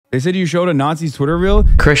They said you showed a Nazi's Twitter reel?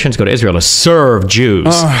 Christians go to Israel to serve Jews.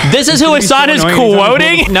 This is who Hasan is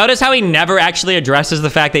quoting? Notice how he never actually addresses the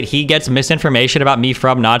fact that he gets misinformation about me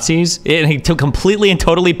from Nazis. He completely and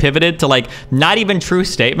totally pivoted to like not even true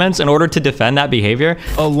statements in order to defend that behavior.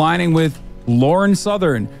 Aligning with Lauren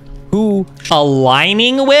Southern, who...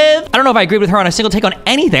 Aligning with? I don't know if I agreed with her on a single take on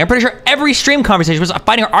anything. I'm pretty sure every stream conversation was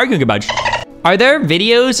finding her arguing about shit. Are there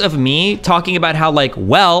videos of me talking about how like,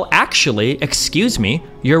 well, actually, excuse me,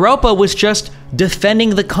 Europa was just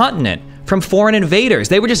defending the continent from foreign invaders.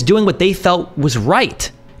 They were just doing what they felt was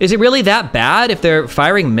right. Is it really that bad if they're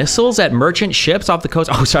firing missiles at merchant ships off the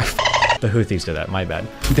coast? Oh, sorry. The Houthis did that, my bad.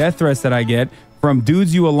 Death threats that I get from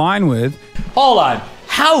dudes you align with. Hold on,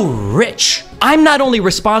 how rich? I'm not only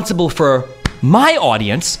responsible for my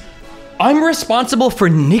audience, I'm responsible for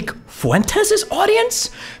Nick Fuentes' audience?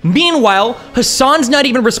 Meanwhile, Hasan's not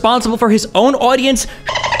even responsible for his own audience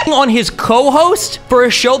on his co-host for a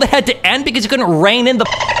show that had to end because he couldn't rein in the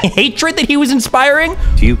hatred that he was inspiring?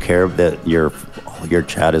 Do you care that your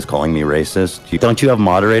chat is calling me racist? Don't you have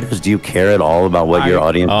moderators? Do you care at all about what your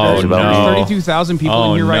audience says about me? 32,000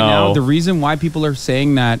 people in here right now. The reason why people are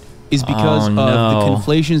saying that is because of the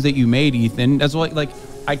conflations that you made, Ethan. That's why, like,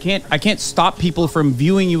 I can't stop people from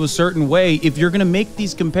viewing you a certain way if you're gonna make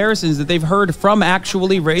these comparisons that they've heard from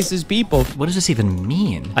actually racist people. What does this even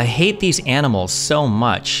mean? I hate these animals so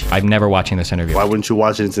much. I'm never watching this interview. Why wouldn't you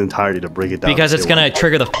watch it in its entirety to break it down? Because it's gonna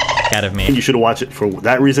trigger the out of me. You should watch it for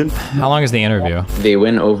that reason. How long is the interview? They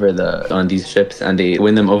win over on these ships, and they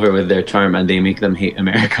win them over with their charm, and they make them hate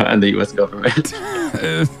America and the U.S. government.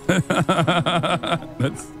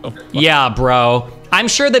 That's so funny. Yeah, bro. I'm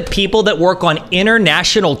sure that people that work on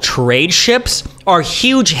international trade ships are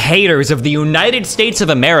huge haters of the United States of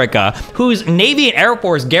America, whose Navy and Air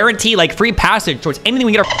Force guarantee like free passage towards anything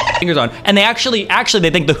we get our fingers on. And they actually they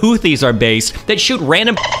think the Houthis are based that shoot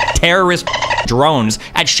random terrorist drones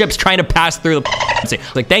at ships trying to pass through the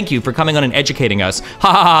like, thank you for coming on and educating us.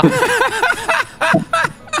 Ha ha ha.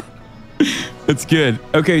 That's good.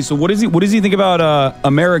 Okay, so what does he think about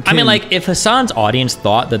American? I mean, like, if Hasan's audience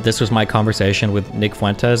thought that this was my conversation with Nick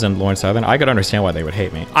Fuentes and Lauren Southern, I could understand why they would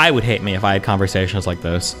hate me. I would hate me if I had conversations like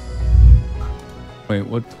this. Wait,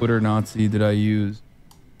 what Twitter Nazi did I use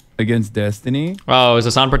against Destiny? Oh, is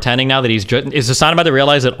Hasan pretending now that is Hasan about to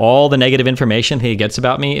realize that all the negative information he gets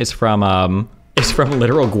about me is from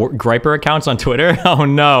literal griper accounts on Twitter? Oh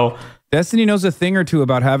no. Destiny knows a thing or two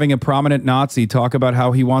about having a prominent Nazi talk about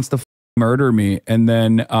how he wants to murder me, and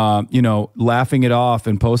then you know, laughing it off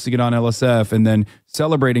and posting it on LSF, and then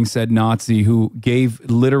celebrating said Nazi who gave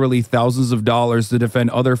literally thousands of dollars to defend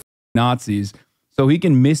other Nazis, so he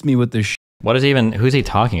can miss me with this shit. What is even, who's he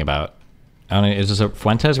talking about? I don't know, is this a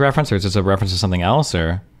Fuentes reference, or is this a reference to something else,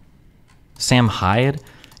 or Sam Hyde?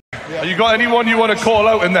 You got anyone you want to call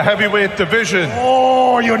out in the heavyweight division?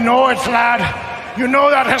 Oh, you know it, lad. You know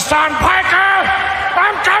that, Hasan Piker.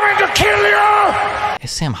 I'm coming to kill you. Is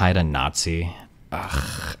Sam Hyde a Nazi?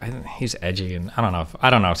 Ugh, he's edgy, and I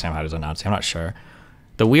don't know if Sam Hyde is a Nazi. I'm not sure.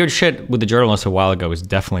 The weird shit with the journalist a while ago was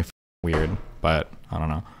definitely weird, but I don't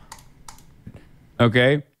know.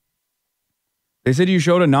 Okay. They said you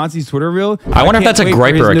showed a Nazi's Twitter reel. I wonder if that's a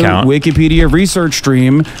griper account. Wikipedia research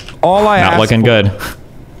stream. All I not looking good.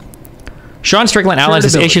 Sean Strickland outlines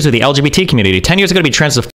his issues with the LGBT community. 10 years ago to be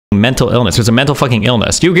trans is a mental illness. There's a mental fucking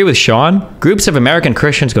illness. Do you agree with Sean? Groups of American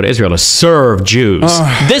Christians go to Israel to serve Jews.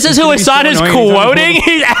 This is who Hasan is quoting?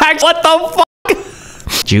 He's actually, what the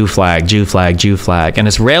fuck? Jew flag, Jew flag, Jew flag. An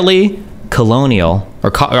Israeli colonial,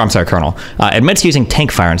 I'm sorry, colonel, admits using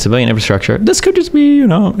tank fire in civilian infrastructure. This could just be, you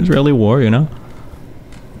know, Israeli war, you know?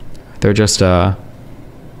 They're just, the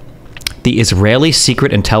Israeli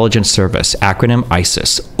Secret Intelligence Service, acronym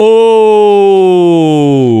ISIS. Oh!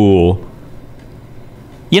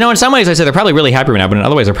 You know, in some ways I say they're probably really happy right now, but in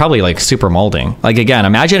other ways they're probably like super molding. Like, again,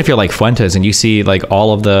 imagine if you're like Fuentes and you see like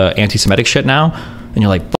all of the anti-Semitic shit now, and you're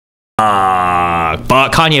like,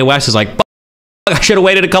 but Kanye West is like, I should have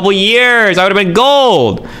waited a couple years. I would have been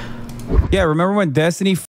gold. Yeah, remember when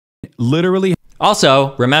Destiny literally...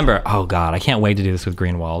 Also, remember, oh God, I can't wait to do this with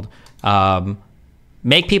Greenwald.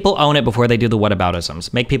 Make people own it before they do the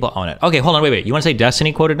whataboutisms. Make people own it. Okay, hold on, wait. You want to say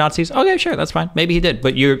Destiny quoted Nazis? Okay, sure, that's fine. Maybe he did,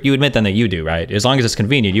 but you admit then that you do, right? As long as it's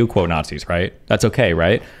convenient, you quote Nazis, right? That's okay,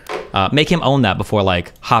 right? Make him own that before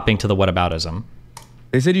like hopping to the whataboutism.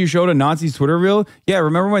 They said you showed a Nazi's Twitter reel? Yeah,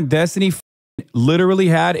 remember when Destiny literally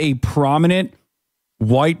had a prominent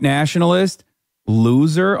white nationalist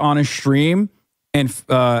loser on a stream, and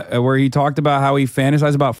where he talked about how he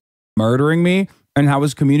fantasized about murdering me, and how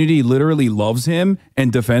his community literally loves him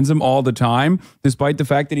and defends him all the time, despite the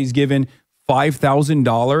fact that he's given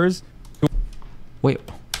 $5,000. Wait,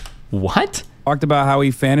 What? Talked about how he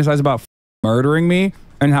fantasized about murdering me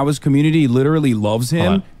and how his community literally loves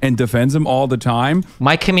him and defends him all the time.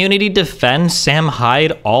 My community defends Sam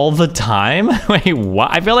Hyde all the time? Wait, what?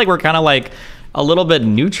 I feel like we're kind of like a little bit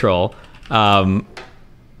neutral. Some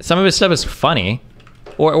of his stuff is funny.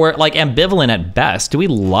 Or like ambivalent at best. Do we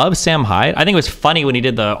love Sam Hyde? I think it was funny when he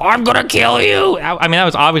did the "I'm gonna kill you." I mean, that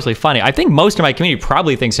was obviously funny. I think most of my community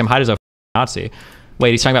probably thinks Sam Hyde is a Nazi.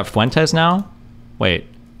 Wait, he's talking about Fuentes now? Wait.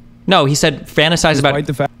 No, he said fantasize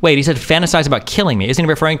about... Wait, he said fantasize about killing me. Isn't he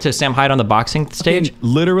referring to Sam Hyde on the boxing stage? He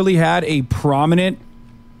literally had a prominent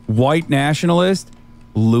white nationalist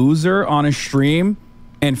loser on a stream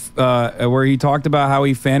and where he talked about how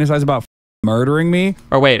he fantasized about murdering me.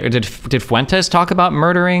 Or wait, did Fuentes talk about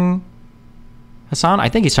murdering Hasan? I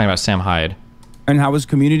think he's talking about Sam Hyde. And how his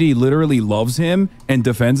community literally loves him and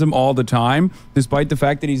defends him all the time, despite the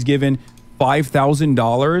fact that he's given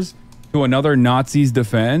 $5,000 to another Nazi's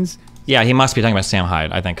defense. Yeah, he must be talking about Sam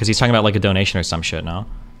Hyde, I think, because he's talking about like a donation or some shit, no?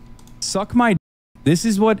 Suck my... This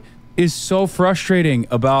is what is so frustrating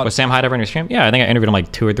about... Was Sam Hyde ever in your stream? Yeah, I think I interviewed him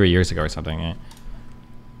like 2 or 3 years ago or something. Yeah.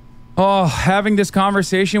 Oh, having this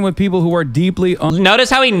conversation with people who are deeply... Notice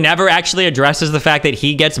how he never actually addresses the fact that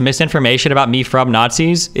he gets misinformation about me from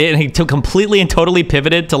Nazis. He completely and totally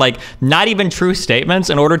pivoted to like not even true statements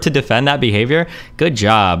in order to defend that behavior. Good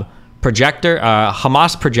job. Projector,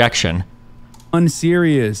 Hamas projection.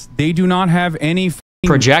 Unserious. They do not have any...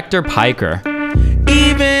 Projector Piker.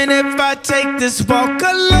 Even if I take this walk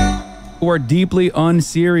alone. Who are deeply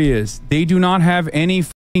unserious. They do not have any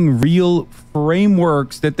real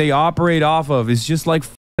frameworks that they operate off of. It's just like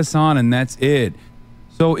Hasan and that's it.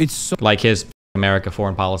 So it's so... Like his America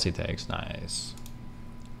foreign policy takes. Nice.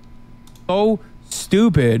 So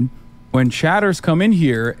stupid when chatters come in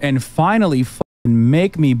here and finally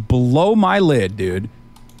make me blow my lid, dude.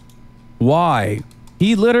 Why?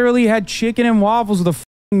 He literally had chicken and waffles with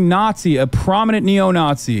a Nazi, a prominent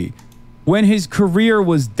neo-Nazi, when his career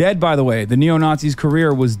was dead, by the way. The neo-Nazi's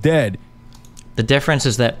career was dead. The difference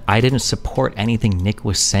is that I didn't support anything Nick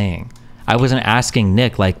was saying. I wasn't asking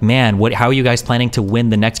Nick, like, man, how are you guys planning to win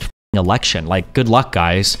the next election? Like, good luck,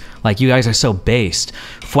 guys. Like, you guys are so based.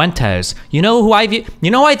 Fuentes, you know who I view?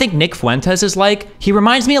 You know who I think Nick Fuentes is like? He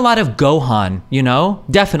reminds me a lot of Gohan, you know?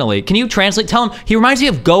 Definitely. Can you translate? Tell him, he reminds me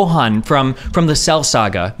of Gohan from the Cell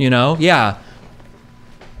Saga, you know? Yeah.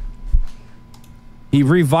 He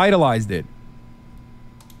revitalized it.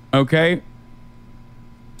 Okay?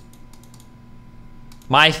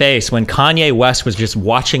 My face when Kanye West was just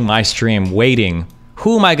watching my stream, waiting.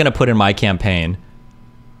 Who am I going to put in my campaign?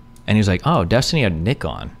 And he was like, oh, Destiny had Nick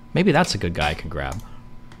on. Maybe that's a good guy I can grab.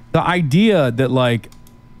 The idea that, like,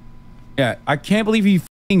 yeah, I can't believe he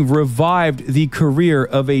revived the career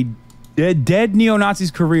of a dead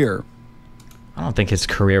neo-Nazi's career. I don't think his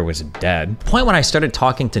career was dead. The point when I started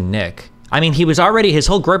talking to Nick, I mean, he was already, his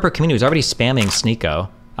whole Groyper community was already spamming Sneeko.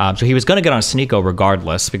 So he was going to get on Sneeko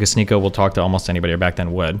regardless, because Sneeko will talk to almost anybody, or back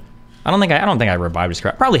then would. I don't think I revived his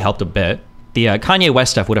career. Probably helped a bit. The Kanye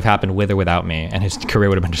West stuff would have happened with or without me, and his career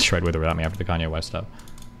would have been destroyed with or without me after the Kanye West stuff.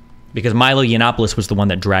 Because Milo Yiannopoulos was the one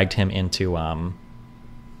that dragged him into...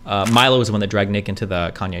 Milo was the one that dragged Nick into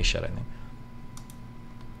the Kanye shit, I think.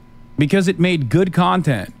 Because it made good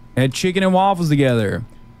content. It had chicken and waffles together.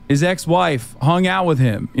 His ex-wife hung out with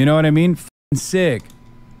him. You know what I mean? Sick.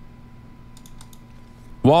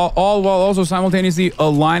 While also simultaneously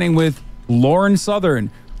aligning with Lauren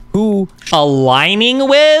Southern, who... Aligning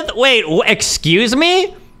with? Wait, excuse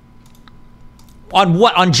me? On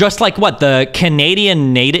what? On just like what? The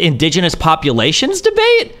Canadian indigenous populations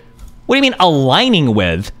debate? What do you mean aligning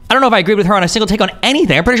with? I don't know if I agreed with her on a single take on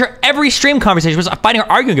anything. I'm pretty sure every stream conversation was finding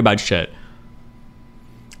her arguing about shit.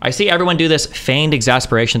 I see everyone do this feigned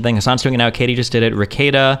exasperation thing. Hasan's doing it now. Katie just did it.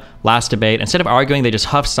 Ricada, last debate. Instead of arguing, they just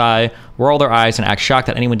huff, sigh, roll their eyes, and act shocked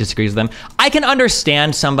that anyone disagrees with them. I can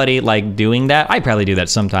understand somebody like doing that. I probably do that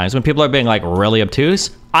sometimes. When people are being like really obtuse,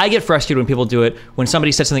 I get frustrated when people do it when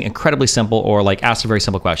somebody says something incredibly simple or like asks a very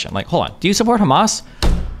simple question. Like, hold on, do you support Hamas?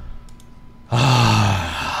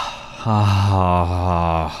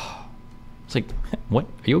 It's like, what?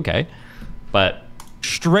 Are you okay? But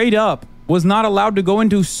straight up was not allowed to go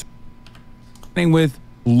into with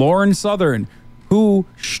Lauren Southern, who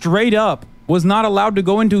straight up was not allowed to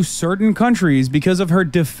go into certain countries because of her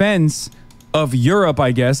defense of Europe,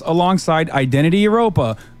 I guess, alongside Identity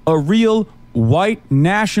Europa, a real white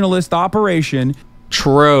nationalist operation.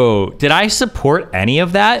 True. Did I support any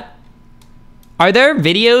of that? Are there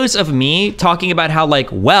videos of me talking about how, like,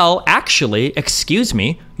 well, actually, excuse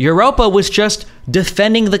me, Europa was just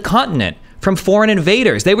defending the continent from foreign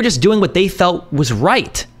invaders. They were just doing what they felt was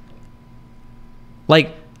right.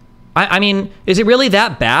 Like, I mean, is it really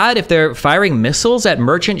that bad if they're firing missiles at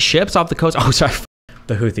merchant ships off the coast? Oh, sorry.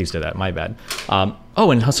 The Houthis did that. My bad.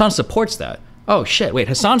 Oh, and Hasan supports that. Oh, shit. Wait,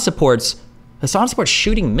 Hasan supports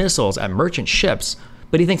shooting missiles at merchant ships,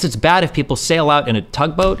 but he thinks it's bad if people sail out in a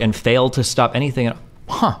tugboat and fail to stop anything.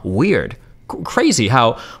 Huh, weird. Crazy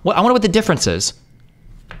how... Well, I wonder what the difference is.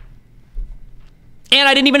 And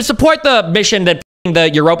I didn't even support the mission that the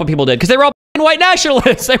Europa people did, because they were all white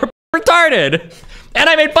nationalists. They were retarded. And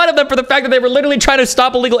I made fun of them for the fact that they were literally trying to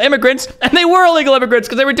stop illegal immigrants, and they were illegal immigrants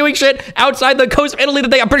because they were doing shit outside the coast of Italy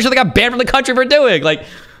that I'm pretty sure they got banned from the country for doing. Like,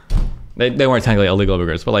 they weren't technically illegal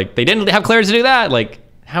immigrants, but like, they didn't have clearance to do that. Like,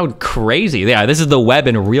 how crazy. Yeah, this is the web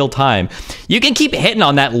in real time. You can keep hitting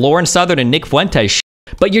on that Lauren Southern and Nick Fuentes shit,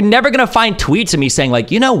 but you're never gonna find tweets of me saying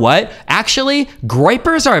like, you know what? Actually,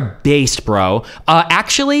 Groypers are based, bro.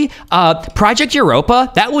 Project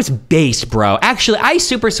Europa, that was based, bro. Actually, I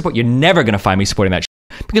super support. You're never gonna find me supporting that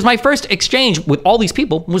shit, because my first exchange with all these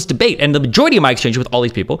people was debate, and the majority of my exchange with all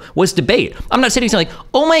these people was debate. I'm not sitting saying like,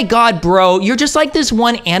 oh my god, bro, you're just like this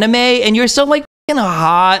one anime, and you're so like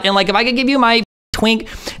hot, and like if I could give you my twink,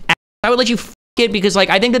 I would let you it, because like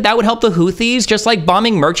I think that would help the Houthis, just like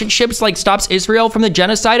bombing merchant ships like stops Israel from the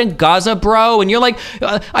genocide in Gaza, bro. And you're like,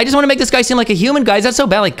 I just want to make this guy seem like a human, guys. That's so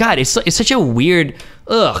bad. Like, God, it's such a weird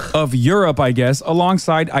of Europe, I guess,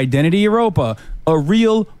 alongside Identity Europa, a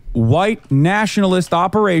real white nationalist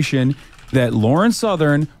operation that Lauren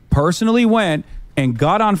Southern personally went and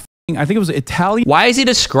got on. I think it was Italian. Why is he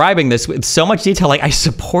describing this with so much detail? Like I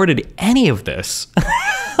supported any of this.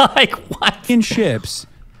 Like what? In ships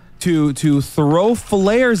to throw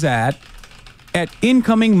flares at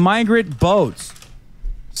incoming migrant boats.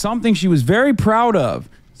 Something she was very proud of.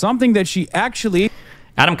 Something that she actually...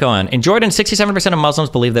 Adam Cohen. In Jordan, 67% of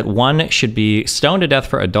Muslims believe that one should be stoned to death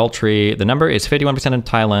for adultery. The number is 51% in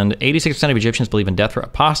Thailand. 86% of Egyptians believe in death for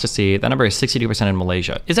apostasy. That number is 62% in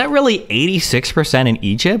Malaysia. Is that really 86% in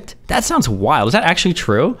Egypt? That sounds wild. Is that actually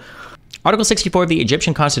true? Article 64 of the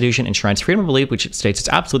Egyptian Constitution enshrines freedom of belief, which states it's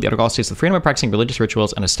absolute. The article states the freedom of practicing religious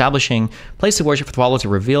rituals and establishing places of worship for the followers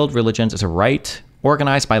of revealed religions is a right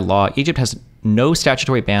organized by law. Egypt has no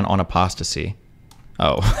statutory ban on apostasy.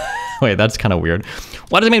 Oh, wait, that's kind of weird.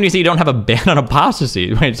 What does it mean when you say you don't have a ban on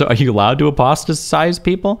apostasy? Wait, so are you allowed to apostatize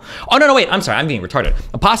people? Oh, no, wait, I'm sorry, I'm being retarded.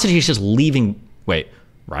 Apostasy is just leaving, wait,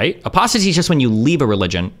 right? Apostasy is just when you leave a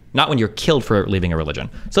religion, not when you're killed for leaving a religion.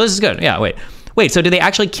 So this is good, yeah, wait. Wait, so do they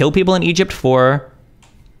actually kill people in Egypt for...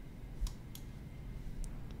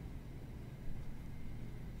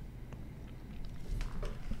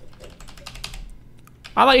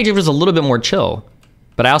 I thought Egypt was a little bit more chill,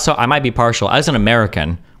 but I might be partial. As an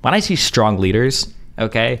American, when I see strong leaders,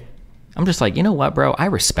 okay, I'm just like, you know what, bro? I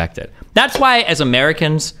respect it. That's why, as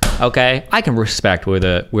Americans, okay, I can respect where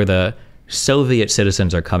the Soviet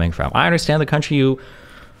citizens are coming from. I understand the country you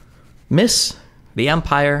miss, the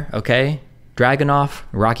empire, okay? Dragunov,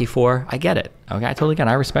 Rocky IV, I get it. Okay, I totally get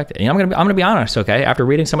it. I respect it. And I'm gonna be honest, okay? After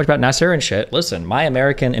reading so much about Nasser and shit, listen, my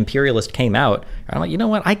American imperialist came out, and I'm like, you know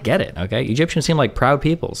what? I get it, okay? Egyptians seem like proud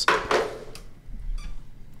peoples.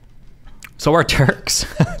 So are Turks.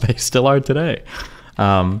 They still are today.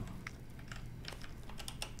 But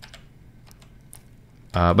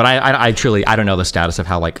I truly, I don't know the status of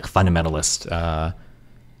how like fundamentalist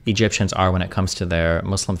Egyptians are when it comes to their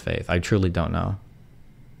Muslim faith. I truly don't know.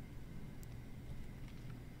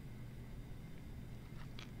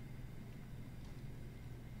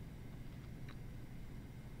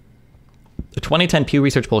 The 2010 Pew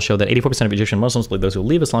Research poll showed that 84% of Egyptian Muslims believe those who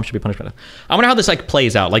leave Islam should be punished by death. I wonder how this like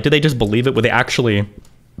plays out. Like, do they just believe it? Do they actually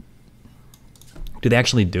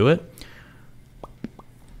do it?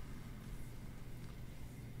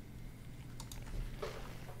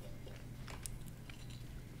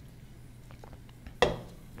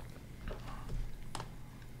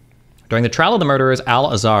 During the trial of the murderers,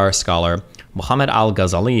 Al-Azhar scholar Muhammad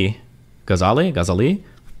al-Ghazali,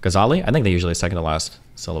 I think they usually second to last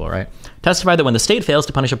syllable, right? Testified that when the state fails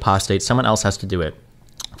to punish apostates, someone else has to do it.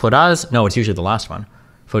 No, it's usually the last one.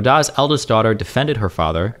 Fodah's eldest daughter defended her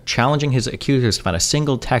father, challenging his accusers to find a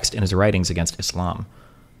single text in his writings against Islam.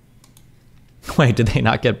 Wait, did they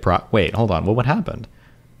not get wait, hold on, what happened?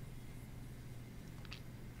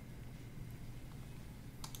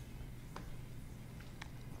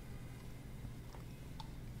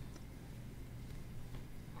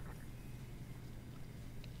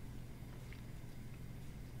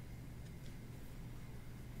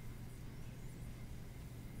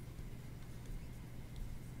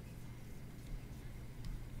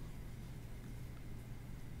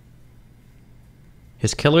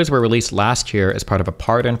 His killers were released last year as part of a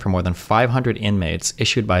pardon for more than 500 inmates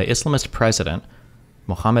issued by Islamist president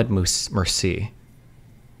Mohammed Mursi.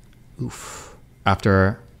 Oof.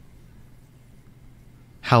 After...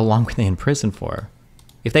 How long were they in prison for?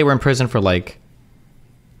 If they were in prison for like...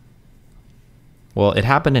 Well, it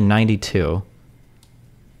happened in 92.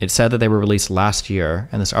 It said that they were released last year,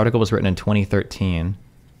 and this article was written in 2013.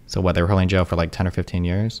 So what, they were holding in jail for like 10 or 15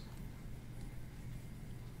 years?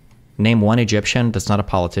 Name one Egyptian that's not a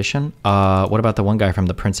politician. What about the one guy from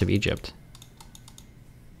The Prince of Egypt?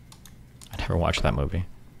 I never watched that movie.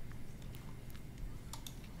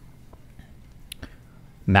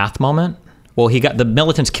 Math moment? Well, the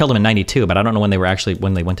militants killed him in 92, but I don't know when they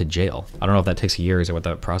went to jail. I don't know if that takes years or what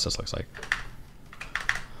that process looks like.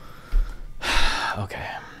 Okay.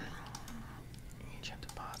 Egypt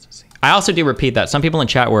apostasy. I also do repeat that some people in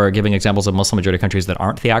chat were giving examples of Muslim majority countries that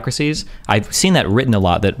aren't theocracies. I've seen that written a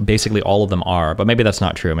lot, that basically all of them are, but maybe that's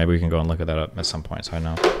not true. Maybe we can go and look at that up at some point so I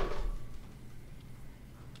know.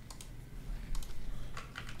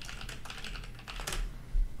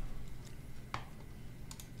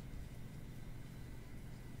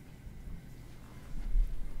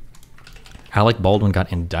 Alec Baldwin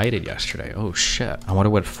got indicted yesterday. Oh shit. I wonder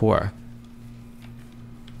what for.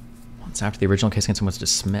 Months after the original case against him was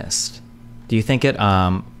dismissed. Do you think it,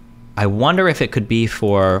 I wonder if it could be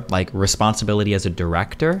for like responsibility as a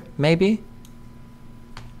director, maybe?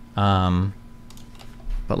 But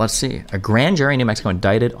let's see. A grand jury in New Mexico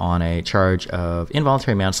indicted on a charge of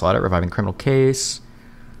involuntary manslaughter, reviving criminal case.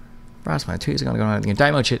 The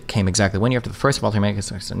indictment, which came exactly 1 year after the first involuntary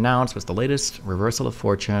manslaughter was announced, was the latest reversal of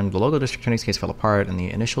fortune. The local district attorney's case fell apart, and the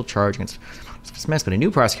initial charge against was dismissed. But a new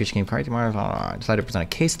prosecution came. Decided to present a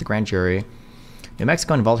case to the grand jury. New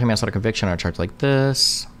Mexico involuntary manslaughter conviction on a charge like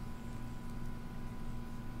this.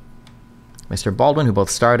 Mr. Baldwin, who both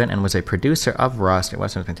starred in and was a producer of Rust at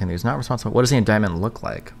Western Continue, is not responsible. What does the indictment look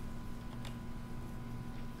like?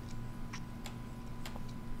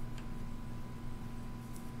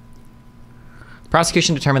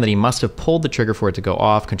 Prosecution determined that he must have pulled the trigger for it to go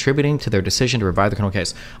off, contributing to their decision to revive the criminal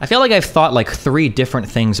case. I feel like I've thought like 3 different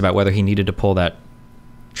things about whether he needed to pull that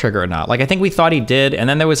trigger or not. Like I think we thought he did, and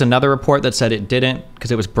then there was another report that said it didn't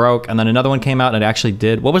because it was broke, and then another one came out and it actually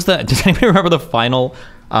did. What was the? Does anybody remember the final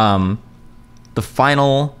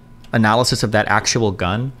analysis of that actual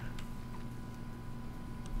gun?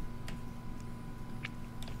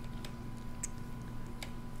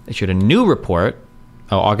 They issued a new report.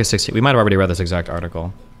 Oh, August 16th. We might have already read this exact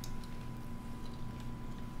article.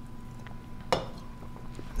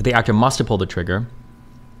 The actor must have pulled the trigger.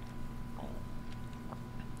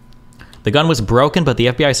 The gun was broken, but the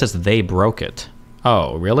FBI says they broke it.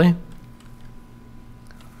 Oh, really?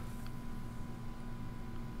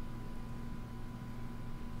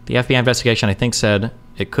 The FBI investigation, I think, said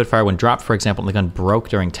it could fire when dropped, for example, and the gun broke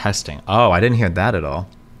during testing. Oh, I didn't hear that at all.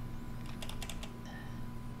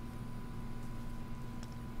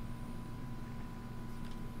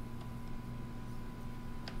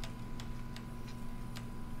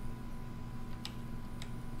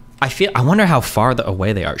 I wonder how far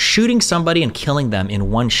away they are. Shooting somebody and killing them in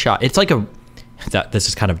one shot. It's like this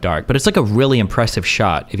is kind of dark, but it's like a really impressive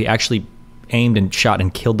shot. If you actually aimed and shot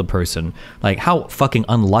and killed the person, like how fucking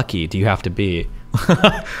unlucky do you have to be?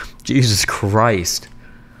 Jesus Christ.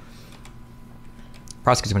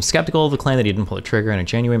 Prosecutors have been skeptical of the claim that he didn't pull the trigger, and in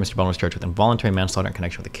January, Mr. Baldwin was charged with involuntary manslaughter in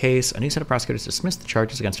connection with the case. A new set of prosecutors dismissed the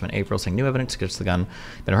charges against him in April, saying new evidence against the gun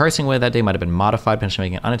been rehearsing with that day might have been modified, potentially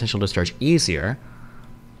making an unintentional discharge easier.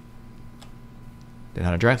 Did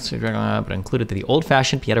not address it, but included that the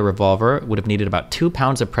old-fashioned Pieta revolver would have needed about 2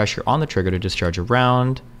 pounds of pressure on the trigger to discharge a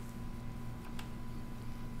round.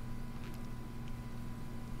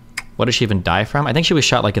 What did she even die from? I think she was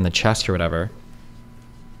shot like in the chest or whatever.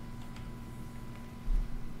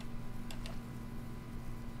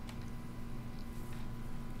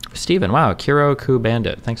 Steven, wow, Kiro Ku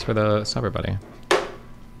Bandit. Thanks for the sub, buddy.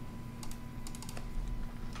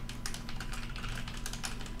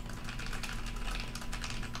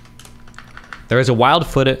 There is a wild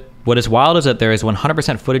footage. What is wild is that there is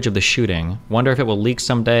 100% footage of the shooting. Wonder if it will leak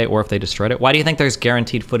someday or if they destroyed it. Why do you think there's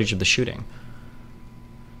guaranteed footage of the shooting?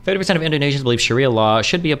 50% of Indonesians believe Sharia law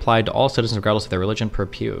should be applied to all citizens regardless of their religion per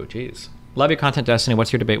pew. Jeez. Love your content, Destiny.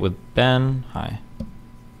 What's your debate with Ben? Hi.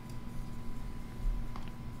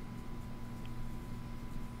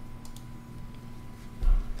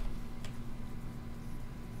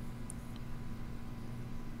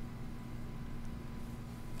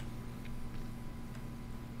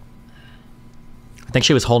 I think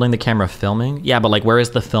she was holding the camera filming. Yeah, but like where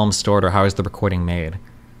is the film stored or how is the recording made?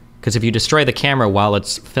 Because if you destroy the camera while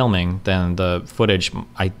it's filming, then the footage,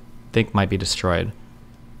 I think, might be destroyed.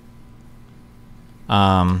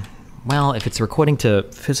 Well, if it's recording to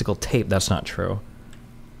physical tape, that's not true.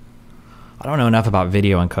 I don't know enough about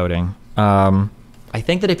video encoding. I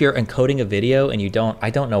think that if you're encoding a video and you don't, I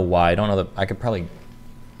don't know why. I don't know that I could probably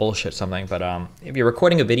bullshit something, but if you're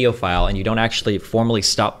recording a video file and you don't actually formally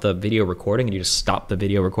stop the video recording and you just stop the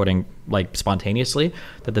video recording like spontaneously,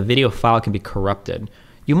 that the video file can be corrupted.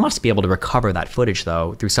 You must be able to recover that footage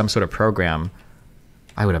though through some sort of program,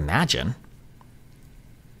 I would imagine.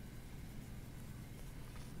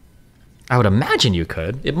 I would imagine you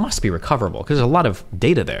could. It must be recoverable because there's a lot of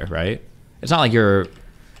data there, right? It's not like you're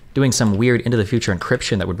doing some weird into the future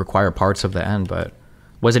encryption that would require parts of the end, but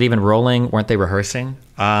was it even rolling? Weren't they rehearsing?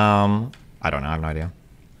 I don't know, I have no idea.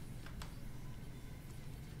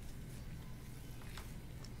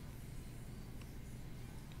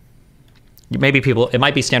 Maybe people, it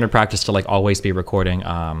might be standard practice to like always be recording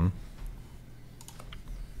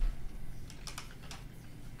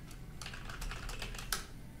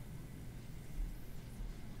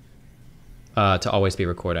to always be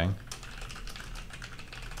recording.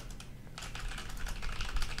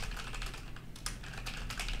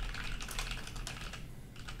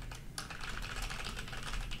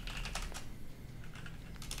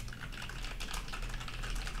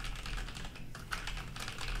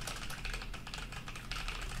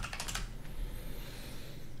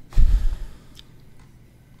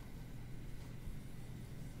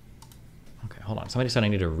 Hold on, somebody said I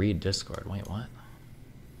need to read Discord. Wait, what?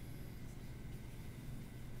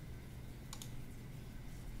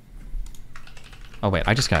 Oh wait,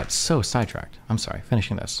 I just got so sidetracked. I'm sorry,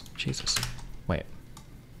 finishing this. Jesus. Wait.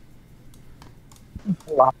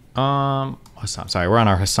 Hasan, sorry, we're on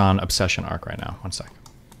our Hasan obsession arc right now. 1 sec.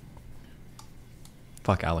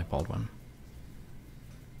 Fuck Alec Baldwin.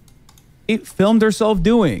 It filmed herself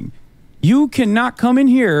doing. You cannot come in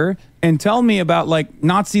here and tell me about like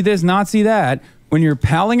Nazi this, Nazi that when you're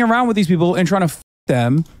palling around with these people and trying to f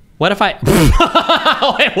them. What if I...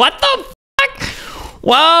 Wait, what the fuck?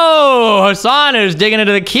 Whoa, Hasan is digging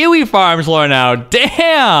into the Kiwi Farms lore now.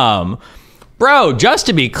 Damn. Bro, just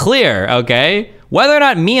to be clear, okay? Whether or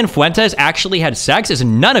not me and Fuentes actually had sex is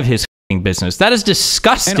none of his business. That is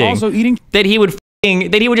disgusting. And also eating... That he would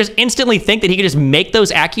just instantly think that he could just make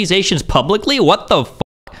those accusations publicly? What the fuck?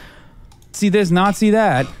 See this, not see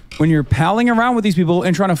that. When you're palling around with these people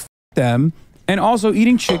and trying to f them, and also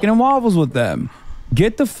eating chicken and waffles with them.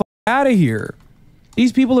 Get the f out of here.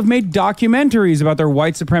 These people have made documentaries about their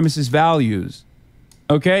white supremacist values.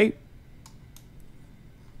 Okay?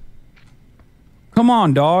 Come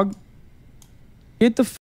on, dog. Get the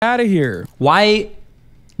f out of here. Why?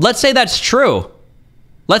 Let's say that's true.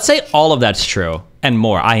 Let's say all of that's true and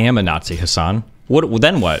more. I am a Nazi, Hasan.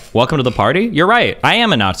 Then what? Welcome to the party? You're right. I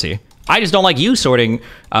am a Nazi. I just don't like you sourcing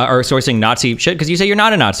Nazi shit because you say you're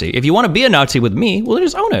not a Nazi. If you want to be a Nazi with me, well,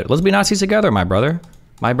 just own it. Let's be Nazis together, my brother.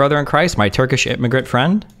 My brother in Christ, my Turkish immigrant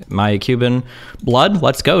friend, my Cuban blood.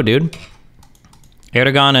 Let's go, dude.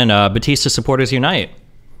 Erdogan and Batista supporters unite.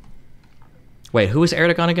 Wait, who was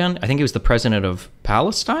Erdogan again? I think he was the president of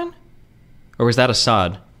Palestine? Or was that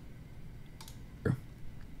Assad?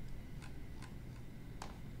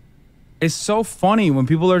 It's so funny when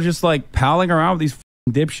people are just like palling around with these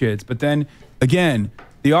dipshits, but then again,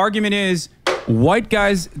 the argument is white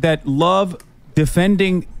guys that love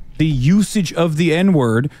defending the usage of the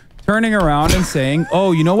N-word turning around and saying,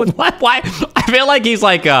 oh, you know what? Why? I feel like he's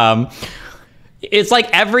like, it's like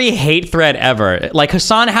every hate thread ever. Like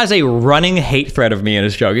Hasan has a running hate thread of me in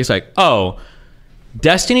his joke. He's like, oh,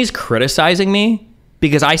 Destiny's criticizing me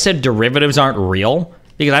because I said derivatives aren't real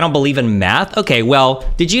because I don't believe in math. Okay,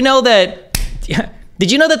 well, did you know that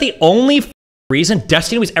the only reason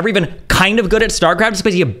Destiny was ever even kind of good at StarCraft is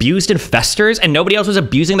because he abused infestors and nobody else was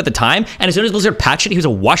abusing him at the time, and as soon as Blizzard patched it, he was a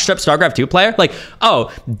washed up StarCraft 2 player? Like,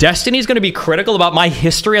 oh, Destiny's gonna be critical about my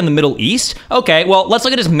history in the Middle East? Okay, well, let's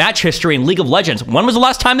look at his match history in League of Legends. When was the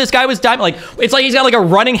last time this guy was diamond? Like, it's like he's got like a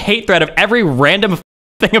running hate thread of every random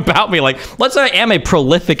thing about me. Like, let's say I am a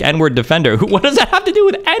prolific N-word defender. What does that have to do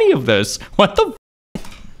with any of this? What the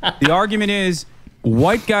The argument is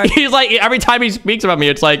white guy. He's like, every time he speaks about me,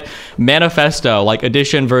 it's like manifesto, like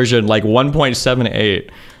edition version, like 1.78.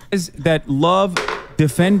 Is that love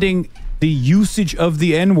defending the usage of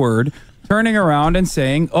the N-word, turning around and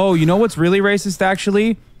saying, oh, you know what's really racist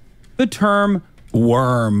actually? The term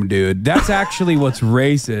worm, dude. That's actually what's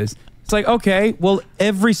racist. It's like, okay, well,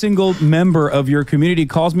 every single member of your community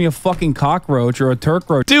calls me a fucking cockroach or a turk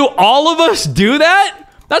roach. Do all of us do that?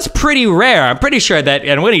 That's pretty rare. I'm pretty sure that,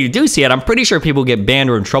 and when you do see it, I'm pretty sure people get banned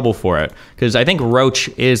or in trouble for it. Because I think roach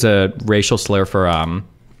is a racial slur for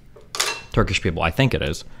Turkish people. I think it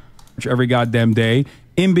is. Every goddamn day.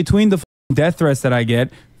 In between the death threats that I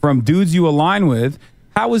get, from dudes you align with.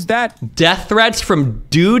 How is that? Death threats from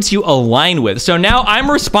dudes you align with. So now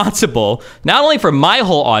I'm responsible, not only for my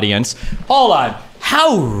whole audience. Hold on.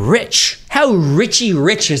 How richy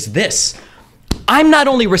rich is this? I'm not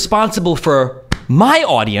only responsible for my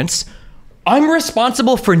audience, I'm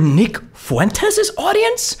responsible for Nick Fuentes'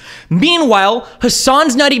 audience? Meanwhile,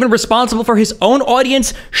 Hasan's not even responsible for his own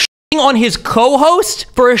audience shitting on his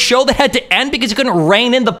co-host for a show that had to end because he couldn't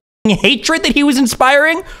rein in the hatred that he was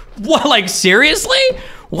inspiring? What, like, seriously?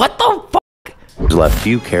 What the fuck? Left, do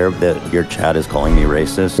you care that your chat is calling me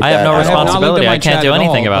racist? I have no responsibility. I can't do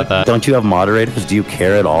anything about that. Don't you have moderators? Do you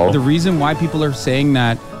care at all? The reason why people are saying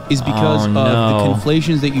that is because of the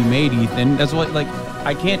conflations that you made, Ethan. That's what, like,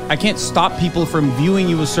 I can't stop people from viewing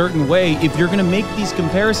you a certain way if you're gonna make these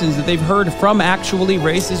comparisons that they've heard from actually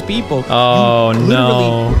racist people. Oh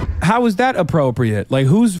no! How is that appropriate? Like,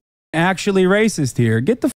 who's actually racist here?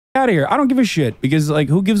 Get the f out of here! I don't give a shit because, like,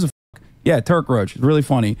 who gives a f? Yeah, Turk Roach. It's really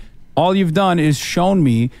funny. All you've done is shown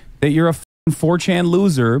me that you're a 4chan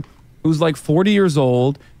loser who's like 40 years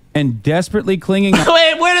old and desperately clinging.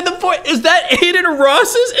 Wait, where did the point? Is that Aiden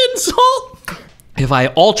Ross's insult? If I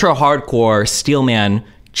ultra hardcore steelman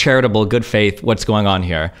charitable good faith, what's going on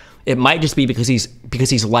here? It might just be because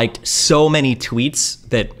he's liked so many tweets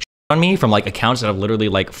that on me from like accounts that have literally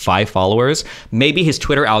like 5 followers. Maybe his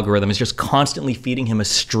Twitter algorithm is just constantly feeding him a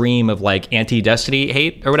stream of like anti-Destiny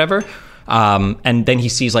hate or whatever. And then he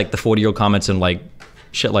sees like the 40-year-old comments and like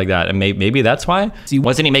shit like that. And maybe that's why.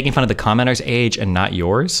 Wasn't he making fun of the commenter's age and not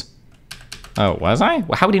yours? Oh, was I?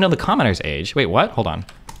 How would he know the commenter's age? Wait, what? Hold on.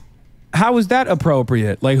 How is that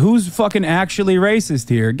appropriate? Like, who's fucking actually racist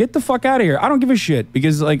here? Get the fuck out of here. I don't give a shit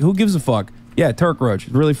because, like, who gives a fuck? Yeah, Turk Roach.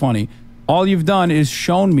 It's really funny. All you've done is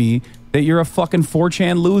shown me that you're a fucking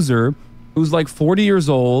 4chan loser who's like 40 years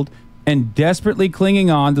old and desperately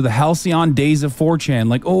clinging on to the halcyon days of 4chan.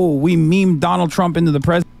 Like, oh, we memed Donald Trump into the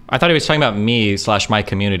president. I thought he was talking about me / my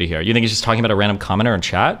community here. You think he's just talking about a random commenter in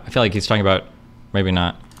chat? I feel like he's talking about, maybe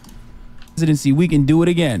not. Presidency, we can do it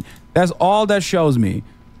again. That's all that shows me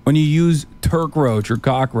when you use Turk Roach or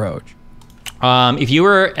Cockroach. If you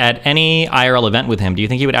were at any IRL event with him, do you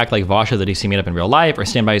think he would act like Vasha that he see meet up in real life or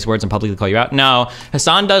stand by his words and publicly call you out? No,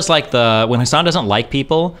 Hasan does like when Hasan doesn't like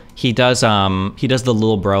people, he does the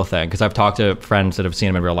little bro thing. Because I've talked to friends that have seen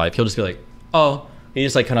him in real life. He'll just be like, oh, he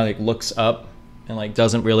just like kind of like looks up and like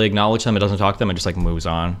doesn't really acknowledge them. It doesn't talk to them and just like moves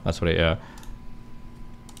on. That's what it, yeah.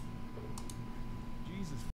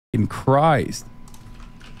 Jesus fucking Christ.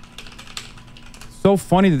 So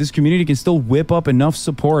funny that this community can still whip up enough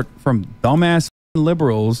support from dumbass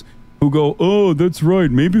liberals who go, oh, that's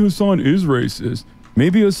right, maybe Hasan is racist.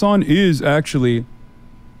 Maybe Hasan is actually,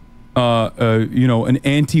 you know, an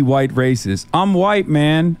anti-white racist. I'm white,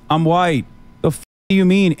 man. I'm white. The f do you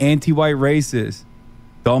mean anti-white racist?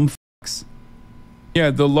 Dumb fucks.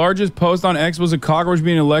 Yeah, the largest post on X was a cockroach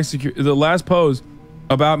being electrocuted. The last post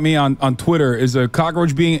about me on Twitter is a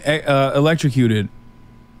cockroach being electrocuted.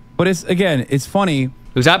 But it's funny.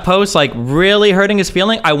 Was that post like really hurting his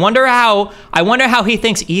feeling? I wonder how he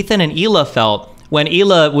thinks Ethan and Hila felt when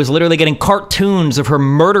Hila was literally getting cartoons of her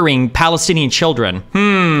murdering Palestinian children.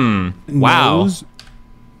 Wow.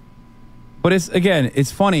 But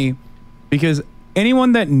it's funny because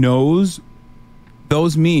anyone that knows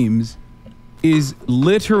those memes is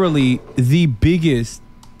literally the biggest,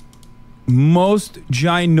 most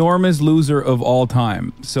ginormous loser of all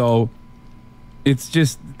time. So it's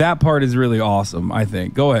just, that part is really awesome, I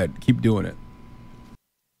think. Go ahead, keep doing it.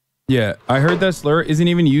 Yeah, I heard that slur isn't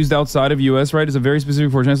even used outside of US, right? It's a very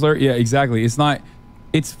specific 4chan slur. Yeah, exactly. It's not,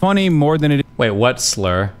 it's funny more than it is. Wait, what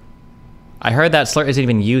slur? I heard that slur isn't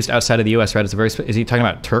even used outside of the US, right? It's a very, is he talking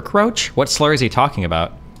about Turk Roach? What slur is he talking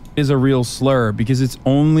about? Is a real slur because it's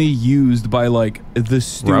only used by like the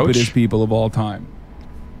stupidest people of all time.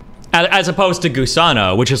 As opposed to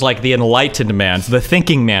Gusano, which is like the enlightened man's, the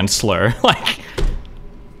thinking man's slur. Like,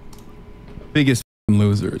 biggest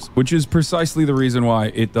losers, which is precisely the reason why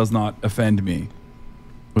it does not offend me.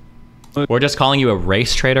 We're just calling you a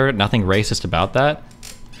race traitor. Nothing racist about that.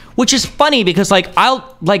 Which is funny because like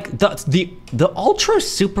the ultra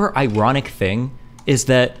super ironic thing is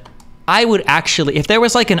that I would actually, if there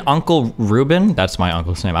was like an Uncle Ruben, that's my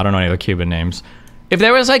uncle's name. I don't know any other Cuban names. If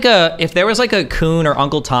there was like a Coon or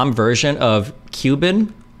Uncle Tom version of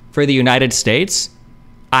Cuban for the United States,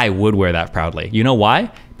 I would wear that proudly. You know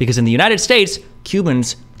why? Because in the United States,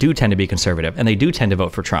 Cubans do tend to be conservative and they do tend to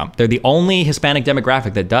vote for Trump. They're the only Hispanic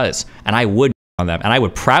demographic that does, and I would on them, and I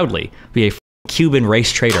would proudly be a Cuban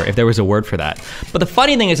race traitor if there was a word for that. But the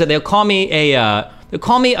funny thing is that they'll call me a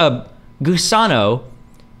Gusano,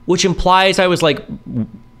 which implies I was like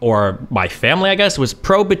or my family, I guess, was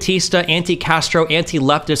pro-Batista, anti-Castro,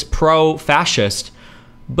 anti-leftist, pro-fascist.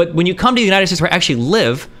 But when you come to the United States where I actually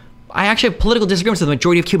live, I actually have political disagreements with the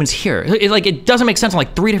majority of Cubans here. It doesn't make sense on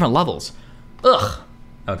like 3 different levels. Ugh.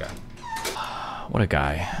 Okay. What a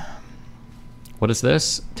guy. What is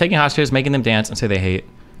this? Taking hostages, making them dance and say they hate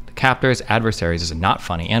the captors, adversaries is not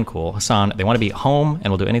funny and cool. Hasan, they want to be home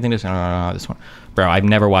and will do anything to this one. Bro, I'm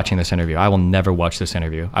never watching this interview. I will never watch this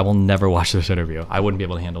interview. I will never watch this interview. I wouldn't be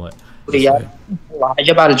able to handle it.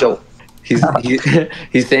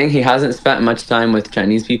 He's saying he hasn't spent much time with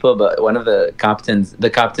Chinese people, but one of the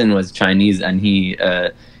captain was Chinese, and he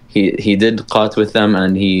did qat with them,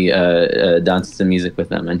 and he danced some music with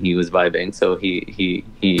them, and he was vibing. So he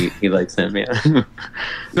likes him. Yeah.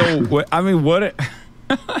 So I mean, what?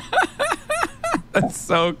 That's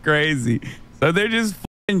so crazy. So they're just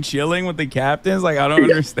chilling with the captains. Like, I don't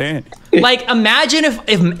understand. Like, imagine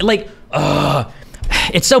if like,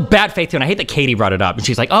 it's so bad faith too, and I hate that Katie brought it up. And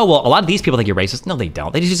she's like, "Oh well, a lot of these people think you're racist." No, they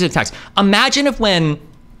don't. They just use it in text. Imagine if when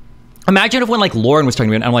like Lauren was talking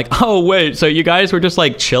to me, and I'm like, "Oh wait, so you guys were just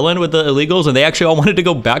like chilling with the illegals, and they actually all wanted to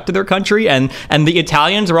go back to their country, and the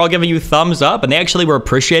Italians were all giving you thumbs up, and they actually were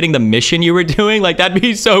appreciating the mission you were doing. Like, that'd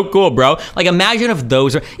be so cool, bro. Like, imagine if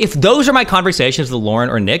those are my conversations with Lauren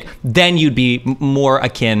or Nick, then you'd be more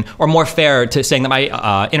akin or more fair to saying that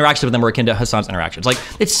my interactions with them were akin to Hasan's interactions. Like,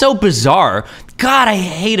 it's so bizarre. God, I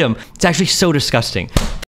hate him. It's actually so disgusting.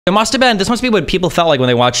 This must be what people felt like when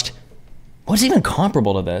they watched. What's even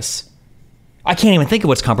comparable to this? I can't even think of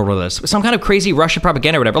what's comparable to this. Some kind of crazy Russian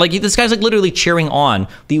propaganda or whatever. Like, this guy's like literally cheering on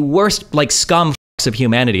the worst like scum of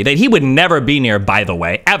humanity that he would never be near, by the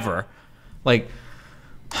way, ever. Like,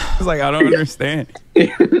 it's like, I don't understand.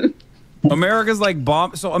 America's like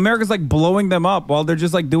America's like blowing them up while they're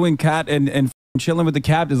just like doing cat and chilling with the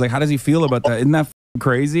captains. Like, how does he feel about that? Isn't that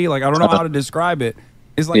crazy? Like, I don't know how to describe it.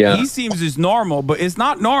 It's like, he seems just normal, but it's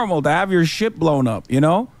not normal to have your ship blown up, you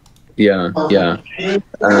know? Yeah.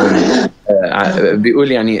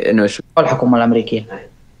 بيقول يعني إنه الحكومة الأمريكية.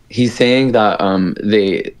 He's saying that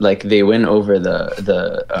they win over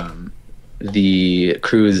the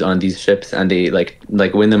crews on these ships, and they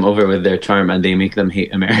like win them over with their charm, and they make them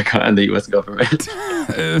hate America and the U.S. government.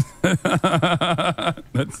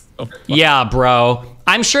 That's so funny. Yeah, bro.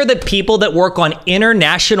 I'm sure that people that work on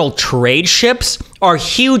international trade ships are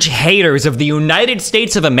huge haters of the United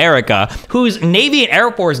States of America, whose Navy and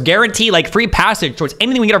Air Force guarantee like free passage towards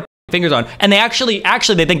anything we get our fingers on. And they actually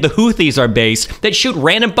they think the Houthis are based that shoot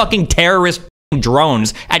random fucking terrorist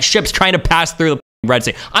drones at ships trying to pass through the Red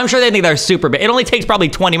Sea. I'm sure they think they're super big. It only takes probably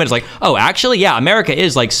 20 minutes. Like, oh, actually, yeah, America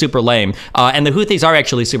is like super lame. And the Houthis are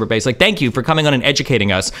actually super based. Like, thank you for coming on and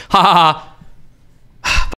educating us. Ha ha ha.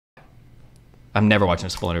 I'm never watching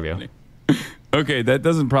this full interview. Okay, that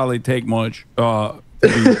doesn't probably take much to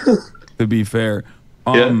be fair.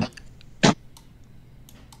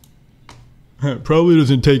 Probably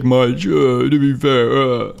doesn't take much to be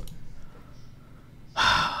fair.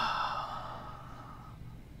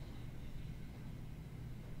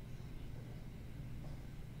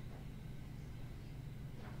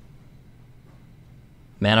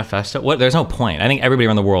 Manifesto? What? There's no point. I think everybody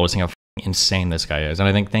around the world is seeing how insane this guy is, and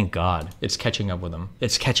I think, thank God, it's catching up with them.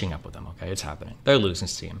 It's catching up with them. Okay, it's happening. They're losing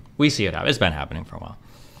steam. We see it happen. It's been happening for a while.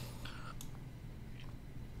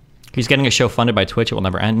 He's getting a show funded by Twitch. It will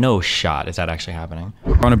never end. No shot. Is that actually happening?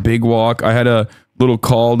 We're on a big walk. I had a little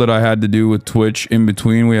call that I had to do with Twitch in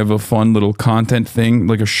between. We have a fun little content thing,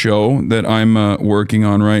 like a show that I'm working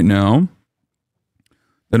on right now,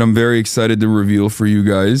 that I'm very excited to reveal for you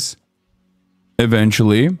guys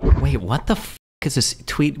eventually. Wait, what the f is this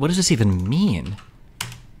tweet? What does this even mean?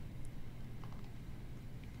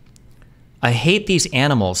 I hate these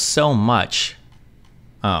animals so much.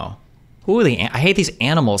 Oh. Who are I hate these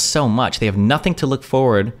animals so much. They have nothing to look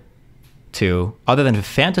forward to other than to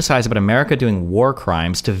fantasize about America doing war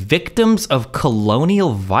crimes to victims of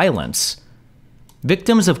colonial violence.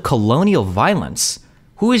 Victims of colonial violence.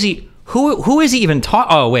 Who is he? Who is he even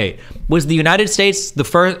talking? Oh, wait. Was the United States the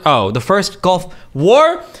first? Oh, the first Gulf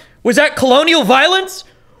War? Was that colonial violence?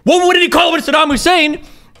 What did he call it when Saddam Hussein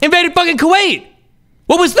invaded fucking Kuwait?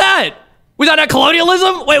 What was that? Was that not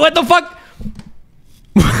colonialism? Wait, what the fuck?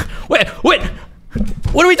 Wait,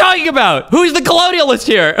 what are we talking about? Who's the colonialist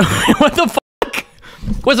here? What the fuck?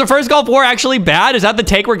 Was the first Gulf War actually bad? Is that the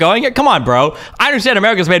take we're going here? Come on, bro. I understand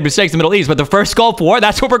America's made mistakes in the Middle East, but the first Gulf War,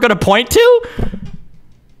 that's what we're going to point to?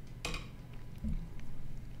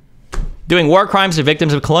 Doing war crimes to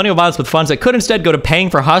victims of colonial violence with funds that could instead go to paying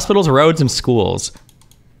for hospitals, roads, and schools.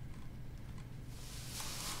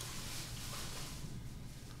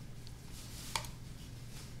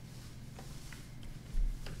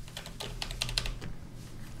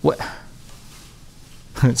 What?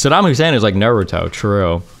 Saddam Hussein is like Naruto.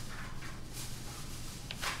 True.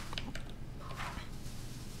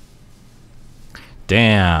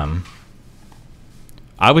 Damn.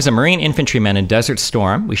 I was a Marine infantryman in Desert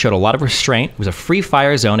Storm. We showed a lot of restraint. It was a free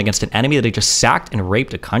fire zone against an enemy that had just sacked and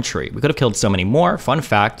raped a country. We could have killed so many more. Fun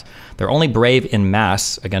fact, they're only brave in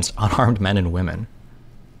mass against unarmed men and women.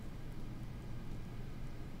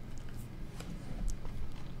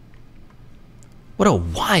 What a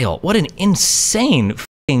wild, what an insane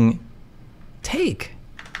f***ing take.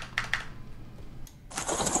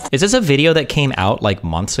 Is this a video that came out like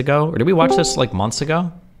months ago? Or did we watch this like months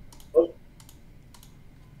ago?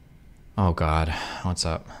 Oh God, what's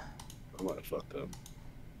up? I might have fucked up.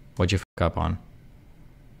 What'd you fuck up on?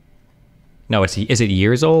 No, is it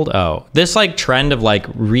years old? Oh, this like trend of like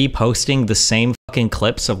reposting the same fucking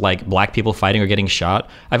clips of like black people fighting or getting shot.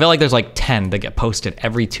 I feel like there's like 10 that get posted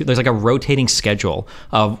every there's like a rotating schedule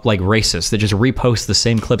of like racists that just repost the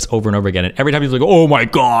same clips over and over again. And every time he's like, oh my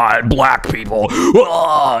God, black people.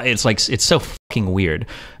 Ah! It's like, it's so fucking weird.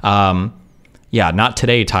 Yeah, not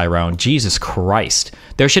today, Tyrone. Jesus Christ.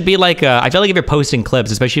 There should be like, I feel like if you're posting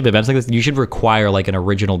clips, especially of events like this, you should require like an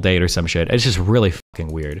original date or some shit. It's just really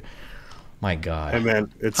fucking weird. My God. Hey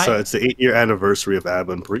man, it's the 8-year anniversary of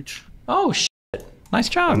Abba and Preach. Oh shit! Nice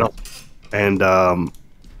job. I know. And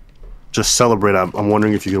just celebrate. I'm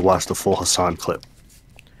wondering if you could watch the full Hasan clip.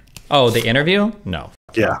 Oh, the interview? No.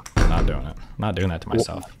 Yeah. I'm not doing it. I'm not doing that to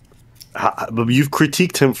myself. But you've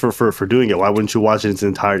critiqued him for doing it. Why wouldn't you watch it in its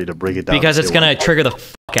entirety to break it down? Because it's gonna trigger the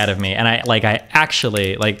fuck out of me, and I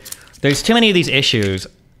actually like. There's too many of these issues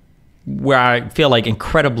where I feel like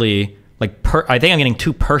incredibly. I think I'm getting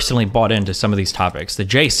too personally bought into some of these topics. The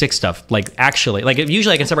J6 stuff,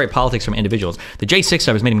 usually I can separate politics from individuals. The J6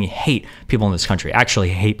 stuff is making me hate people in this country, actually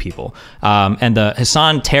hate people. And the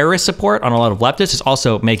Hasan terrorist support on a lot of leftists is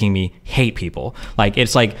also making me hate people. Like,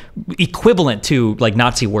 it's like equivalent to like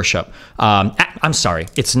Nazi worship. I'm sorry,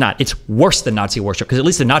 it's not. It's worse than Nazi worship because at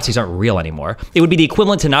least the Nazis aren't real anymore. It would be the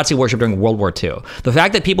equivalent to Nazi worship during World War II. The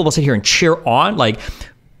fact that people will sit here and cheer on, like,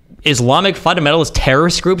 Islamic fundamentalist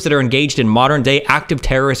terrorist groups that are engaged in modern day active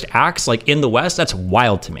terrorist acts like in the West, that's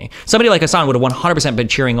wild to me. Somebody like Hasan would have 100% been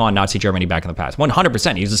cheering on Nazi Germany back in the past.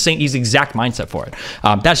 100%. He's the exact mindset for it.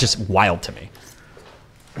 That's just wild to me.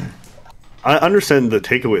 I understand the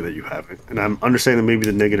takeaway that you have, and I'm understanding maybe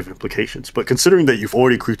the negative implications, but considering that you've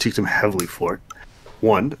already critiqued him heavily for it,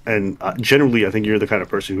 one, and generally I think you're the kind of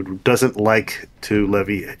person who doesn't like to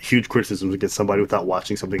levy huge criticisms against somebody without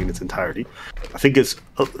watching something in its entirety. I think it's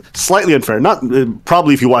slightly unfair. Not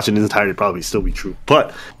probably if you watch it in its entirety, it'd probably still be true.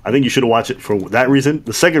 But I think you should watch it for that reason.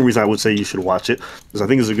 The second reason I would say you should watch it is I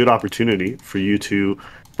think it's a good opportunity for you to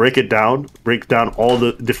break down all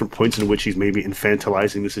the different points in which he's maybe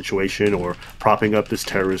infantilizing the situation or propping up this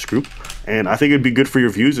terrorist group. And I think it'd be good for your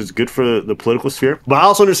views. It's good for the political sphere. But I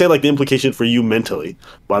also understand like the implication for you mentally.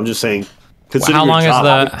 But I'm just saying, how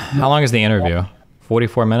long is the interview?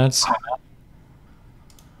 44 minutes?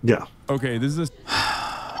 Yeah. Okay, this is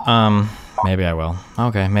maybe I will.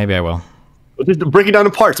 Okay, maybe I will. Just break it down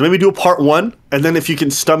in parts. Maybe do a part 1, and then if you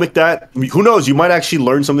can stomach that, who knows? You might actually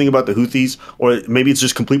learn something about the Houthis, or maybe it's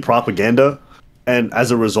just complete propaganda. And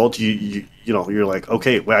as a result, you're like,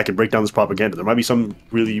 okay, well, I can break down this propaganda. There might be something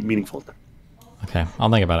really meaningful there. Okay,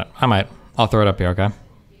 I'll think about it. I might. I'll throw it up here. Okay.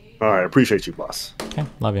 All right, appreciate you, boss. Okay,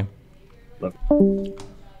 love you. Love you.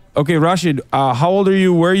 Okay, Rashid, how old are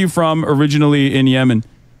you? Where are you from originally in Yemen?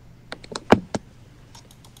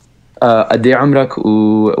 قد ايه عمرك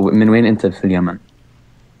ومن وين انت في اليمن؟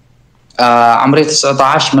 عمري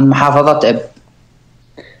 19 من محافظة إب.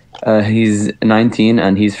 He's 19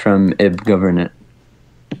 and he's from Ib Governorate.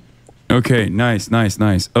 Okay, nice.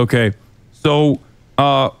 Okay, so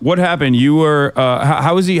what happened? You were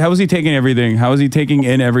how is he taking everything? How is he taking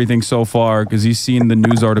in everything so far? Because he's seen the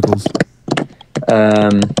news articles.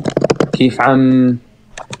 كيف عم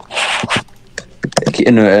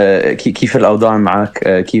كيف الأوضاع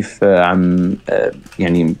معك؟ كيف عم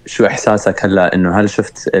يعني شو إحساسك هلا إنه هل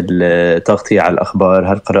شفت التغطية على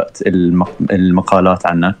الأخبار؟ هل قرأت المقالات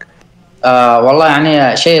عنك؟ والله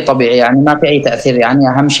يعني شيء طبيعي، يعني ما في أي تأثير، يعني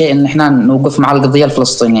أهم شيء إن إحنا نوقف مع القضية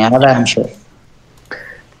الفلسطينية، هذا أهم شيء.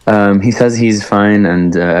 He says he's fine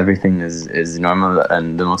and everything is normal,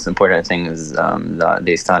 and the most important thing is that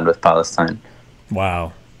they stand with Palestine.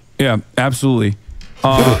 Wow. Yeah, absolutely.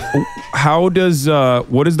 What is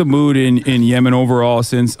the mood in Yemen overall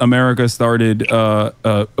since America started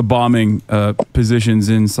bombing positions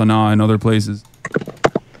in Sana'a and other places?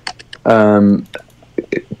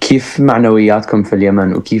 كيف معنوياتكم في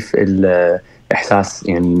اليمن وكيف الإحساس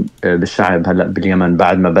يعني بالشعب هلا باليمن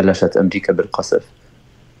بعد ما بلشت أمريكا بالقصف؟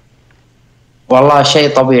 والله شيء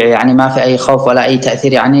طبيعي يعني ما في أي خوف ولا أي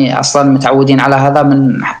تأثير يعني أصلا متعودين على هذا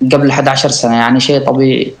من قبل 11 سنة يعني شيء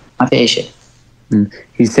طبيعي ما في أي شيء.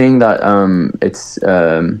 He's saying that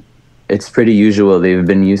it's pretty usual. They've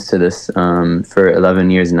been used to this for 11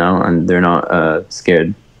 years now, and they're not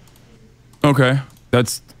scared. Okay,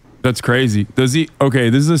 that's crazy. Does he? Okay,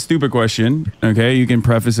 this is a stupid question. Okay, you can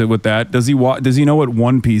preface it with that. Does he know what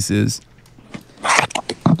One Piece is?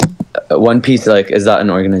 One Piece, like, is that an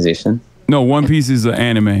organization? No, One Piece is an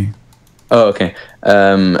anime. Oh, okay.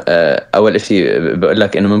 أول شيء بقول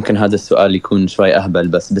لك إنه ممكن هذا السؤال يكون شوي أهبل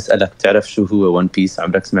بس بسألك تعرف شو هو One Piece؟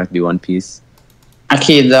 عمرك سمعت ب One Piece؟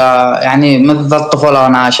 أكيد يعني منذ الطفولة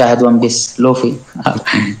وأنا أشاهد ون بيس لوفي.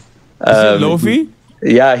 Luffy?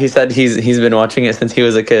 Yeah, he said he's been watching it since he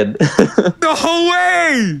was a kid. No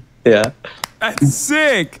way! Yeah. That's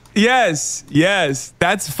sick. Yes.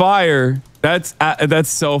 That's fire. That's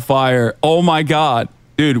so fire. Oh my god.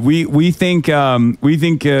 Dude, we think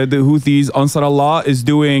the Houthis, Ansar Allah, is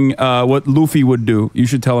doing what Luffy would do. You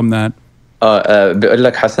should tell him that. بقول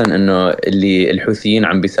لك حسن إنه اللي الحوثيين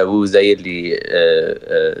عم بيسووه زي اللي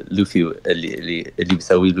لوفي اللي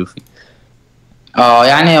بيسويه لوفي.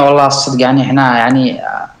 يعني والله الصدق يعني احنا يعني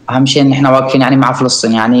اهم شيء ان احنا واقفين يعني مع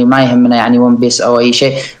فلسطين يعني ما يهمنا يعني ون بيس او اي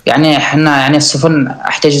شيء يعني احنا يعني السفن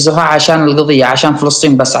احتجزوها عشان القضيه عشان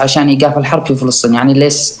فلسطين بس عشان ايقاف الحرب في فلسطين يعني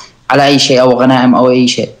ليس على اي شيء او غنائم او اي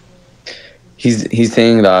شيء. He's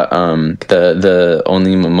saying that the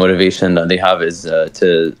only motivation that they have is to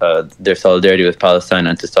their solidarity with Palestine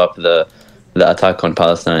and to stop the attack on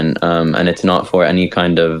Palestine and it's not for any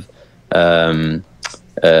kind of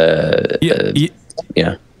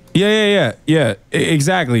Yeah.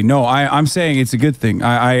 Exactly. No, I'm saying it's a good thing.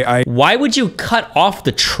 Why would you cut off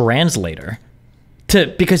the translator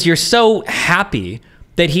because you're so happy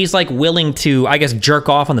that he's like willing to, I guess, jerk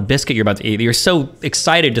off on the biscuit you're about to eat. You're so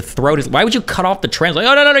excited to throw it. Why would you cut off the translator?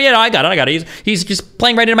 Oh, no, yeah, I got it. He's just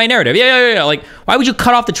playing right into my narrative. Yeah. Like, why would you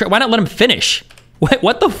cut off the why not let him finish?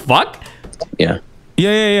 What the fuck? Yeah.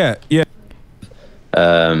 Yeah.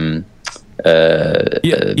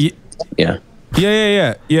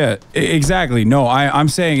 Yeah. Exactly. No, I'm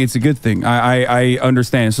saying it's a good thing. I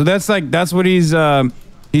understand. So that's what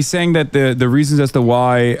he's saying that the reasons as to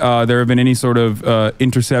why there have been any sort of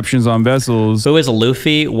interceptions on vessels. Who is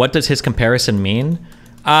Luffy? What does his comparison mean?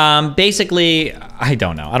 Basically, I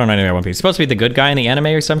don't know. I don't know anything about One Piece. He's supposed to be the good guy in the anime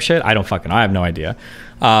or some shit. I don't fucking know. I have no idea.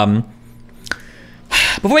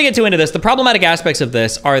 Before we get too into this, the problematic aspects of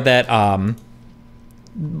this are that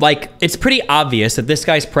like, it's pretty obvious that this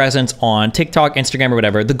guy's presence on TikTok, Instagram, or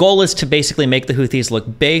whatever, the goal is to basically make the Houthis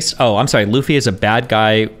look base. Oh, I'm sorry. Luffy is a bad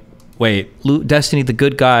guy. Wait, Destiny, the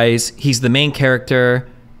good guys. He's the main character.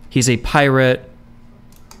 He's a pirate.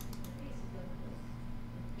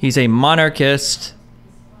 He's a monarchist.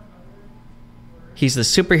 He's the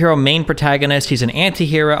superhero main protagonist. He's an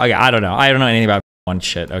anti-hero. Okay, I don't know. I don't know anything about one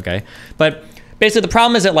shit, okay? But basically, the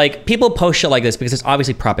problem is that, like, people post shit like this because it's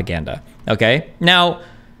obviously propaganda, okay? Now,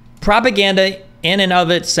 propaganda in and of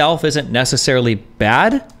itself isn't necessarily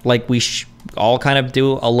bad. Like, we all kind of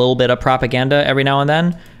do a little bit of propaganda every now and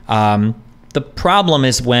then. The problem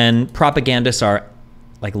is when propagandists are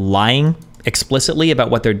like lying explicitly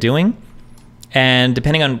about what they're doing, and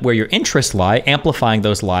depending on where your interests lie, amplifying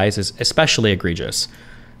those lies is especially egregious.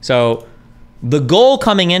 So the goal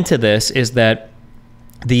coming into this is that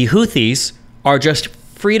the Houthis are just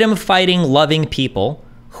freedom fighting loving people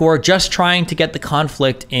who are just trying to get the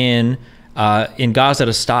conflict in Gaza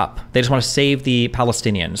to stop. They just want to save the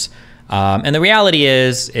Palestinians. And the reality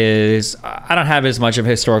is I don't have as much of a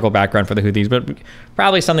historical background for the Houthis, but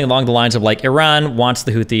probably something along the lines of like Iran wants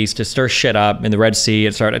the Houthis to stir shit up in the Red Sea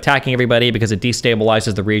and start attacking everybody because it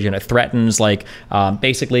destabilizes the region. It threatens, like,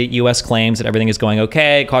 basically U.S. claims that everything is going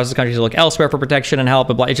okay. It causes countries to look elsewhere for protection and help.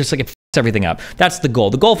 It just like it fucks everything up. That's the goal.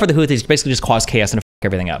 The goal for the Houthis is basically just cause chaos and fuck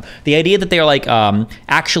everything up. The idea that they're like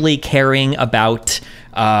actually caring about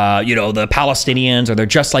the Palestinians, or they're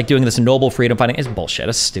just like doing this noble freedom fighting, is bullshit.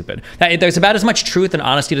 It's stupid. There's about as much truth and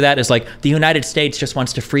honesty to that as like the United States just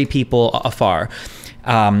wants to free people afar.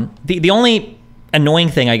 The only annoying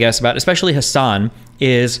thing, I guess, about especially Hasan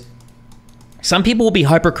is some people will be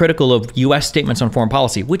hypercritical of U.S. statements on foreign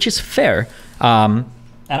policy, which is fair.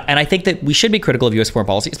 And I think that we should be critical of U.S. foreign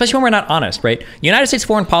policy, especially when we're not honest, right? United States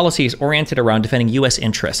foreign policy is oriented around defending U.S.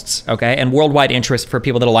 interests, okay, and worldwide interests for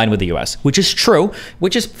people that align with the U.S., which is true,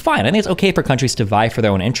 which is fine. I think it's okay for countries to vie for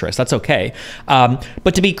their own interests. That's okay.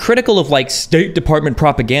 But to be critical of like State Department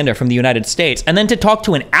propaganda from the United States, and then to talk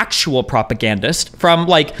to an actual propagandist from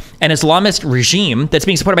like an Islamist regime that's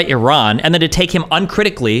being supported by Iran, and then to take him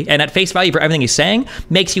uncritically and at face value for everything he's saying,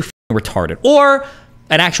 makes you retarded. Or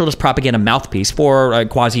an actual just propaganda mouthpiece for a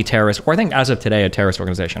quasi-terrorist, or I think as of today, a terrorist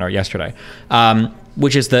organization, or yesterday,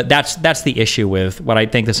 which is that's the issue with what I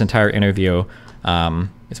think this entire interview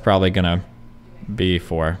is probably going to be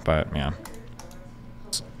for, but yeah.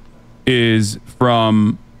 Is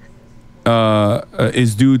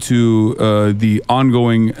due to the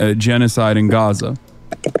ongoing genocide in Gaza.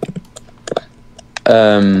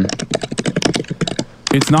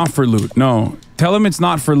 It's not for loot. No. Tell him it's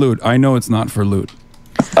not for loot. I know it's not for loot.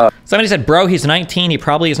 Somebody said, bro, he's 19. He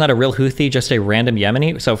probably is not a real Houthi, just a random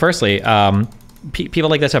Yemeni. So firstly, people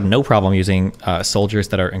like this have no problem using soldiers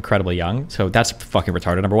that are incredibly young. So that's fucking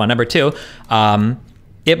retarded, number one. Number two,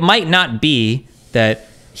 it might not be that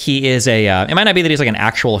he is it might not be that he's like an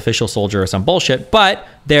actual official soldier or some bullshit, but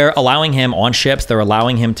they're allowing him on ships. They're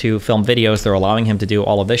allowing him to film videos. They're allowing him to do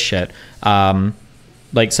all of this shit.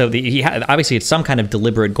 Obviously it's some kind of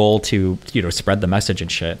deliberate goal to, spread the message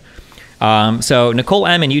and shit. So Nicole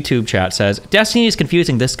M in YouTube chat says, Destiny is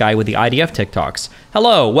confusing this guy with the IDF TikToks.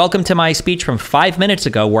 Hello, welcome to my speech from 5 minutes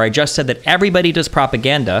ago where I just said that everybody does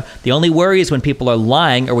propaganda. The only worry is when people are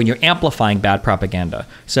lying or when you're amplifying bad propaganda.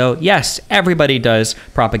 So yes, everybody does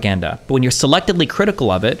propaganda. But when you're selectively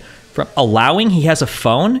critical of it, from allowing he has a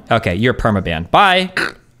phone, okay, you're permabanned. Bye.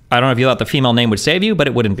 I don't know if you thought the female name would save you, but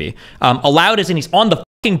it wouldn't be. Allowed as in he's on the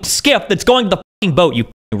fucking skiff that's going to the fucking boat, you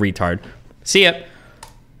retard. See ya.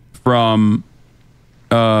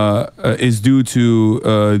 Is due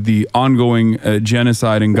to the ongoing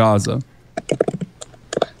genocide in Gaza.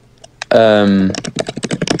 It's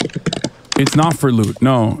not for loot.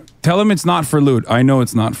 No. Tell him it's not for loot. I know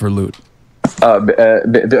it's not for loot.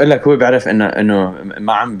 بيقول لك هو بيعرف انه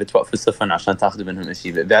ما عم بتوقفوا السفن عشان تاخذوا منهم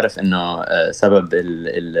شيء، بيعرف انه سبب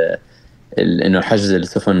انه حجز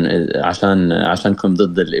السفن عشانكم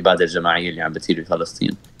ضد الاباده الجماعيه اللي عم بتصير في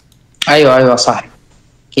فلسطين. ايوه صح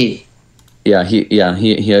اكيد.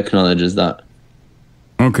 He acknowledges that.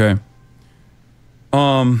 Okay.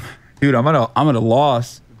 Dude, I'm at a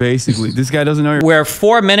loss. Basically, this guy doesn't know. We're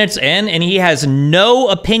 4 minutes in, and he has no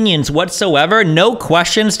opinions whatsoever, no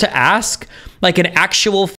questions to ask, like an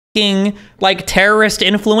actual fucking like terrorist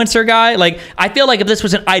influencer guy. Like, I feel like if this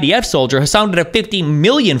was an IDF soldier, Hasan would have 50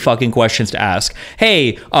 million fucking questions to ask.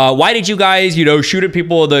 Hey, why did you guys, shoot at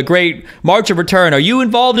people the Great March of Return? Are you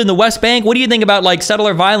involved in the West Bank? What do you think about like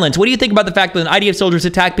settler violence? What do you think about the fact that IDF soldiers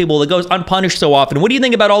attack people that goes unpunished so often? What do you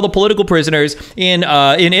think about all the political prisoners in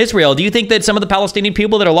Israel? Do you think that some of the Palestinian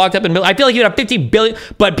people that are locked up in, I feel like you'd have 50 billion,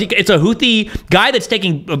 but it's a Houthi guy that's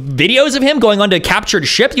taking videos of him going onto captured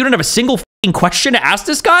ships. You don't have a single question to ask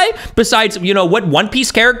this guy besides, what One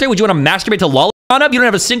Piece character would you want to masturbate to lollipop of? You don't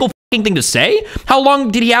have a single thing to say? How long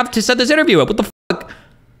did he have to set this interview up? What the fuck?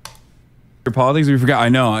 Your politics, we forgot. I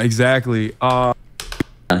know, exactly.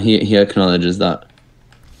 He acknowledges that.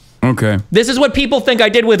 Okay. This is what people think I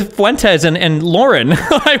did with Fuentes and Lauren.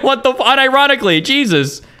 I want the unironically,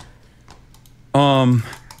 Jesus.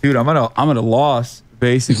 Dude, I'm at a loss,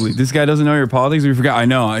 basically. This guy doesn't know your politics, we forgot. I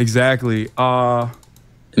know, exactly.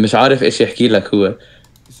 مش عارف ايش يحكي لك هو.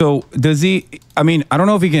 So does he? I mean, I don't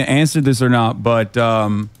know if he can answer this or not, but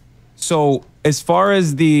so as far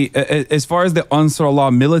as the Ansar Allah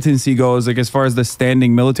militancy goes, like as far as the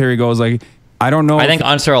standing military goes, like I don't know. I think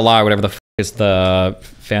Ansar Allah, or whatever the f is the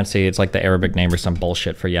fancy, it's like the Arabic name or some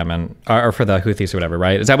bullshit for Yemen or for the Houthis or whatever,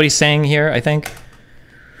 right? Is that what he's saying here? I think.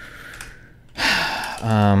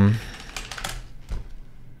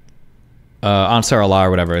 Ansar Allah or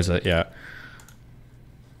whatever is it? Yeah.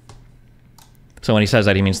 So when he says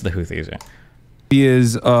that, he means the Houthis. Yeah. He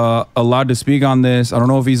is allowed to speak on this. I don't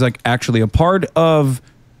know if he's like actually a part of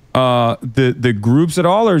the groups at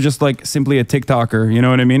all, or just like simply a TikToker. You know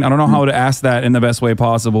what I mean? I don't know how to ask that in the best way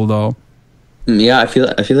possible, though. Yeah, I feel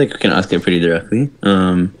like you can ask it pretty directly.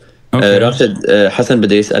 راشد حسن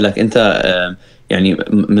بدي يسألك أنت يعني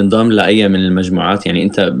منضم لأي من المجموعات، يعني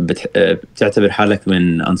أنت بتعتبر حالك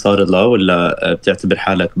من أنصار الله ولا بتعتبر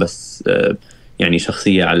حالك بس يعني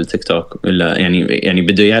شخصية على التيك توك، ولا يعني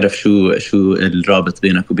بده يعرف شو الرابط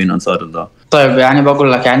بينك وبين أنصار الله؟ طيب يعني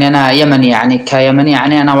بقول لك يعني أنا يمني، يعني كيمني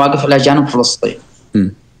يعني أنا واقف على جانب فلسطين.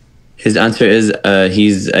 His answer is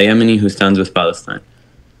he's a Yemeni who stands with Palestine.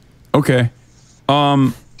 Okay.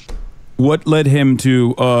 What led him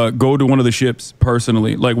to go to one of the ships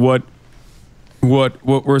personally? Like what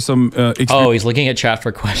were some oh, he's looking at chat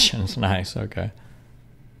for questions. Nice. Okay.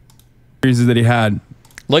 Experiences that he had.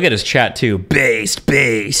 Look at his chat too. Based.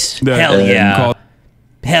 Hell yeah.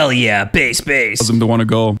 Hell yeah. Based. Caused him to want to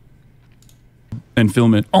go and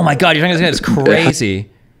film it. Oh my God, you're talking about this guy? It's crazy.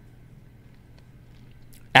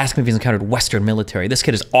 Ask him if he's encountered Western military. This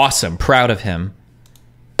kid is awesome. Proud of him.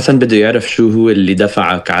 حسن بده يعرف شو هو اللي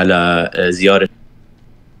دفعك على زيارة.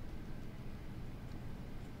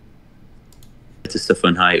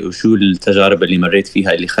 السفن هاي وشو التجارب اللي مريت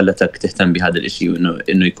فيها اللي خلتك تهتم بهذا الاشي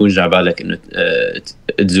وانه يكون جا بالك انه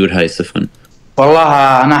تزور هاي السفن؟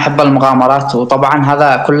 والله انا احب المغامرات، وطبعا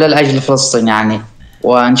هذا كله لاجل فلسطين يعني،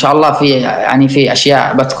 وان شاء الله في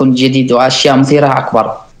اشياء بتكون جديده واشياء مثيره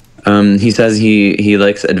اكبر. He says he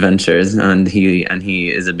likes adventures and he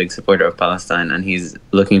is a big supporter of Palestine and he's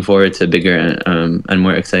looking forward to bigger and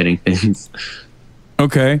more exciting things.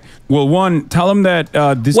 Okay. Well, one, tell him that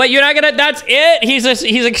this. Wait, you're not gonna? That's it?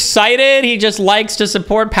 He's excited. He just likes to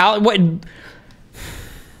support What?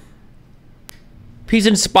 He's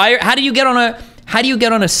inspired. How do you get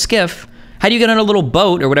on a skiff? How do you get on a little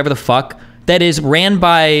boat or whatever the fuck that is ran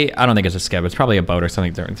by? I don't think it's a skiff. It's probably a boat or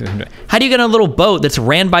something. How do you get on a little boat that's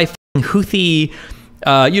ran by Houthi,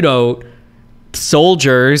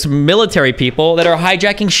 soldiers, military people that are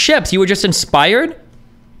hijacking ships? You were just inspired?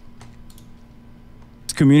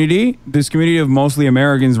 This community of mostly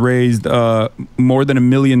Americans raised more than $1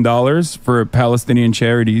 million for Palestinian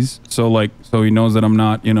charities. So he knows that I'm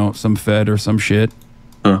not, some Fed or some shit.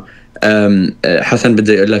 حسن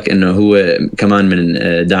بدي اقول لك انه هو كمان من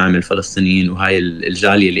داعم الفلسطينيين وهاي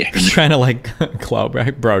الجاليه اللي احنا trying to clout,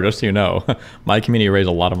 right? Bro, just so you know, my community raised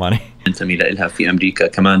a lot of money. ننتمي لها في امريكا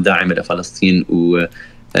كمان داعمه لفلسطين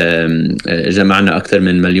وجمعنا اكثر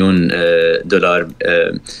من $1 مليون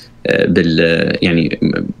يعني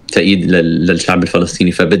تأييد للشعب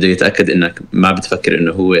الفلسطيني، فبده يتاكد انك ما بتفكر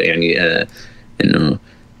انه هو يعني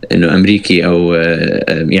انه امريكي او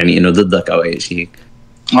يعني انه ضدك او اي شيء هيك.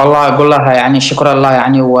 والله اقول لها يعني شكرا الله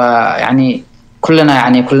يعني، ويعني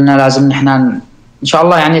كلنا لازم نحن ان شاء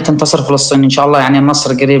الله يعني تنتصر فلسطين ان شاء الله، يعني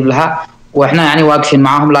النصر قريب لها واحنا يعني واقفين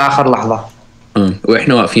معاهم لاخر لحظه.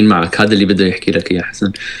 واحنا واقفين معك، هذا اللي بده يحكي لك اياه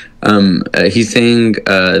حسن. He's saying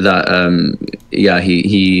that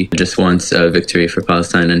he just wants a victory for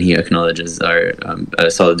Palestine and he acknowledges our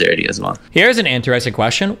solidarity as well. Here's an interesting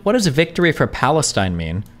question. What does a victory for Palestine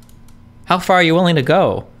mean? How far are you willing to go?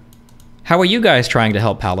 How are you guys trying to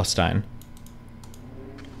help Palestine?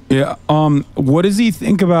 Yeah. What does he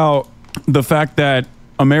think about the fact that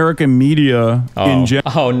American media in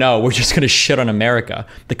general? Oh no, we're just gonna shit on America,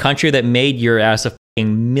 the country that made your ass a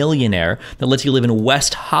millionaire, that lets you live in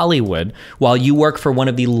West Hollywood while you work for one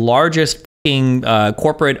of the largest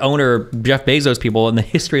corporate owner Jeff Bezos people in the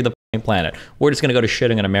history of the planet. We're just gonna go to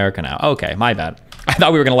shitting on America now. Okay, my bad. I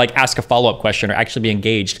thought we were gonna ask a follow-up question or actually be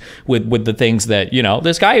engaged with the things that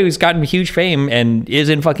this guy who's gotten huge fame and is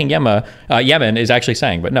in fucking Yemen is actually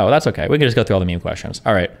saying. But no, that's okay. We can just go through all the meme questions.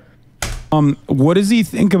 All right. What does he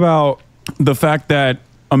think about the fact that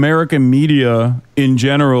American media in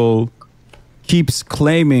general keeps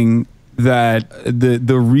claiming that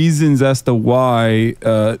the reasons as to why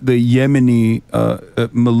the Yemeni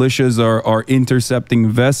militias are intercepting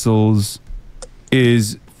vessels is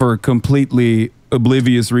for completely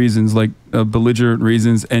oblivious reasons, like belligerent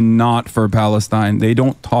reasons, and not for Palestine? They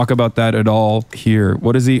don't talk about that at all here.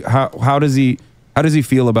 What is he? How does he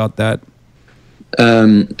feel about that?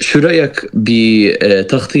 شو رأيك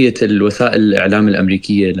بتغطية الوسائل الإعلام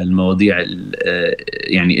الأمريكية للمواضيع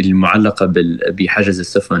يعني المعلقة بحجز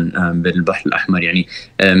السفن بالبحر الأحمر؟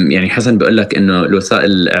 يعني حسن بقول لك إنه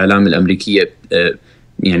الوسائل الإعلام الأمريكية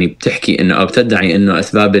يعني بتحكي إنه أو بتدعي إنه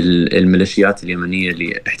أسباب الميليشيات اليمنية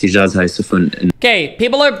لاحتجاز هاي السفن. Okay,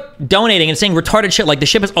 people are donating and saying retarded shit like the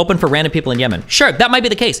ship is open for random people in Yemen. Sure, that might be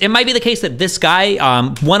the case. It might be the case that this guy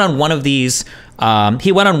went on one of these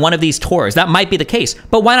tours. That might be the case.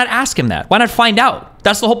 But why not ask him that? Why not find out?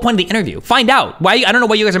 That's the whole point of the interview. Find out. Why? I don't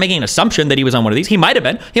know why you guys are making an assumption that he was on one of these. He might have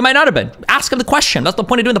been. He might not have been. Ask him the question. That's the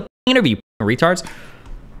point of doing the interview, retards.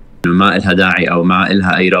 ما إلها داعي أو ما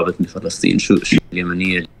إلها أي رابط بفلسطين. شو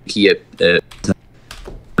اليمنية كيف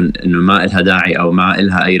إنه ما إلها داعي أو ما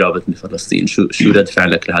إلها أي رابط بفلسطين؟ شو رد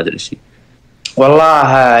فعلك لهذا الشيء؟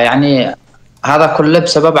 والله يعني هذا كله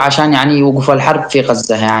بسبب عشان يعني يوقفوا الحرب في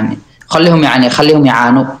غزة، يعني خليهم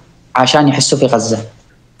يعانوا عشان يحسوا في غزة.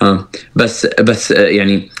 بس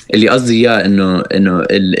يعني اللي قصدي إياه إنه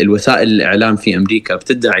الوسائل الإعلام في أمريكا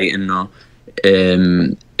بتدعي إنه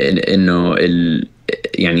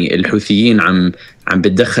يعني الحوثيين عم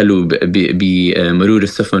بتدخلوا بمرور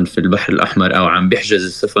السفن في البحر الأحمر أو عم بيحجز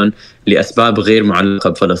السفن لأسباب غير معلقة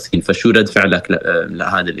بفلسطين. فشو رد فعلك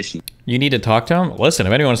لهذا الشيء؟ You need to talk to him. Listen,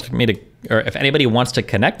 if anybody wants to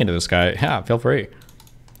connect me to this guy, yeah, feel free.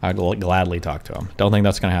 I'd gladly talk to him. Don't think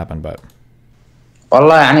that's going to happen, but.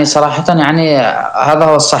 والله يعني صراحة يعني هذا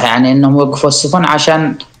هو الصح، يعني إنهم وقفوا السفن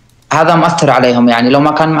عشان هذا مؤثر عليهم، يعني لو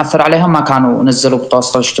ما كان مؤثر عليهم ما كانوا نزلوا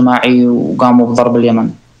بالتواصل الاجتماعي وقاموا بضرب اليمن.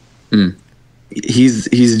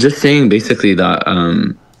 He's just saying basically that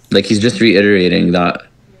he's just reiterating that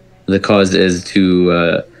the cause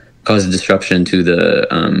cause disruption to the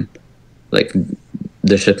like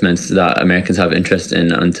the shipments that Americans have interest in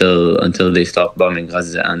until they stop bombing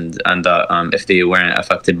Gaza, and that if they weren't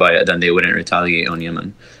affected by it, then they wouldn't retaliate on Yemen.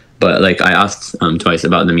 But like I asked twice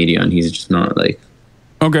about the media, and he's just not like.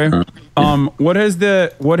 Okay. What has the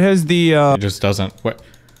It just doesn't. What?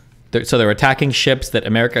 So they're attacking ships that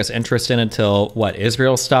America is interested in until what?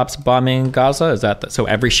 Israel stops bombing Gaza? Is that so?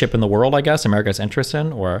 Every ship in the world, I guess, America is interested in,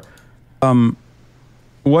 or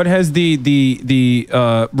what has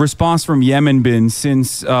the response from Yemen been since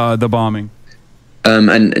the bombing?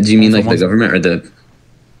 And do you mean like the government or the?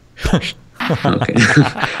 Okay.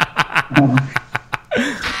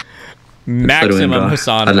 Maximum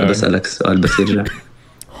Hasan.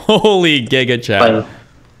 Holy giga chat.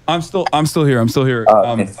 I'm still here.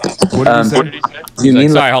 What did you say? Do you mean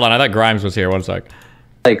sorry, hold on. I thought Grimes was here. One sec.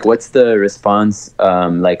 Like, what's the response?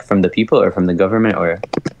 Like from the people or from the government, or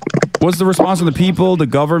what's the response from the people,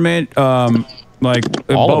 the government? Like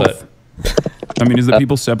all both. of it. I mean, is the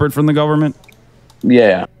people separate from the government?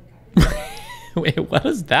 Yeah. Wait, what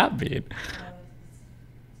does that mean?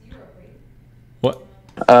 What?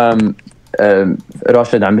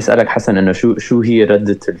 راشد عم بيسألك حسن انه شو هي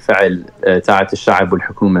ردة الفعل تاعت الشعب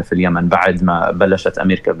والحكومة في اليمن بعد ما بلشت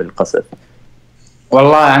امريكا بالقصف؟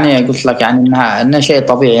 والله يعني قلت لك يعني انها شيء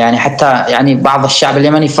طبيعي، يعني حتى يعني بعض الشعب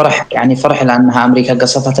اليمني فرح لانها امريكا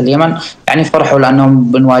قصفت اليمن، يعني فرحوا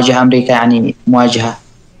لانهم بنواجه امريكا يعني مواجهة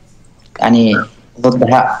يعني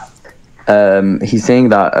ضدها. He's saying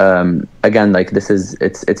that again, like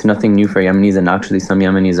it's nothing new for Yemenis, and actually some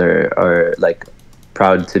Yemenis are like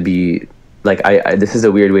proud to be like I this is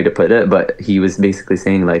a weird way to put it, but he was basically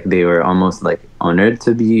saying like they were almost like honored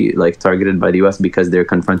to be like targeted by the US because they're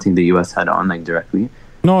confronting the US head on, like directly.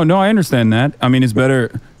 No, I understand that. I mean, it's better.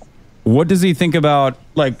 What does he think about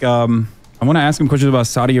like I want to ask him questions about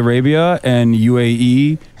Saudi Arabia and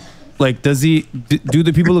UAE. Like, do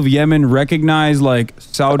the people of Yemen recognize like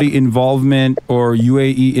Saudi involvement or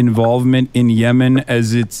UAE involvement in Yemen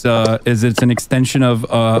as it's an extension of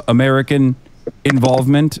American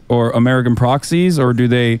involvement or American proxies, or do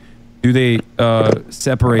they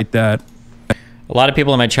separate that? A lot of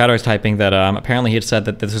people in my chat are typing that apparently he had said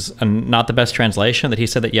that this is not the best translation, that he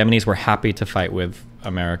said that Yemenis were happy to fight with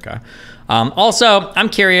America. Also, I'm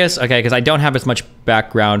curious, okay, because I don't have as much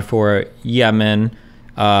background for Yemen.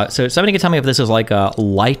 So somebody can tell me if this is like a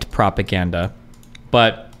light propaganda,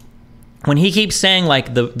 but when he keeps saying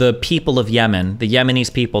like the people of Yemen, the Yemenis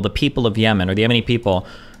people, the people of Yemen, or the Yemeni people,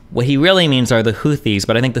 what he really means are the Houthis,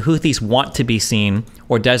 but I think the Houthis want to be seen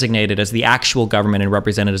or designated as the actual government and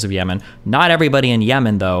representatives of Yemen. Not everybody in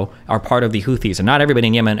Yemen, though, are part of the Houthis, and not everybody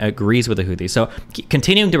in Yemen agrees with the Houthis. So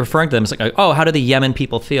continuing to refer to them as like, oh, how do the Yemen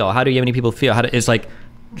people feel? How do Yemeni people feel?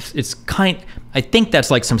 I think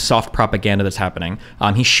that's like some soft propaganda that's happening.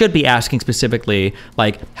 He should be asking specifically,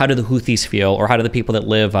 like, how do the Houthis feel, or how do the people that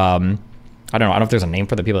live, I don't know if there's a name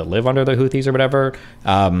for the people that live under the Houthis or whatever,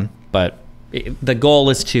 but the goal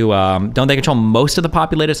is to, don't they control most of the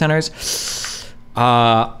populated centers?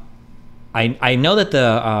 I know that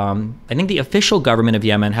I think the official government of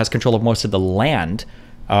Yemen has control of most of the land.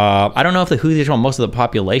 I don't know if the Houthis control most of the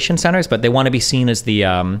population centers, but they want to be seen as the,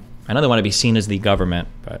 I know they want to be seen as the government,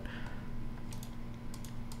 but.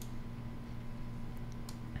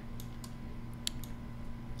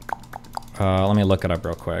 Let me look it up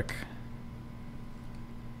real quick.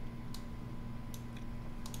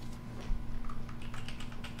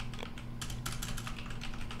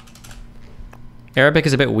 Arabic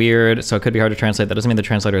is a bit weird, so it could be hard to translate. That doesn't mean the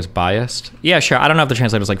translator is biased. Yeah, sure. I don't know if the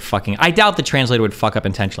translator is like fucking. I doubt the translator would fuck up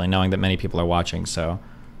intentionally, knowing that many people are watching. So,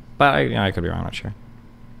 but I could be wrong. I'm not sure.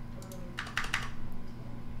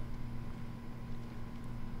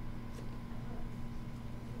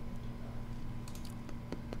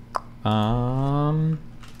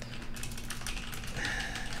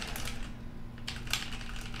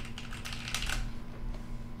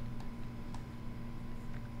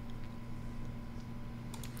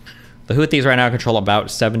 The Houthis right now control about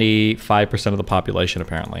 75% of the population,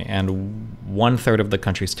 apparently, and 1/3 of the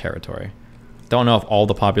country's territory. Don't know if all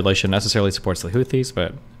the population necessarily supports the Houthis,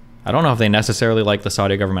 but I don't know if they necessarily like the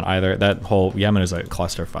Saudi government either. That whole Yemen is a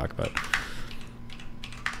clusterfuck, but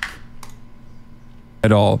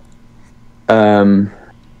at all.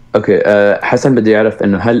 اوكي حسن بدي اعرف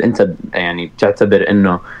انه هل انت يعني بتعتبر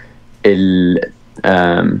انه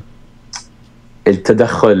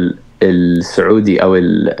التدخل السعودي او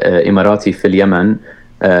الاماراتي في اليمن،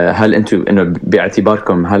 هل انتم انه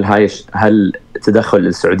باعتباركم هل تدخل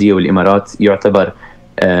السعوديه والامارات يعتبر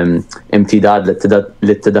امتداد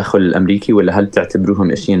للتدخل الامريكي، ولا هل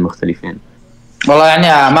تعتبروهم اشياء مختلفين؟ والله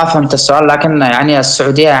يعني ما فهمت السؤال، لكن يعني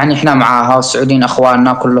السعودية يعني احنا معاها، والسعوديين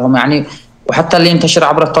اخواننا كلهم يعني، وحتى اللي ينتشر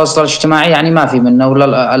عبر التواصل الاجتماعي يعني ما في منه،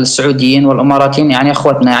 ولا السعوديين والاماراتيين يعني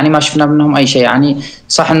اخوتنا، يعني ما شفنا منهم اي شيء يعني.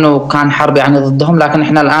 صح انه كان حرب يعني ضدهم، لكن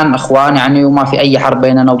احنا الان اخوان يعني، وما في اي حرب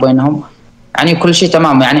بيننا وبينهم يعني، كل شيء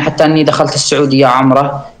تمام يعني. حتى اني دخلت السعودية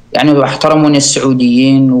عمرة يعني، واحترموني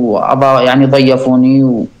السعوديين، وابا يعني ضيفوني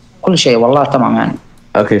وكل شيء، والله تمام يعني.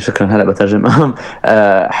 اوكي شكرا. هلا بترجم.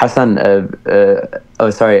 حسن. Oh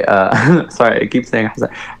sorry. Sorry, I keep saying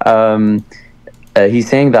Hasan. He's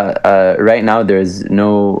saying that right now there is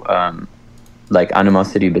no like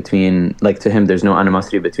animosity between, like, to him there's no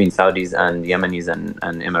animosity between Saudis and Yemenis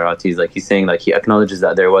and Emiratis. Like, he's saying, like, he acknowledges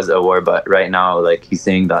that there was a war, but right now, like, he's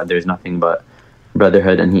saying that there's nothing but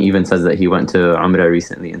brotherhood, and he even says that he went to Umrah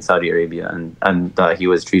recently in Saudi Arabia, and that he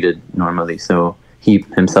was treated normally. So he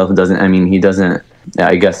himself doesn't, I mean, he doesn't,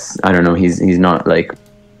 I guess, I don't know, he's not like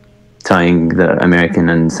tying the American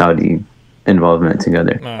and Saudi involvement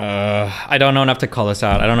together. I don't know enough to call this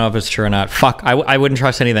out. I don't know if it's true or not. Fuck, I wouldn't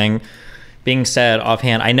trust anything being said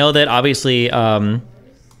offhand. I know that obviously the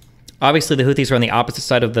Houthis are on the opposite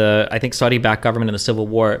side of the, I think, Saudi-backed government in the civil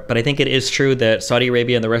war, but I think it is true that Saudi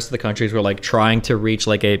Arabia and the rest of the countries were like trying to reach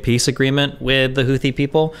like a peace agreement with the Houthi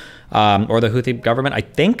people, or the Houthi government. I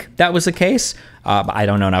think that was the case, but I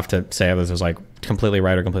don't know enough to say if this is like completely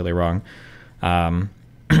right or completely wrong.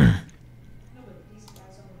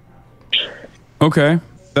 Okay,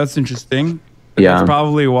 that's interesting. Yeah. That's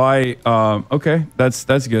probably why. Okay,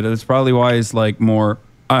 that's good. That's probably why it's like more.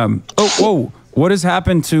 Oh, whoa! What has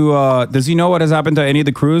happened to? Does he know what has happened to any of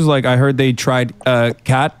the crews? Like, I heard they tried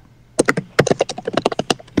cat.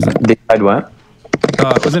 They tried what?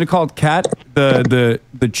 Wasn't it called cat? The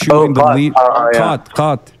chewing the leaf.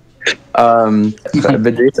 Caught.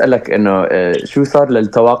 بدي اسالك انه شو صار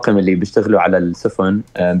للطواقم اللي بيشتغلوا على السفن.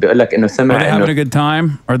 بيقول لك انه سمع Are they having a good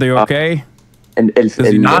time? Are they okay?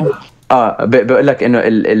 بقول لك انه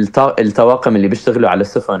الطواقم اللي بيشتغلوا على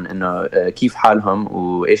السفن انه كيف حالهم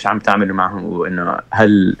وايش عم تعملوا معهم، وانه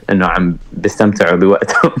هل انه عم بيستمتعوا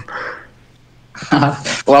بوقتهم؟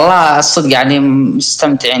 والله الصدق يعني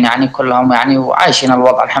مستمتعين يعني كلهم يعني، وعايشين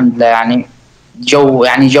الوضع الحمد لله يعني.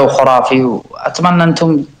 جو خرافي، واتمنى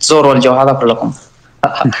انتم تزوروا الجو هذا كلكم.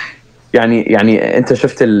 يعني انت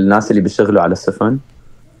شفت الناس اللي بيشتغلوا على السفن؟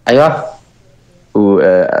 ايوه.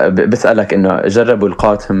 وبسألك إنه جربوا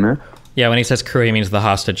القات هم؟ Yeah, when he says crew, he means the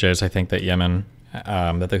hostages, I think, that Yemen,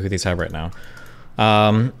 that the Houthis have right now.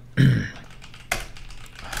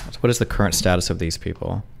 What is the current status of these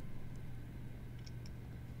people?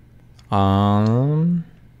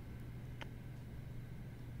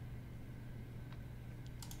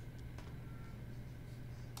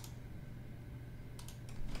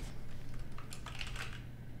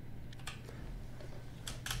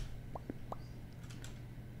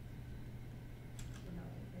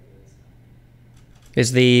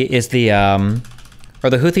 Are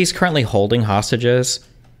the Houthis currently holding hostages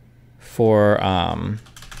for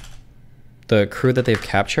the crew that they've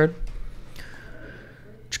captured?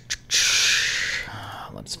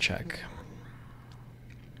 Let's check.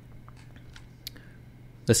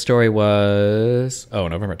 The story was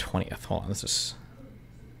November 20th. Hold on, this is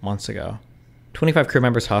months ago. 25 crew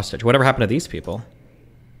members hostage. Whatever happened to these people?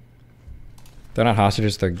 They're not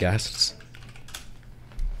hostages, they're guests.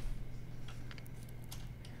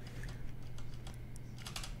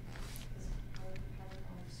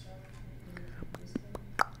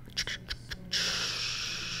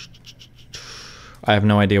 I have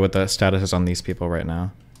no idea what the status is on these people right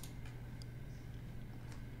now.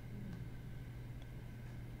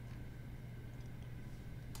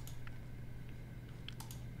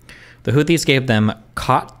 The Houthis gave them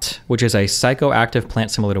khat, which is a psychoactive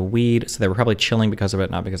plant similar to weed, so they were probably chilling because of it,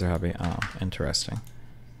 not because they're happy. Oh, interesting.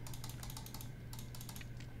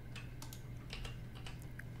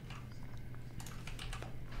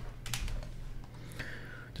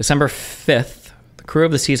 December 5th, the crew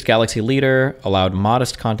of the seized Galaxy Leader allowed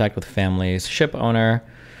modest contact with families. Ship owner.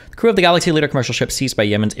 The crew of the Galaxy Leader commercial ship seized by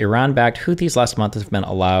Yemen's Iran-backed Houthis last month have been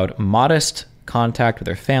allowed modest contact with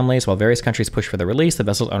their families while various countries push for their release, the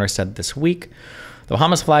vessel's owner said this week. The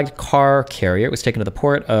Bahamas-flagged car carrier was taken to the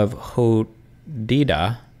port of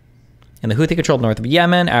Hodeidah in the Houthi-controlled north of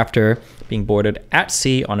Yemen after being boarded at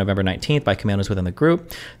sea on November 19th by commandos within the group.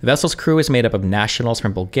 The vessel's crew is made up of nationals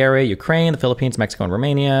from Bulgaria, Ukraine, the Philippines, Mexico, and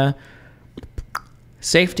Romania.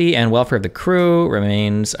 Safety and welfare of the crew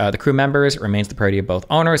remains the crew members remains the priority of both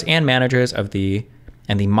owners and managers of the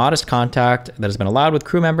modest contact that has been allowed with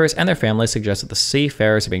crew members and their families suggests that the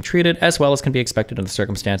seafarers are being treated as well as can be expected in the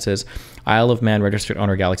circumstances. Isle of Man registered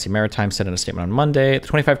owner Galaxy Maritime said in a statement on Monday. The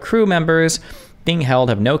 25 crew members being held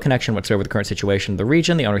have no connection whatsoever with the current situation in the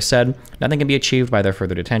region. The owner said nothing can be achieved by their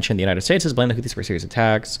further detention. The United States has blamed the Houthis for serious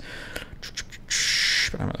attacks.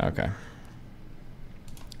 Okay.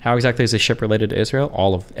 How exactly is this ship related to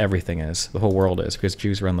Israel? Everything is. The whole world is, because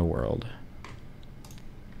Jews run the world.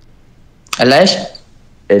 ليش؟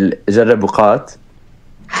 جربوا قات.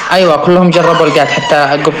 أيوة كلهم جربوا القات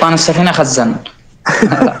حتى قبطان السفينة خزن.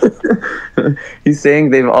 He's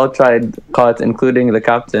saying they've all tried qat, including the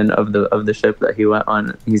captain of the ship that he went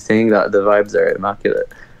on. He's saying that the vibes are immaculate.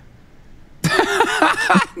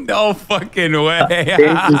 No fucking way.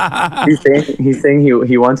 he's saying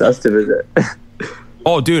he wants us to visit.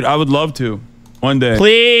 Oh, dude, I would love to. One day.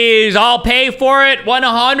 Please, I'll pay for it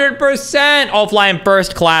 100%. I'll fly in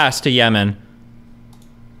first class to Yemen.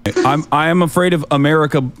 I am afraid of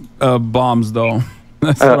America bombs, though.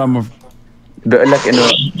 That's what I'm afraid. بقول لك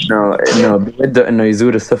انه بده انه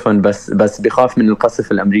يزور السفن بس بخاف من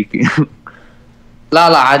القصف الامريكي.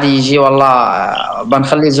 لا عادي يجي والله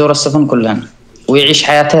بنخليه يزور السفن كلهن ويعيش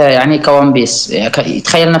حياته يعني كون بيس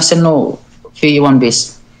يتخيل نفسه انه في ون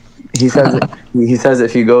بيس. He says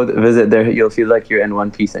if you go visit there you'll feel like you're in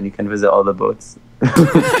One Piece and you can visit all the boats.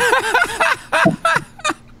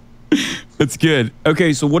 That's good.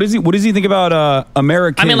 Okay, so what does he think about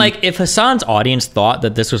American? I mean, like, if Hasan's audience thought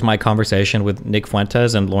that this was my conversation with Nick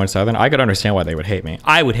Fuentes and Lawrence Southern, I could understand why they would hate me.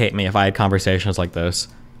 I would hate me if I had conversations like this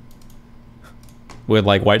with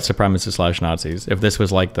like white supremacists / Nazis. If this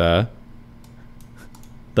was like the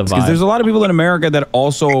vibe. Because there's a lot of people in America that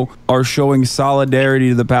also are showing solidarity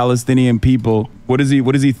to the Palestinian people. How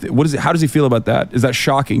does he feel about that? Is that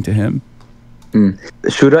shocking to him?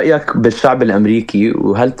 شو رأيك بالشعب الأمريكي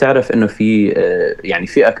وهل تعرف إنه في يعني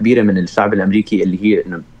فئة كبيرة من الشعب الأمريكي اللي هي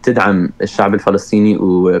إنه بتدعم الشعب الفلسطيني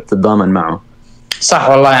وبتتضامن معه؟ صح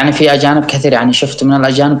والله يعني في أجانب كثير يعني شفت من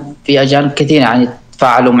الأجانب في أجانب كثير يعني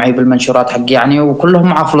تفاعلوا معي بالمنشورات حقي يعني وكلهم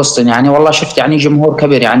مع فلسطين يعني والله شفت يعني جمهور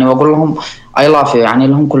كبير يعني وأقول لهم I love you يعني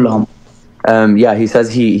لهم كلهم. Yeah, he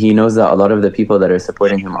says he knows that a lot of the people that are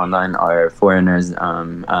supporting him online are foreigners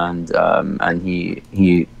and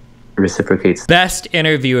he reciprocates. Best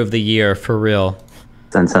interview of the year for real.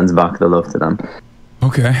 And sends back the love to them.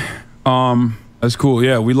 Okay. That's cool.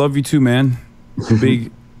 Yeah, we love you too, man.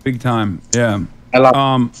 Big time. Yeah. I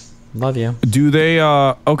love you. Do they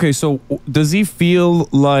okay, so does he feel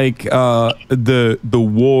like the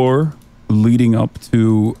war leading up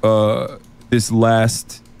to this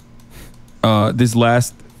last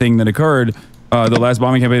thing that occurred, the last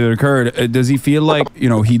bombing campaign that occurred, does he feel like, you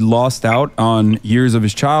know, he lost out on years of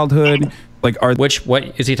his childhood? Like, what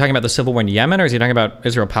is he talking about, the civil war in Yemen, or is he talking about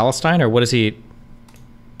Israel-Palestine, or what is he?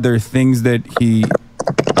 There are things that he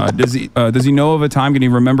does he know of a time? Can he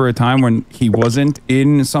remember a time when he wasn't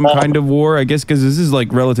in some kind of war? I guess because this is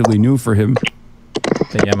like relatively new for him.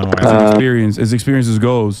 The Yemen war. As experiences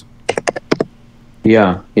goes.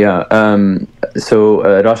 Yeah. So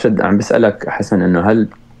راشد عم بسألك حسن إنه هل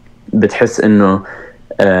بتحس إنه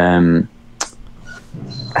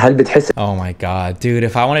هل بتحس Oh my god, dude,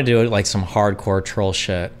 if I want to do like some hardcore troll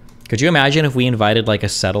shit, could you imagine if we invited like a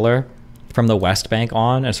settler from the West Bank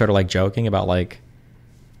on and started like joking about like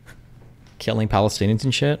killing Palestinians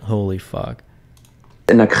and shit? Holy fuck.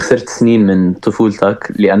 إنك خسرت سنين من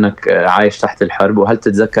طفولتك لأنك عايش تحت الحرب وهل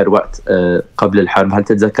تتذكر وقت قبل الحرب هل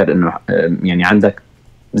تتذكر إنه يعني عندك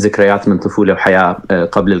ذكريات من طفولة وحياة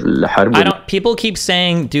قبل الحرب people keep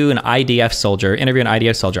saying do an IDF soldier, interview an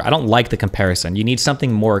IDF soldier. I don't like the comparison. You need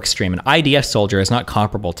something more extreme. An IDF soldier is not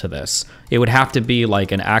comparable to this. It would have to be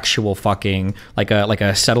like an actual fucking like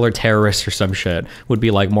a settler terrorist or some shit would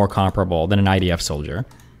be like more comparable than an IDF soldier.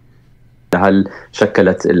 هل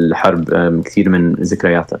شكلت الحرب كثير من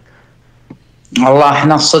ذكرياتك؟ والله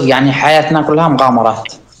احنا الصدق يعني حياتنا كلها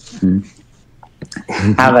مغامرات.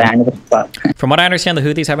 From what I understand, the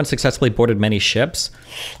Houthis haven't successfully boarded many ships.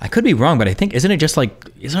 I could be wrong, but I think isn't it just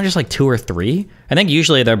like 2 or 3? I think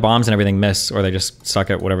usually their bombs and everything miss, or they just suck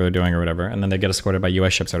at whatever they're doing or whatever, and then they get escorted by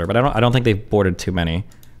U.S. ships or whatever. But I don't think they've boarded too many.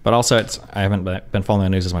 But also, I haven't been following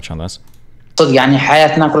the news as much on this. صدق يعني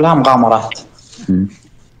حياتنا كلها مغامرات.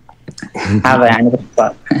 هذا يعني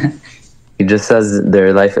باختصار. He just says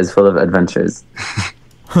their life is full of adventures.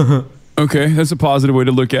 Okay, that's a positive way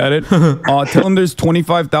to look at it. Tell him there's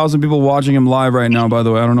 25,000 people watching him live right now, by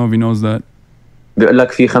the way. I don't know if he knows that. بيقول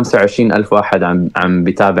لك في 25,000 واحد عم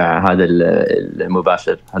بيتابع هذا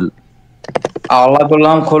المباشر. الله أقول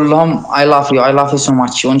لهم كلهم I love you so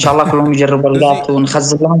much وإن شاء الله كلهم يجربوا اللات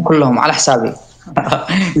ونخزن لهم كلهم على حسابي.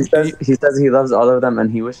 He says he loves all of them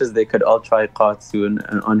and he wishes they could all try qat soon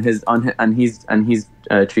and he's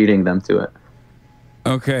treating them to it.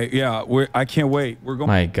 Okay, yeah, I can't wait. We're going.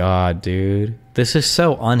 My God, dude. This is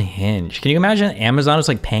so unhinged. Can you imagine Amazon is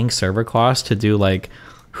like paying server costs to do like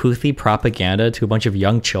Houthi propaganda to a bunch of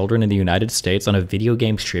young children in the United States on a video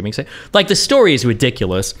game streaming site? Like, the story is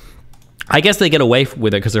ridiculous. I guess they get away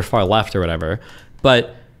with it because they're far left or whatever.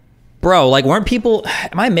 But, bro, like, weren't people,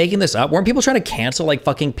 am I making this up? Weren't people trying to cancel like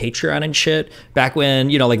fucking Patreon and shit back when,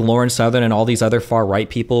 you know, like Lauren Southern and all these other far right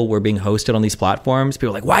people were being hosted on these platforms?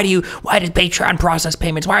 People were like, why does Patreon process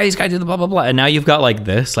payments? Why are these guys doing the blah, blah, blah? And now you've got like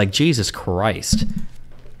this, like, Jesus Christ.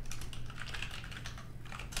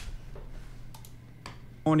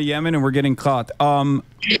 Going to Yemen and we're getting caught.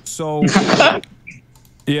 So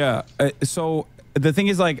yeah. So the thing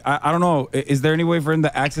is, like, I don't know. Is there any way for him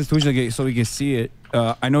to access Twitch so he can see it?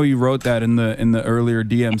 I know you wrote that in the earlier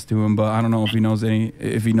DMs to him, but I don't know if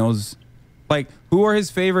he knows like, who are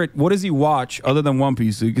his favorite. What does he watch other than One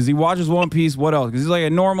Piece? Because he watches One Piece. What else? Because he's like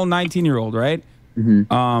a normal 19-year-old, right?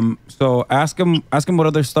 Mm-hmm. So ask him what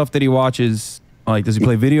other stuff that he watches. Like, does he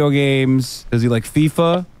play video games? Does he like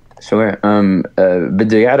FIFA? Sure.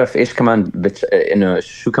 بده يعرف ايش كمان انه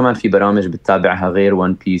شو كمان في برامج بتتابعها غير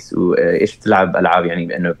ون بيس، وايش بتلعب العاب،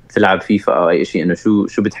 يعني انه بتلعب فيفا او اي شيء، انه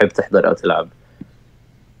شو بتحب تحضر او تلعب؟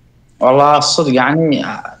 والله الصدق يعني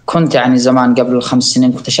كنت يعني زمان قبل 5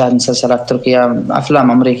 سنين كنت أشاهد مسلسلات تركية،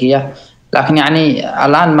 أفلام أمريكية، لكن يعني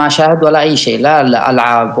الآن ما أشاهد ولا أي شيء، لا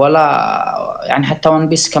ألعاب ولا يعني حتى ون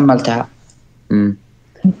بيس كملتها.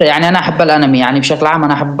 يعني أنا أحب الأنمي، يعني بشكل عام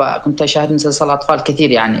أنا كنت أشاهد مسلسلات أطفال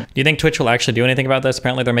كثير يعني. Do you think Twitch will actually do anything about this?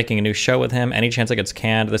 Apparently they're making a new show with him. Any chance it gets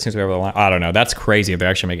canned? This seems to be over the line. I don't know. That's crazy if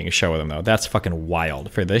they're actually making a show with him, though. That's fucking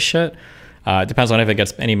wild. For this shit, it depends on if it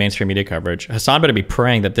gets any mainstream media coverage. Hasan better be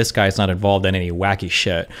praying that this guy's not involved in any wacky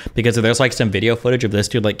shit. Because if there's like some video footage of this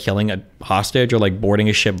dude like killing a hostage or like boarding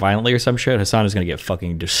a ship violently or some shit, Hasan is going to get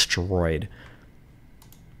fucking destroyed.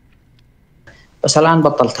 بس الآن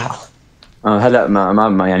بطلتها. هلا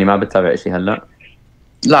ما يعني ما بتتابع شيء هلا؟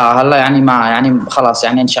 لا هلا يعني ما يعني خلاص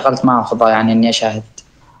يعني انشغلت، ما فضاء يعني اني اشاهد.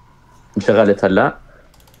 انشغلت هلا؟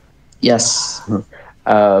 Yes.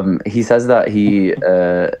 He says that he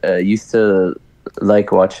used to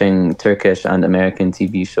like watching Turkish and American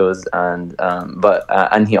TV shows,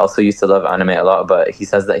 and he also used to love anime a lot. But he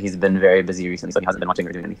says that he's been very busy recently, so he hasn't been watching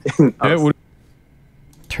or doing anything.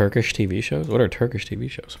 Turkish TV shows? What are Turkish TV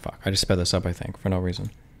shows? Fuck, I just sped this up, I think, for no reason.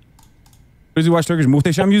 What does he watch Turkish?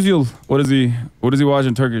 Muhteşem Yüzyıl. What does he watch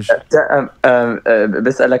in Turkish?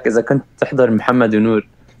 بسألك إذا كنت تحضر محمد ونور.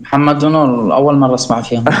 محمد ونور أول مرة أسمع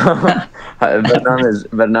فيهم.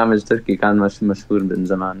 برنامج تركي كان مشهور من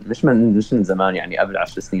زمان، مش من زمان يعني قبل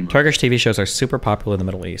 10 سنين. Turkish TV shows are super popular in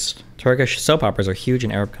the Middle East. Turkish soap operas are huge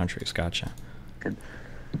in Arab countries. Gotcha.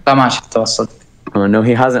 لا ما شفته الصدق. Oh no,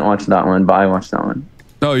 he hasn't watched that one, but I watched that one.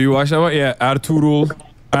 Oh, you watched that one? Yeah, Ertuğrul.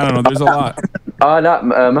 I don't know. There's a lot. لا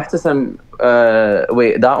محتسم.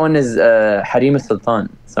 Wait, that one is Harim Sultan.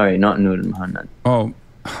 Sorry, not Noor Muhammad. Oh,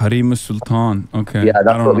 Harim Sultan. Okay. Yeah,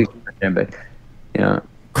 that's what we remember. Yeah.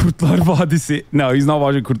 Kurtlar Vadisi. No, he's not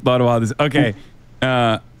watching Kurtlar Vadisi. Okay.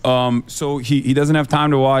 So he doesn't have time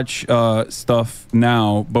to watch stuff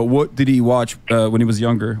now, but what did he watch when he was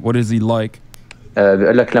younger? What is he like?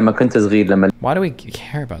 بيقول لك لما كنت صغير لما Why do we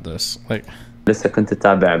care about this? Like لسه كنت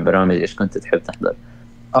تتابع برامج ايش كنت تحب تحضر؟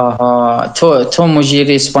 توم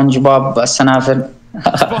وجيري، سبونج بوب، السنافر.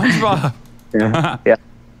 SpongeBob. Yeah.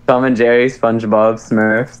 Tom and Jerry, SpongeBob,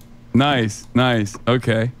 Smurfs. Nice.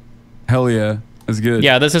 Okay. Hell yeah. That's good.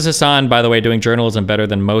 Yeah, this is Hasan, by the way, doing journalism better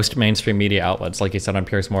than most mainstream media outlets, like he said on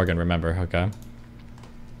Piers Morgan, remember, okay?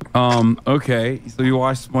 Okay. So you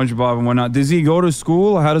watch SpongeBob and whatnot. Does he go to school?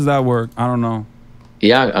 How does that work? I don't know.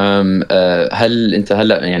 Yeah, هل انت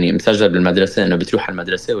هلا يعني مسجل بالمدرسة انه بتروح على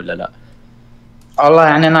المدرسة ولا لا؟ والله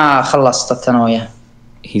يعني أنا خلصت الثانوية.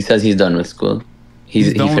 He says he's done with school.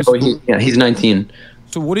 He's 19.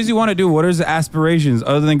 So what does he want to do? What are his aspirations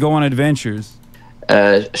other than go on adventures?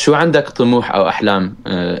 شو عندك طموح أو أحلام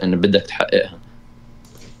إنه بدك تحققها؟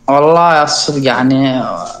 والله الصدق يعني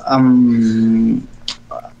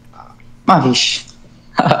ما فيش.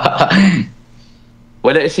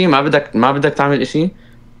 ولا إشي؟ ما بدك تعمل إشي؟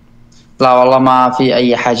 لا والله ما في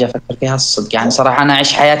أي حاجة أفكر فيها الصدق، يعني صراحة أنا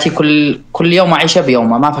أعيش حياتي كل يوم أعيشها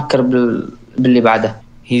بيومه، ما أفكر باللي بعده.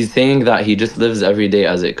 He's saying that he just lives every day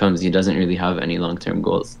as it comes. He doesn't really have any long-term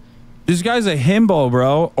goals. This guy's a himbo,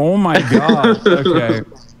 bro. Oh my god.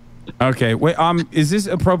 Okay. Wait. Is this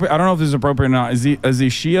appropriate? I don't know if this is appropriate or not. Is he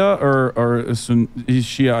Shia or he's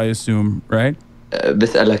Shia? I assume, right?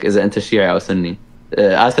 بسألك إذا أنت شيعي أو سني.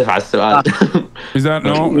 آسف على السؤال. Is that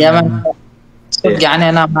no? يا من صدق يعني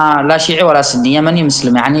أنا ما لا شيعي ولا سني، يمني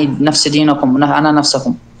مسلم، يعني نفس دينكم، أنا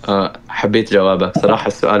نفسكم. حبيت جوابك صراحة.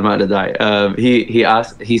 السؤال ما له داعي.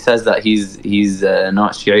 He says that he's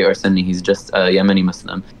not Shi'i or Sunni. He's just a Yemeni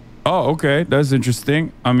Muslim. Oh, okay, that's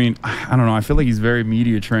interesting. I mean, I don't know. I feel like he's very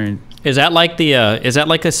media trained. Is that like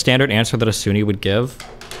a standard answer that a Sunni would give?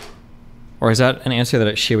 Or is that an answer that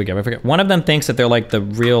a Shia would give? I forget. One of them thinks that they're like the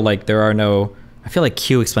real, like there are no, I feel like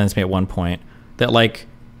Q explains to me at one point that like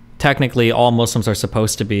technically all Muslims are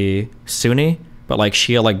supposed to be Sunni, but like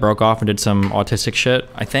Shia like broke off and did some autistic shit,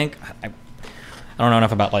 I think. I don't know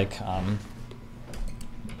enough about like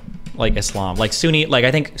Islam. Like Sunni, like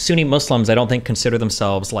I think Sunni Muslims, I don't think consider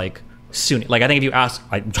themselves like Sunni. Like I think if you ask,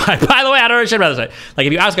 by the way, I don't know shit about this. Like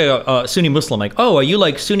if you ask a Sunni Muslim, like, oh, are you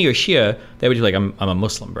like Sunni or Shia? They would be like, I'm a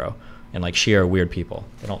Muslim, bro. And like Shia are weird people.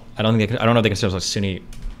 I don't know if they consider themselves Sunni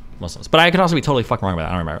Muslims. But I could also be totally fucking wrong about that.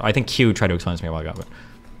 I don't remember. I think Q tried to explain to me a while ago. But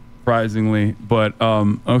surprisingly, but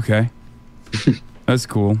okay, that's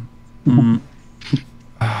cool.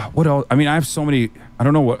 What else? I mean, I have so many. I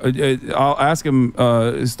don't know what. I'll ask him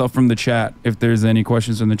stuff from the chat if there's any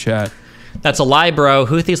questions in the chat. That's a lie, bro.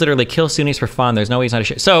 Houthis literally kill Sunnis for fun. There's no way he's not a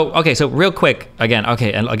shit. So okay, so real quick again.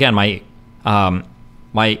 Okay, and again,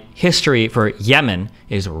 my history for Yemen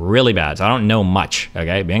is really bad. So I don't know much,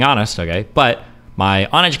 okay, being honest, okay? But my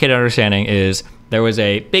uneducated understanding is there was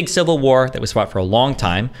a big civil war that was fought for a long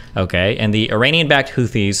time, okay? And the Iranian-backed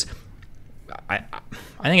Houthis,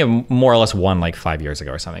 I think it more or less won like 5 years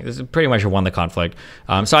ago or something. This is pretty much won the conflict.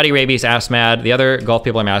 Saudi Arabia's ass mad. The other Gulf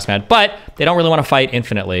people are ass mad, but they don't really want to fight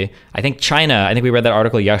infinitely. I think we read that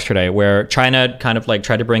article yesterday where China kind of like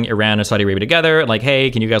tried to bring Iran and Saudi Arabia together. Like,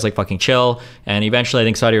 hey, can you guys like fucking chill? And eventually I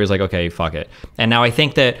think Saudi Arabia was like, okay, fuck it. And now I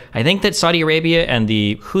think that Saudi Arabia and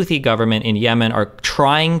the Houthi government in Yemen are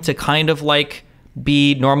trying to kind of like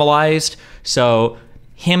be normalized. So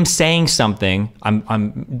him saying something,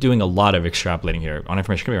 I'm doing a lot of extrapolating here on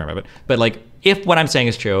information, could be wrong, but like if what I'm saying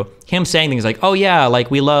is true, him saying things like, oh yeah,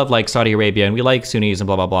 like we love like Saudi Arabia and we like Sunnis and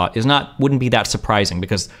blah blah blah wouldn't be that surprising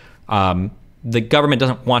because the government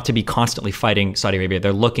doesn't want to be constantly fighting Saudi Arabia.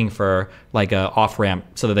 They're looking for like a off ramp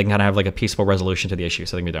so that they can kind of have like a peaceful resolution to the issue,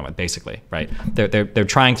 so they can be done with, basically, right?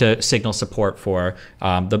 They're trying to signal support for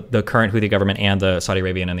the current Houthi government and the Saudi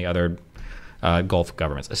Arabian and the other Gulf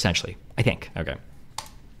governments, essentially. I think. Okay.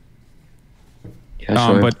 Yeah,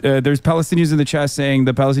 sure. But there's Palestinians in the chat saying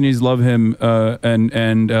the Palestinians love him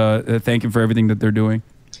and thank him for everything that they're doing.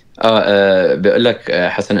 بقول لك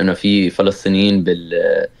حسن انه في فلسطينيين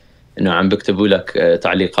انه عم بيكتبوا لك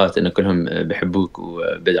تعليقات انه كلهم بحبوك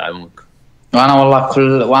وبدعموك.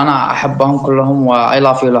 وانا احبهم كلهم و I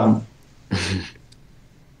love you لهم.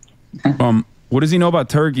 What does he know about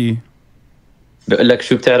Turkey? بقول لك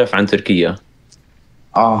شو بتعرف عن تركيا؟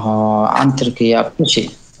 عن تركيا كل شيء.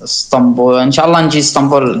 اسطنبول ان شاء الله نجي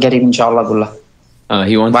اسطنبول قريب ان شاء الله اقول له.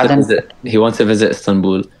 He wants to visit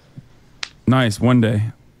Istanbul. Nice, one day.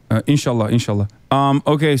 Inshallah.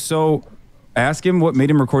 Okay, so ask him what made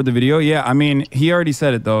him record the video. Yeah, I mean, he already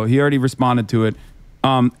said it though. He already responded to it.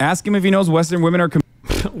 Ask him if he knows Western women are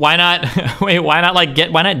why not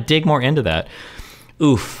why not dig more into that?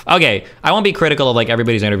 Oof. Okay, I won't be critical of like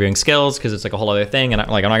everybody's interviewing skills because it's like a whole other thing, and I'm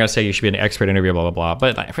not gonna say you should be an expert interviewer, blah blah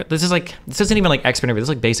blah. But this isn't even like expert interview. This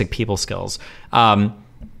is like basic people skills.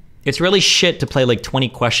 It's really shit to play like 20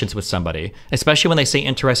 questions with somebody, especially when they say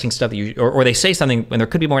interesting stuff that you or they say something when there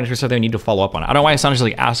could be more interesting stuff they need to follow up on. I don't know why it sounds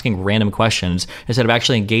like asking random questions instead of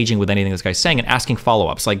actually engaging with anything this guy's saying and asking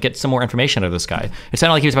follow-ups. Like get some more information out of this guy. It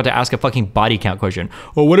sounded like he was about to ask a fucking body count question.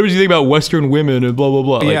 Well, what did you think about Western women and blah blah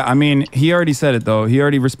blah? Yeah, I mean, he already said it though. He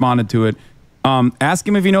already responded to it. Ask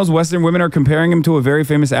him if he knows Western women are comparing him to a very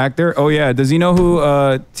famous actor. Oh yeah, does he know who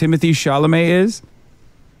Timothée Chalamet is?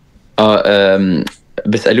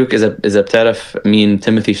 بسألوك إذا بتعرف مين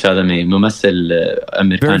تيموثي شالامي ممثل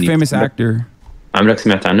أمريكاني. Very famous actor. عمرك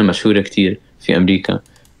سمعت عنه؟ مشهور كتير في أمريكا.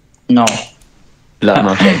 No. لا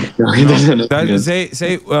ما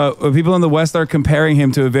Say people in the West are comparing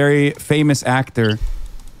him to a very famous actor.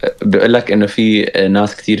 بقول لك إنه في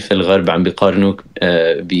ناس كتير في الغرب عم بيقارنوك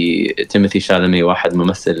بتيموثي شالامي، واحد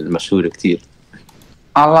ممثل مشهور كتير.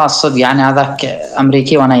 الله الصدق يعني هذاك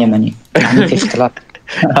أمريكي وأنا يمني يعني في اختلاف.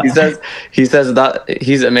 he says that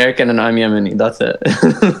he's American and I'm Yemeni. That's it.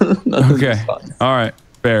 Okay. All right.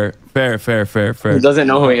 Fair. He doesn't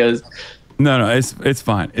know who he is. No, it's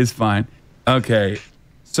fine. It's fine. Okay.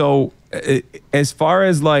 So as far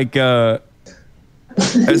as like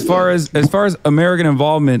as far as American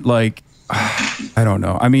involvement, like I don't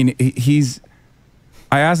know. I mean,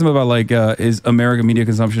 I asked him about like his American media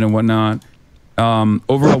consumption and whatnot.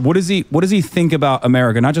 overall, what does he think about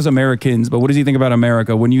America? Not just Americans, but what does he think about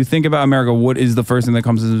America? When you think about America, what is the first thing that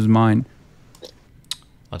comes to his mind?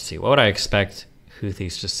 Let's see. What would I expect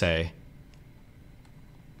Houthis to say?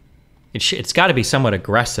 It's got to be somewhat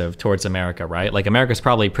aggressive towards America, right? Like, America's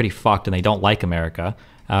probably pretty fucked and they don't like America.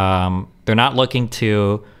 They're not looking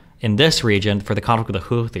to, in this region, for the conflict with the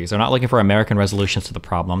Houthis, they're not looking for American resolutions to the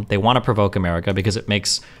problem. They want to provoke America because it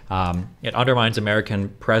makes, it undermines American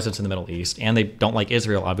presence in the Middle East. And they don't like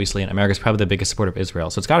Israel, obviously, and America's probably the biggest supporter of Israel.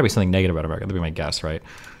 So it's got to be something negative about America. That'd be my guess, right?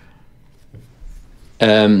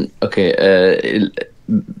 Okay.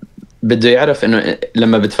 بده يعرف إنه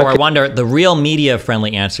لما بتفكر. Or I wonder, the real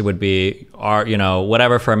media-friendly answer would be,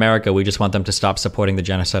 whatever for America, we just want them to stop supporting the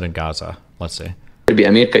genocide in Gaza. Let's see.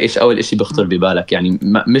 بأمريكا إيش أول إشي بيخطر ببالك يعني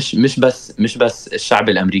مش بس الشعب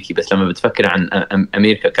الأمريكي بس لما بتفكر عن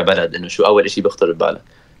أمريكا كبلد إنه شو أول إشي بيخطر ببالك؟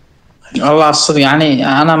 والله الصدق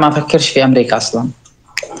يعني أنا ما أفكرش في أمريكا أصلاً.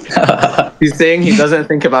 He's saying he doesn't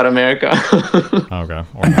think about America. Okay.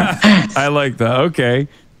 I like that. Okay.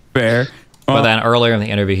 Fair. But then earlier in the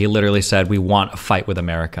interview, he literally said, we want a fight with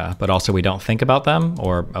America, but also we don't think about them,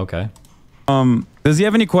 or okay. Does he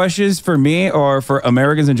have any questions for me or for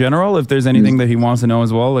Americans in general? If there's anything that he wants to know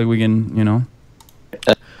as well, like we can,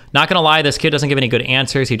 Not gonna lie, this kid doesn't give any good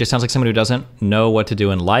answers. He just sounds like someone who doesn't know what to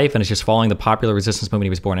do in life and is just following the popular resistance movement he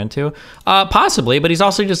was born into. Possibly, but he's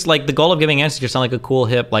also just like, the goal of giving answers just sound like a cool,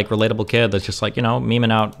 hip, like relatable kid that's just like,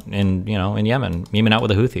 memeing out in Yemen, memeing out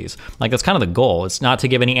with the Houthis. Like, that's kind of the goal. It's not to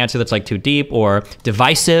give any answer that's like too deep or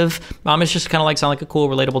divisive. It's just kind of like sound like a cool,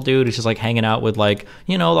 relatable dude who's just like hanging out with like,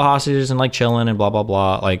 the hostages and like chilling and blah, blah,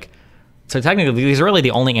 blah. Like, so technically, these are really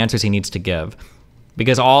the only answers he needs to give.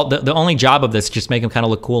 Because the only job of this is just make him kind of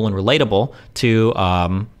look cool and relatable to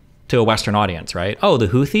a Western audience, right? Oh, the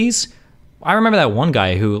Houthis? I remember that one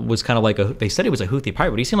guy who was kind of like they said he was a Houthi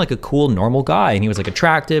pirate, but he seemed like a cool, normal guy, and he was like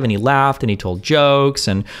attractive, and he laughed, and he told jokes,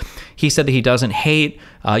 and he said that he doesn't hate,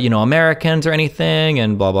 Americans or anything,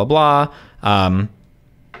 and blah, blah, blah.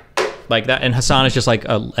 Like that, and Hasan is just like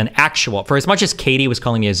an actual, for as much as Katie was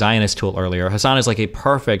calling me a Zionist tool earlier, Hasan is like a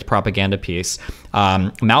perfect propaganda piece,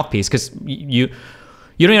 mouthpiece, because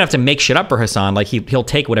you don't even have to make shit up for Hasan. Like, he'll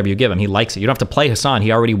take whatever you give him. He likes it. You don't have to play Hasan.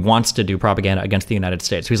 He already wants to do propaganda against the United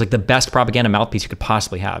States. So he's like the best propaganda mouthpiece you could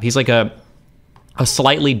possibly have. He's like a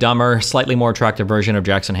slightly dumber, slightly more attractive version of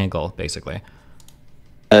Jackson Hinkle, basically.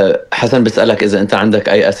 حسن بسألك إذا أنت عندك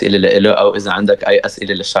أي أسئلة له أو إذا عندك أي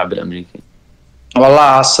أسئلة للشعب الأمريكي.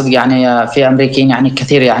 والله الصدق يعني في أمريكيين يعني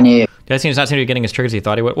كثير يعني. Guys, he's not seem to be getting as triggers as he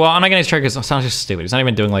thought he would. Well, I'm not getting as triggers. Hasan's just stupid. He's not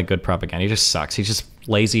even doing like good propaganda. He just sucks. He's just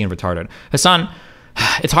lazy and retarded. Hasan,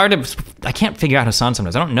 it's hard to, I can't figure out Hasan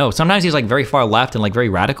sometimes. I don't know. Sometimes he's like very far left and like very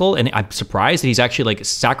radical, and I'm surprised that he's actually like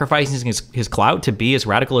sacrificing his clout to be as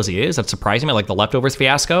radical as he is. That's surprising me, like the leftovers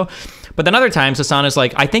fiasco. But then other times Hasan is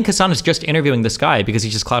like, I think Hasan is just interviewing this guy because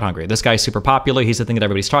he's just clout hungry. This guy's super popular. He's the thing that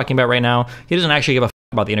everybody's talking about right now. He doesn't actually give a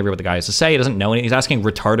about the interview, what the guy has to say. He doesn't know anything. He's asking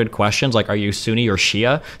retarded questions like, are you Sunni or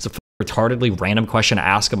Shia? It's a retardedly random question to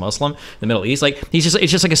ask a Muslim in the Middle East. Like, it's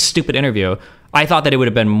just like a stupid interview. I thought that it would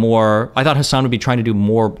have been more, I thought Hasan would be trying to do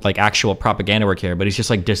more like actual propaganda work here, but he's just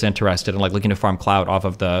like disinterested and like looking to farm clout off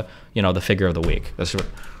of the, the figure of the week. That's what.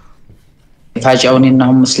 فاجئوني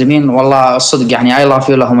انهم مسلمين والله الصدق يعني I love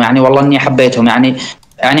you لهم يعني والله اني حبيتهم يعني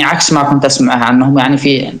عكس ما كنت اسمع عنهم يعني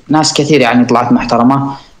في ناس كثير يعني طلعت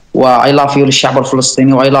محترمة و I love you للشعب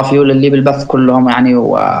الفلسطيني و I love you للي بالبث كلهم يعني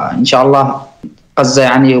وان شاء الله غزة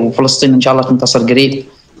يعني وفلسطين ان شاء الله تنتصر قريب.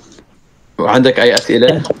 وعندك اي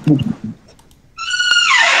اسئلة؟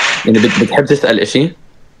 يعني بتحب تسأل اشي؟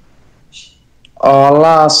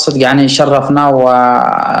 والله الصدق يعني شرفنا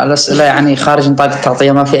والأسئلة يعني خارج نطاق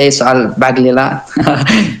التغطية ما في أي سؤال بعقلي لا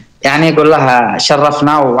يعني أقول لها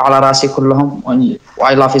شرفنا وعلى راسي كلهم و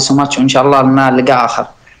I love you so much وإن شاء الله لنا لقاء آخر.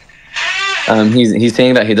 He's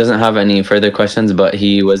saying that he doesn't have any further questions, but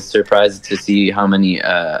he was surprised to see how many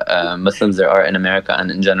Muslims there are in America and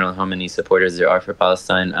in general how many supporters there are for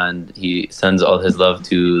Palestine, and he sends all his love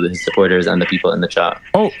to his supporters and the people in the chat.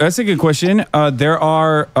 Oh, that's a good question. There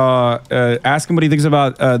are ask him what he thinks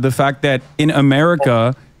about the fact that in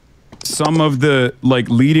America some of the like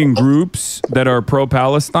leading groups that are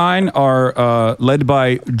pro-Palestine are led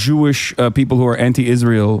by Jewish people who are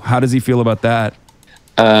anti-Israel. How does he feel about that?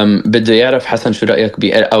 بده يعرف حسن شو رأيك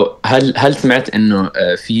أو هل سمعت إنه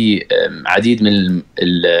في عديد من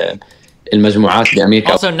المجموعات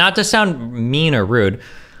بأمريكا. Also, not to sound mean or rude,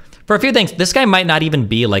 For a few things, this guy might not even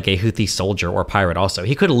be like a Houthi soldier or pirate. Also,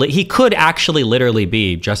 he could actually literally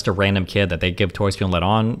be just a random kid that they give toys to and let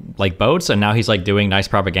on like boats, and now he's like doing nice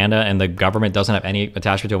propaganda, and the government doesn't have any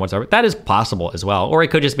attachment to him whatsoever. That is possible as well. Or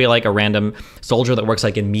it could just be like a random soldier that works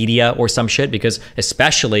like in media or some shit. Because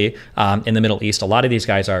especially in the Middle East, a lot of these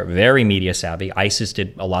guys are very media savvy. ISIS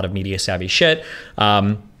did a lot of media savvy shit.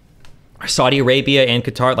 Saudi Arabia and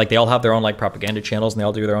Qatar, like they all have their own like propaganda channels and they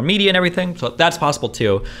all do their own media and everything. So that's possible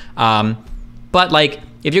too. But like,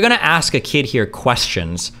 if you're going to ask a kid here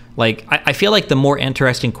questions, like I feel like the more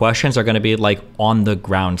interesting questions are going to be like on the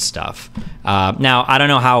ground stuff. Now, I don't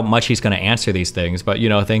know how much he's going to answer these things, but you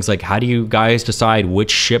know, things like, how do you guys decide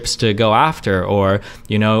which ships to go after? Or,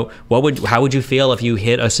 you know, how would you feel if you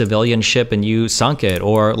hit a civilian ship and you sunk it?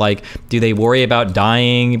 Or like, do they worry about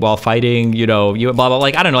dying while fighting? You know, blah, blah,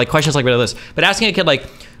 like, I don't know, like questions like this. But asking a kid like,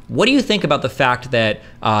 what do you think about the fact that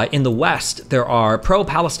in the West, there are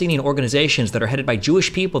pro-Palestinian organizations that are headed by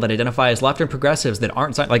Jewish people that identify as left and progressives that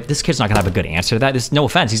aren't, like, this kid's not gonna have a good answer to that. There's no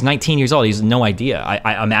offense, he's 19 years old, he has no idea,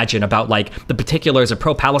 I imagine, about like the particulars of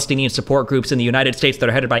pro-Palestinian support groups in the United States that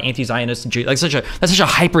are headed by anti-Zionist Jews. Like that's such a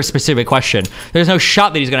hyper-specific question. There's no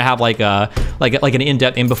shot that he's gonna have like an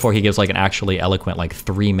in-depth before he gives like an actually eloquent like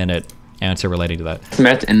 3-minute answer relating to that.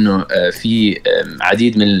 سمعت إنه في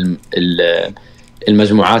عديد من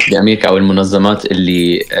المجموعات بأمريكا أو المنظمات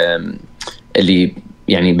اللي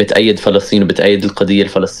يعني بتأيد فلسطين وبتأيد القضية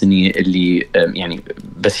الفلسطينية اللي يعني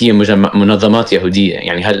بس هي منظمات يهودية.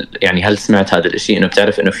 يعني هل سمعت هذا الشيء إنه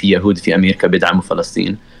بتعرف إنه في يهود في أمريكا بيدعموا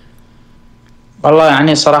فلسطين؟ والله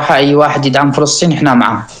يعني صراحة أي واحد يدعم فلسطين إحنا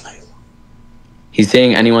معه. He's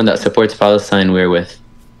saying anyone that supports Palestine we're with.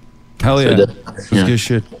 Hell yeah. That's good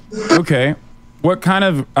shit. Okay. What kind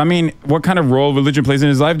of role religion plays in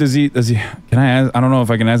his life? Does he, can I ask, I don't know if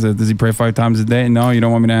I can ask that. Does he pray 5 times a day? No, you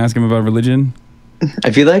don't want me to ask him about religion? I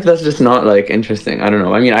feel like that's just not like interesting. I don't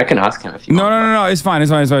know. I mean, I can ask him if you want. No. It's fine. You're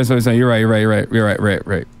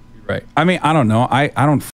right. I mean, I don't know. I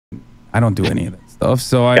don't do any of that stuff.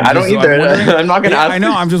 So I don't either. I'm not going to ask. I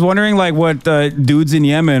know. I'm just wondering like what dudes in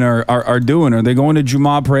Yemen are doing. Are they going to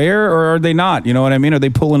Jummah prayer or are they not? You know what I mean? Are they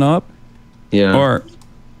pulling up? Yeah. Or,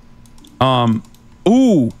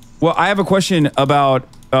 ooh, well, I have a question about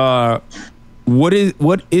what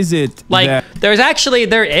is it like that there is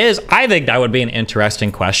I think that would be an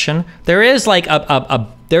interesting question. There is like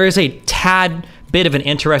there is a tad bit of an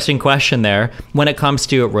interesting question there when it comes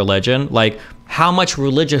to religion. Like, how much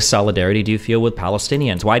religious solidarity do you feel with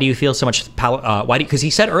Palestinians? Why do you feel so much because he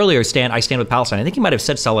said earlier, I stand with Palestine. I think he might have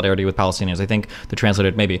said solidarity with Palestinians. I think the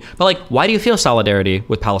translator maybe. But like, why do you feel solidarity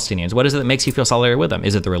with Palestinians? What is it that makes you feel solidarity with them?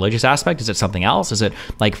 Is it the religious aspect? Is it something else? Is it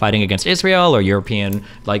like fighting against Israel or European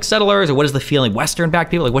like settlers? Or what is the feeling? Western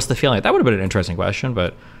backed people? Like, what's the feeling? That would have been an interesting question.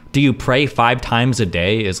 But do you pray 5 times a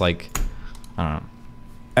day is like, I don't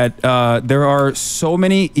know. There are so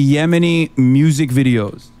many Yemeni music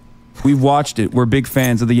videos. We've watched it. We're big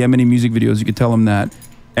fans of the Yemeni music videos. You can tell them that,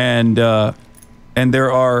 and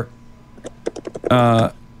there are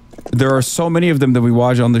so many of them that we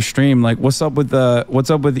watch on the stream. Like, what's up with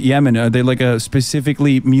Yemen? Are they like a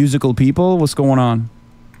specifically musical people? What's going on?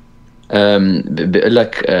 بقول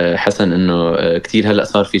لك حسن إنه كتير هلأ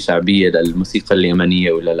صار في شعبية للموسيقى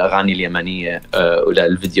اليمنية وللأغاني اليمنية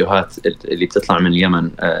وللفيديوهات اللي بتطلع من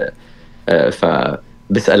اليمن.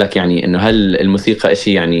 بسألك يعني إنه هل الموسيقى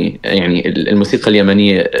إشي يعني الموسيقى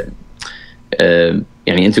اليمنية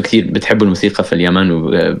يعني أنتوا كتير بتحبوا الموسيقى في اليمن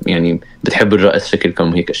ويعني بتحبوا الرقص شكلكم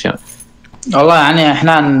وهيك أشياء؟ والله يعني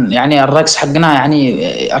إحنا يعني الرقص حقنا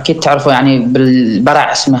يعني أكيد تعرفوا يعني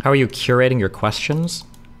بالبرع اسمه. How are you curating your questions?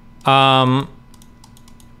 How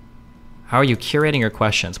are you curating your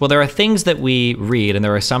questions? Well, there are things that we read and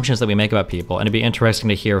there are assumptions that we make about people, and it'd be interesting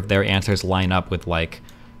to hear if their answers line up with like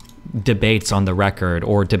debates on the record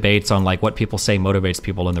or debates on like what people say motivates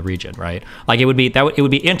people in the region, right? Like it would be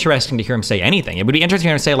interesting to hear him say anything. It would be interesting to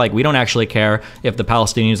hear him say like, we don't actually care if the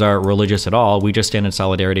Palestinians are religious at all. We just stand in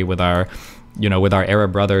solidarity with our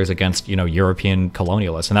Arab brothers against, European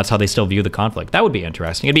colonialists. And that's how they still view the conflict. That would be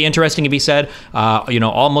interesting. It'd be interesting if he said,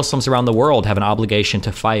 all Muslims around the world have an obligation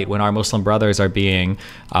to fight when our Muslim brothers are being,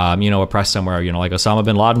 oppressed somewhere, like Osama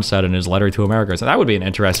bin Laden said in his letter to America. So that would be an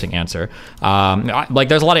interesting answer. Like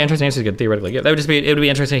there's a lot of interesting answers you could theoretically give. It would be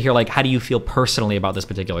interesting to hear, like, how do you feel personally about this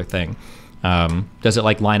particular thing? Does it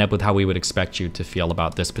like line up with how we would expect you to feel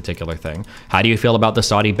about this particular thing? How do you feel about the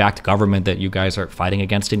Saudi-backed government that you guys are fighting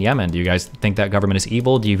against in Yemen? Do you guys think that government is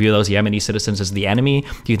evil? Do you view those Yemeni citizens as the enemy?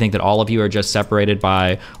 Do you think that all of you are just separated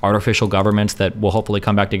by artificial governments that will hopefully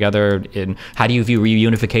come back together? How do you view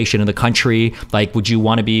reunification in the country? Like, would you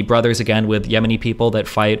want to be brothers again with Yemeni people that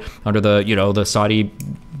fight under the, the Saudi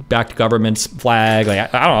Iranian-backed government's flag?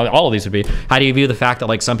 Like, I don't know, all of these would be. How do you view the fact that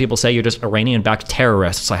like some people say you're just Iranian-backed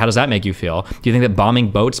terrorists? Like, how does that make you feel? Do you think that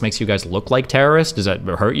bombing boats makes you guys look like terrorists? Does that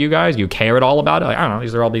hurt you guys? Do you care at all about it? Like, I don't know.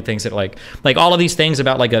 These are all the things that like all of these things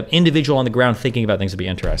about like an individual on the ground thinking about things would be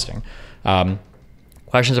interesting.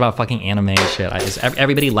 Questions about fucking anime shit.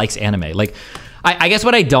 Everybody likes anime. Like, I guess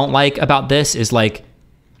what I don't like about this is like,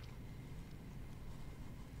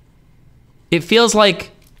 it feels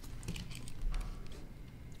like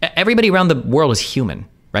everybody around the world is human,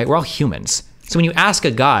 right? We're all humans. So when you ask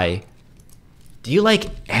a guy, do you like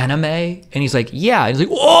anime? And he's like, yeah. And he's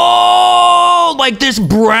like, oh, like this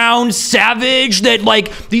brown savage that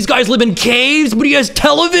like, these guys live in caves, but he has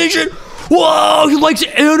television. Whoa, he likes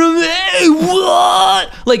anime.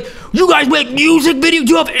 What? Like, you guys make music videos?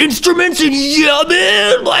 You have instruments in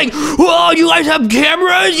Yemen? Like, whoa, you guys have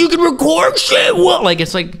cameras? You can record shit? What? Like,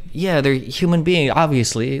 it's like, yeah, they're human beings,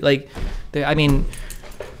 obviously. Like, I mean,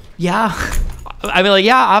 yeah. I mean, like,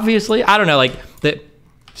 yeah, obviously. I don't know. Like, the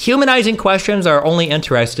humanizing questions are only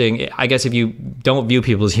interesting, I guess, if you don't view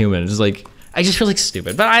people as humans. It's like, I just feel like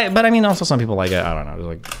stupid. But I mean, also some people like it. I don't know.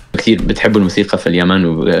 Like, كثير بتحبوا الموسيقى في اليمن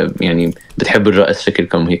ويعني بتحبوا الرقص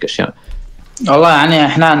شكلكم وهيك اشياء. والله يعني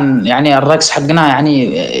احنا يعني الرقص حقنا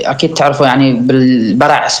يعني اكيد تعرفوا يعني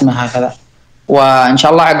بالبرع اسمها هكذا، وان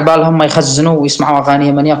شاء الله عقبالهم يخزنوا ويسمعوا اغاني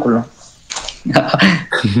يمنيه كلهم.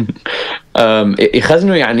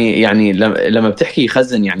 يخزنوا يعني لما بتحكي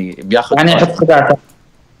يخزن يعني بياخذ يعني يحط داتا.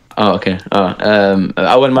 اوكي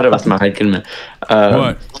اول مره بسمع هاي الكلمه.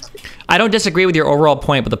 I don't disagree with your overall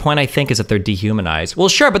point, but the point I think is that they're dehumanized. Well,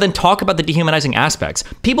 sure, but then talk about the dehumanizing aspects.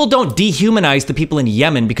 People don't dehumanize the people in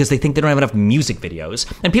Yemen because they think they don't have enough music videos.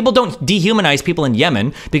 And people don't dehumanize people in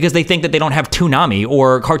Yemen because they think that they don't have Toonami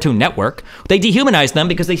or Cartoon Network. They dehumanize them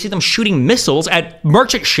because they see them shooting missiles at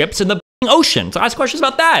merchant ships in the ocean. So ask questions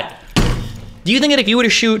about that. Do you think that if you were to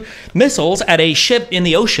shoot missiles at a ship in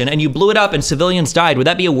the ocean and you blew it up and civilians died, would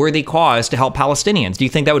that be a worthy cause to help Palestinians? Do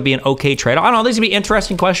you think that would be an okay trade-off? I don't know. These would be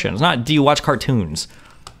interesting questions. Not, do you watch cartoons?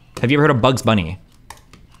 Have you ever heard of Bugs Bunny?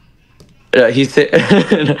 He said,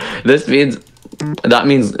 this means, that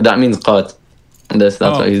means qat. That's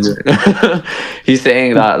what he's doing. He's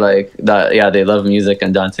saying that, yeah, they love music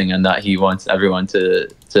and dancing and that he wants everyone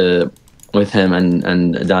to with him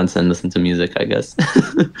and dance and listen to music, I guess.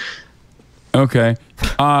 Okay.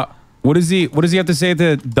 What does he have to say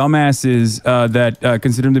to dumbasses that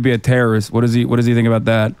consider him to be a terrorist? What does he think about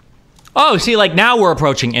that? Oh, see, like now we're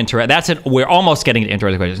approaching That's it. We're almost getting to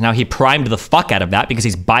interesting questions. Now he primed the fuck out of that because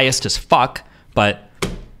he's biased as fuck. But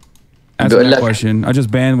that's my question. I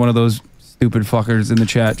just banned one of those stupid fuckers in the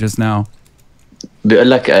chat just now.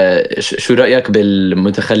 بيقول لك شو رأيك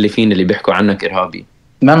بالمتخلفين اللي بيحكوا عنك إرهابي؟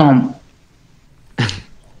 منهم.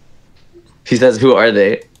 He says, who are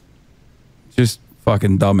they? Just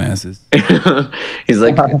fucking dumbasses. He's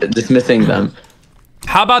like dismissing them.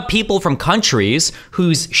 How about people from countries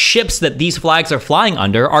whose ships that these flags are flying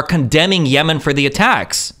under are condemning Yemen for the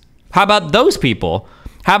attacks? How about those people?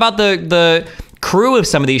 How about the crew of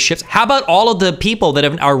some of these ships? How about all of the people that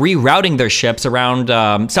are rerouting their ships around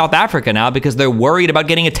South Africa now because they're worried about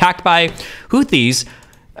getting attacked by Houthis?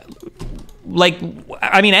 Like,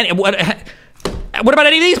 I mean, what about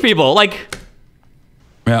any of these people? Like,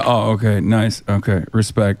 yeah. Oh, okay. Nice. Okay.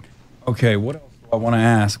 Respect. Okay. What else do I want to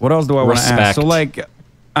ask? What else do I want to ask? So, like,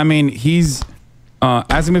 I mean, he's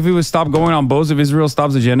asking if he would stop going on boats if Israel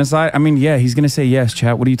stops the genocide. I mean, yeah, he's gonna say yes.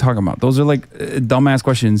 Chat. What are you talking about? Those are like dumbass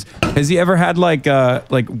questions. Has he ever had like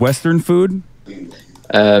Western food?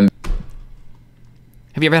 Have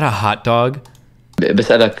you ever had a hot dog?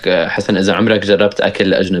 بسألك حسن إذا عمرك جربت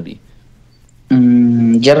أكل أجنبي؟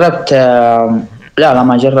 جربت لا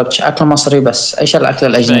ما جربتش أكل مصري بس إيش الأكل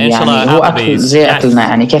الأجنبي يعني هو أكل زي أكلنا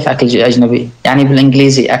يعني كيف أكل أجنبي يعني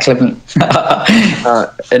بالإنجليزي أكل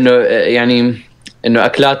إنه يعني إنه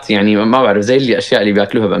أكلات يعني ما بعرف زي الأشياء اللي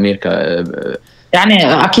بيأكلوها بأمريكا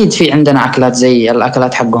يعني أكيد في عندنا أكلات زي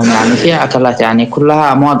الأكلات حقهم يعني فيها أكلات يعني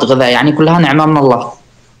كلها مواد غذاء يعني كلها نعمة من الله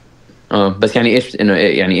بس يعني ايش انه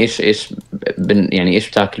يعني ايش يعني ايش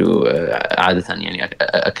بتاكلوا عاده يعني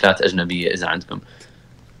اكلات اجنبيه اذا عندكم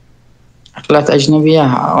أكلات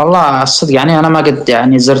أجنبية والله الصدق يعني أنا ما قد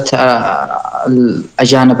يعني زرت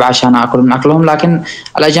الأجانب عشان أكل من أكلهم لكن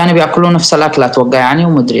الأجانب يأكلون نفس الأكل أتوقع يعني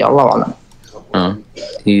ومدري الله أعلم.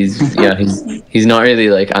 He's not really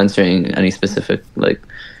like answering any specific like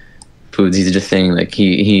foods. He's just saying like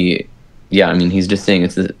he I mean he's just saying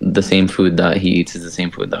it's the same food that he eats is the same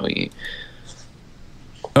food that we eat.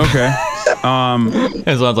 Okay.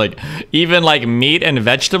 It sounds like even like meat and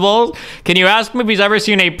vegetables. Can you ask him if he's ever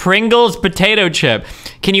seen a Pringles potato chip?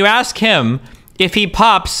 Can you ask him if he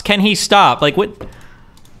pops, can he stop? Like what?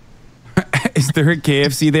 Is there a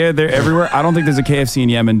KFC there? They're everywhere. I don't think there's a KFC in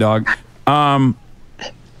Yemen, dog.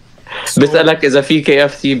 بسألك إذا في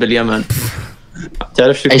KFC باليمن.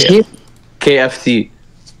 تعرف شو KFC؟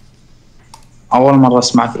 أول مرة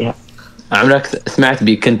أسمع فيها. عمرك سمعت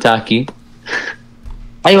بكنتاكي؟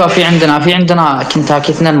 أيوة في عندنا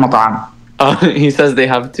كنتاكي 2 مطاعم. He says they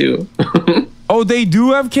have 2. Oh, they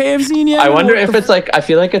do have KFC in Yemen? I wonder if it's like, I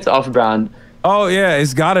feel like it's off-brand. Oh, yeah,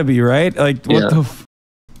 it's gotta be, right? Like, what the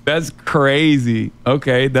that's crazy.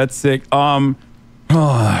 Okay, that's sick.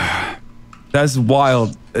 That's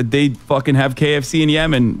wild. They fucking have KFC in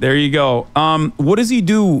Yemen. There you go. What does he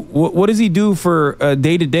do? What does he do for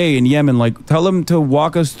day to day in Yemen? Like, tell him to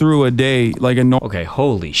walk us through a day, like a normal. Okay,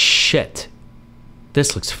 holy shit.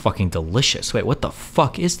 This looks fucking delicious. Wait, what the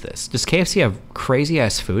fuck is this? Does KFC have crazy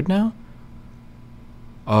ass food now?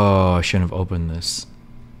 Oh, I shouldn't have opened this.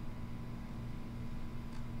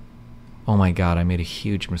 Oh my god, I made a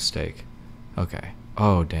huge mistake. Okay.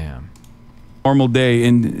 Oh, damn. Normal day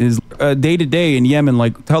in his day to day in Yemen.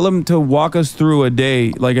 Like, tell him to walk us through a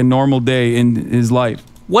day, like a normal day in his life.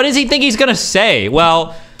 What does he think he's gonna say?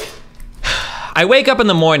 Well, I wake up in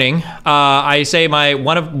the morning. I say my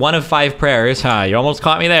one of 5 prayers. You almost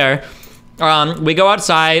caught me there. We go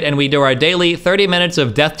outside and we do our daily 30 minutes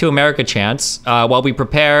of Death to America chants while we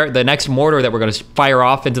prepare the next mortar that we're gonna fire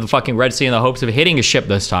off into the fucking Red Sea in the hopes of hitting a ship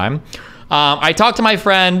this time. I talked to my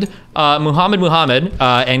friend Muhammad,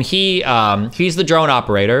 and he's the drone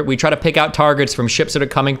operator. We try to pick out targets from ships that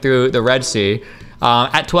are coming through the Red Sea.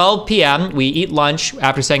 At 12 p.m., we eat lunch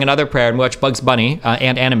after saying another prayer and watch Bugs Bunny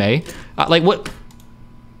and anime. Like what?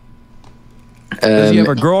 Does he have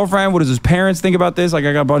a girlfriend? What does his parents think about this? Like,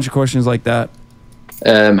 I got a bunch of questions like that.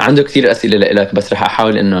 عنده كثير أسئلة لك بس رح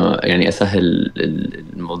أحاول إنه يعني أسهل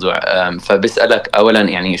الموضوع. فبسألك أولا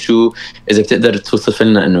يعني شو إذا بتقدر توصف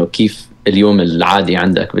لنا إنه كيف اليوم العادي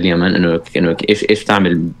عندك باليمن إنه إيش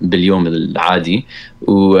تعمل باليوم العادي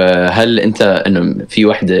وهل أنت إنه في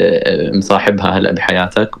وحدة مصاحبها هلأ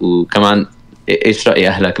بحياتك وكمان إيش رأي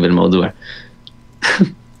أهلك بالموضوع؟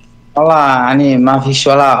 والله يعني ما فيش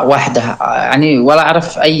ولا واحدة يعني ولا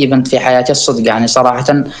أعرف أي بنت في حياتي الصدق يعني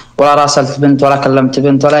صراحة ولا راسلت بنت ولا كلمت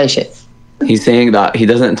بنت ولا أي شيء. He's saying that he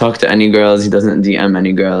doesn't talk to any girls, he doesn't DM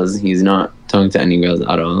any girls, he's not talking to any girls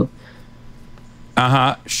at all.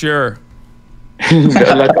 Sure.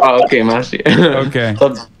 لك اوكي ماشي. اوكي.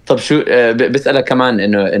 طب شو بسألك كمان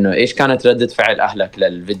انه ايش كانت ردة فعل اهلك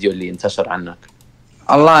للفيديو اللي انتشر عنك؟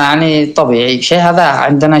 الله يعني طبيعي شيء هذا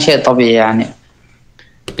عندنا شيء طبيعي يعني.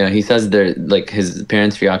 Yeah, he says there like his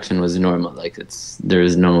parents' reaction was normal, like there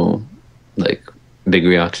is no like big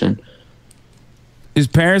reaction. His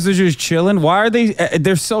parents are just chilling. Why are they?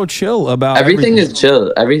 They're so chill about everything. Is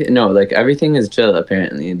chill. Everything is chill.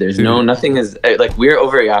 Apparently, there's nothing is like we're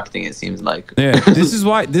overreacting. It seems like. Yeah, this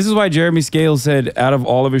is why Jeremy Scales said out of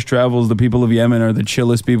all of his travels, the people of Yemen are the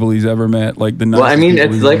chillest people he's ever met. Like the. Well, I mean,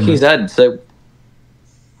 it's like he said. So,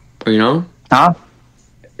 you know. Huh?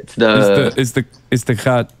 It's the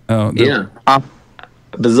khat. Oh. Yeah.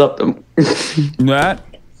 بالضبط. That.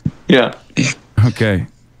 Yeah. Okay.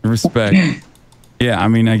 Respect. Yeah, I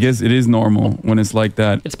mean, I guess it is normal when it's like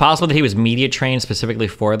that. It's possible that he was media trained specifically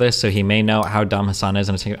for this, so he may know how dumb Hasan is.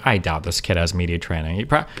 And I doubt this kid has media training.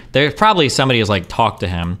 There's probably somebody who's like talked to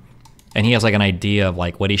him, and he has like an idea of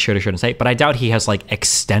like what he should or shouldn't say. But I doubt he has like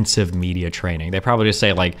extensive media training. They probably just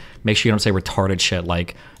say like, make sure you don't say retarded shit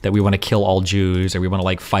like that we want to kill all Jews or we want to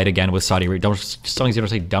like fight again with Saudi Arabia. As long as you don't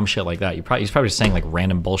say dumb shit like that. He's probably just saying like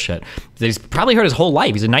random bullshit that he's probably heard his whole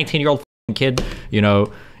life. He's a 19-year-old kid, you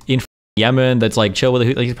know, in Yemen that's like chill with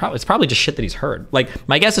like it's probably just shit that he's heard. Like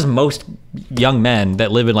my guess is most young men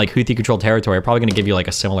that live in like Houthi controlled territory are probably going to give you like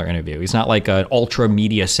a similar interview. He's not like an ultra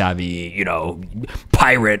media savvy, you know,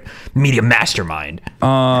 pirate media mastermind.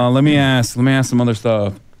 Let me ask some other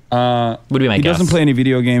stuff. Would be my he guess. Doesn't play any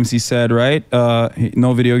video games, he said, right?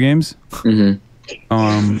 No video games.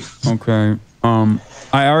 Okay.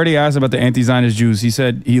 I already asked about the anti-Zionist Jews. He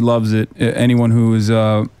said he loves it. Anyone who is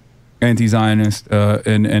anti-Zionist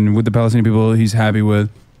and with the Palestinian people he's happy with.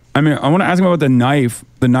 I mean, I want to ask him about the knife.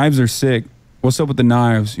 The knives are sick. What's up with the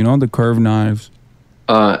knives? You know, the curved knives.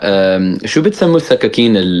 شو بتسموا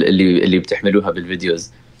السكاكين اللي بتحملوها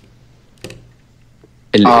بالفيديوز؟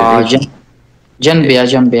 جنبية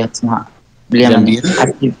اسمها باليمن.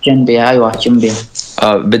 جنبية أيوة جنبية.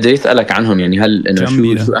 بدي يسألك عنهم يعني هل إنه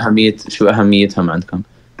شو أهميتهم عندكم؟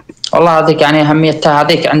 والله هذيك يعني أهميتها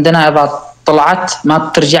هذيك عندنا إذا طلعت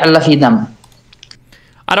ما ترجع إلا في دم.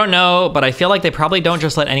 I don't know, but I feel like they probably don't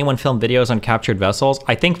just let anyone film videos on captured vessels.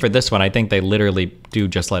 I think for this one, I think they literally do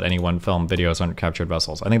just let anyone film videos on captured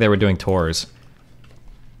vessels. I think they were doing tours.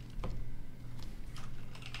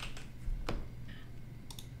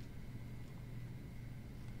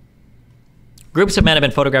 Groups of men have been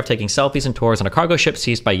photographed taking selfies and tours on a cargo ship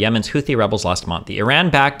seized by Yemen's Houthi rebels last month. The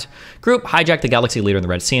Iran-backed group hijacked the Galaxy leader in the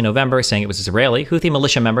Red Sea in November, saying it was Israeli. Houthi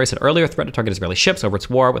militia members had earlier threatened to target Israeli ships over its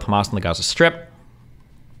war with Hamas in the Gaza Strip.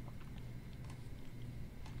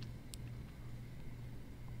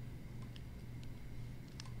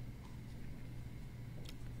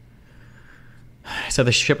 So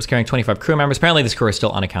the ship was carrying 25 crew members. Apparently this crew is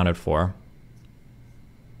still unaccounted for.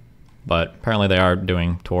 But apparently they are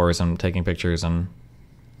doing tours and taking pictures and...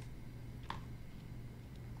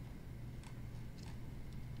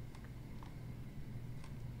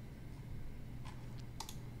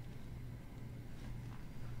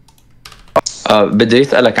 بدي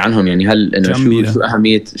اسالك عنهم يعني هل انه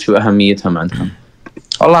شو اهميتهم عندكم؟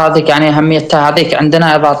 والله هذيك يعني اهميتها هذيك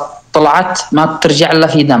عندنا اذا طلعت ما ترجع الا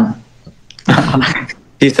في دم.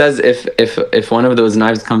 He says if one of those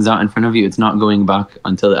knives comes out in front of you, it's not going back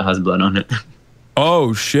until it has blood on it.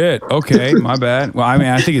 Oh shit. Okay, my bad. Well, I mean,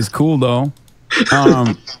 I think it's cool though.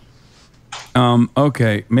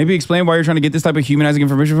 Okay. Maybe explain why you're trying to get this type of humanizing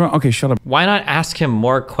information from. Okay, shut up. Why not ask him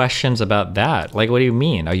more questions about that? Like, what do you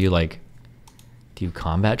mean? Are you like, do you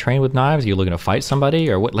combat train with knives? Are you looking to fight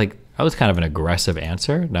somebody or what? Like, that was kind of an aggressive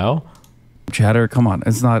answer. No. Chatter, come on.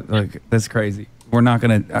 It's not like that's crazy. We're not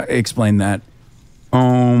gonna explain that.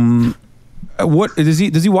 What does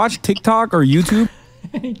he watch TikTok or YouTube?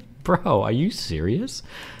 Bro, are you serious?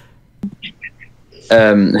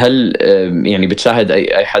 هل يعني بتشاهد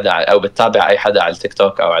اي حدا او بتتابع اي حدا على التيك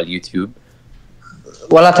توك او على اليوتيوب؟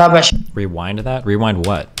 ولا تابع. Rewind that? Rewind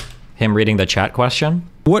what? Him reading the chat question?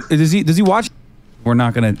 What does he watch? We're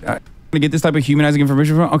not gonna get this type of humanizing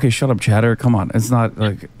information from. Okay, shut up, Chatter. Come on. It's not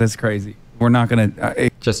like that's crazy. We're not gonna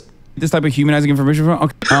just this type of humanizing information from.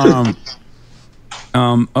 Okay.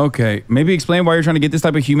 Okay. Maybe explain why you're trying to get this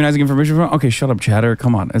type of humanizing information from. Okay, shut up, Chatter.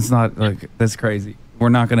 Come on. It's not like that's crazy.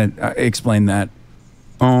 We're not gonna explain that.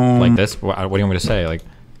 Like this? What do you want me to say? Like,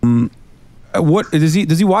 what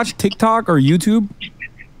does he watch TikTok or YouTube?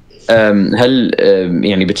 هل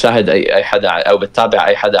يعني بتشاهد اي حدا او بتتابع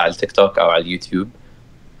اي حدا على التيك توك او على اليوتيوب؟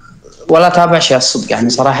 ولا تابع شيء الصدق يعني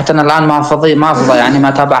صراحة أنا الآن ما فضي يعني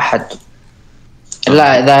ما تابع أحد.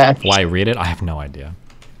 لا إذا. Why read it? I have no idea.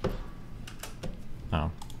 Oh.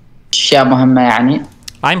 أشياء مهمة يعني.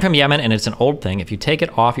 I'm from Yemen and it's an old thing. If you take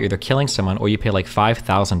it off, you're either killing someone or you pay like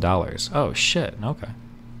 $5,000. Oh shit. Okay.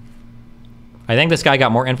 I think this guy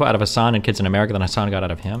got more info out of Hasan and kids in America than Hasan got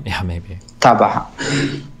out of him. Yeah, maybe. تابعها.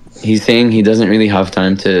 He's saying he doesn't really have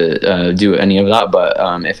time to do any of that, but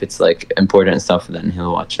if it's like important stuff, then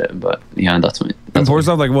he'll watch it. But yeah, that's important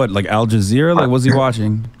stuff like what? Like Al Jazeera? Like what's he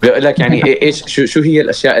watching? بيقول يعني ايش شو هي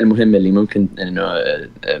الاشياء المهمة اللي ممكن انه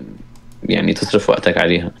يعني تصرف وقتك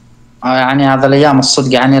عليها؟ يعني هذا الايام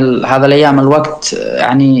الصدق يعني هذا الايام الوقت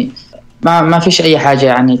يعني ما فيش اي حاجة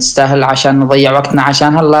يعني تستاهل عشان نضيع وقتنا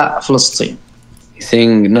عشان هلا فلسطين. He's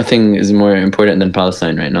saying nothing is more important than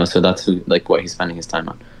Palestine right now, so that's like what he's spending his time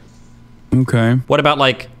on. Okay. What about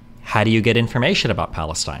like, how do you get information about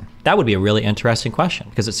Palestine? That would be a really interesting question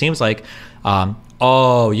because it seems like,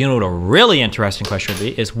 you know what a really interesting question would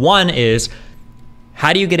be is one is,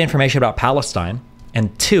 how do you get information about Palestine?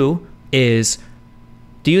 And two is,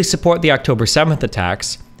 do you support the October 7th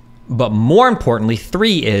attacks? But more importantly,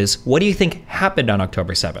 three is, what do you think happened on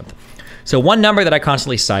October 7th? So one number that I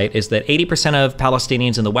constantly cite is that 80% of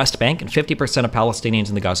Palestinians in the West Bank and 50% of Palestinians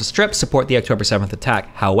in the Gaza Strip support the October 7th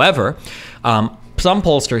attack. However, some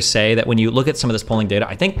pollsters say that when you look at some of this polling data,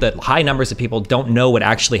 I think that high numbers of people don't know what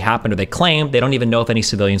actually happened, or they claim they don't even know if any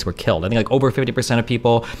civilians were killed. I think like over 50% of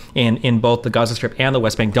people in both the Gaza Strip and the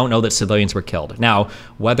West Bank don't know that civilians were killed. Now,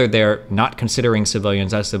 whether they're not considering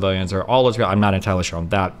civilians as civilians or all Israel, I'm not entirely sure on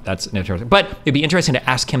that. That's interesting. But it'd be interesting to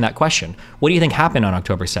ask him that question. What do you think happened on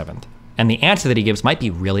October 7th? And the answer that he gives might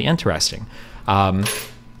be really interesting. I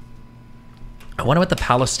wonder what the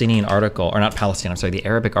Palestinian article, or not Palestinian, I'm sorry, the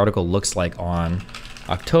Arabic article looks like on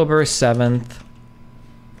October 7th,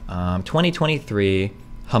 2023,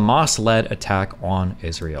 Hamas-led attack on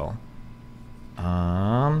Israel.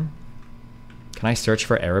 Can I search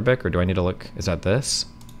for Arabic, or do I need to look? Is that this?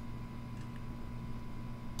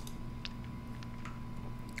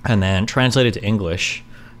 And then translated to English,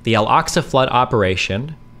 the Al-Aqsa flood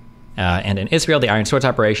operation, and in Israel, the Iron Swords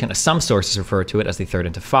operation, as some sources refer to it as the Third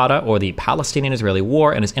Intifada, or the Palestinian-Israeli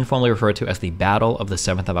War, and is informally referred to as the Battle of the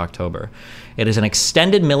 7th of October. It is an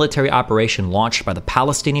extended military operation launched by the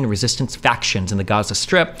Palestinian resistance factions in the Gaza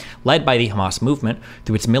Strip, led by the Hamas movement,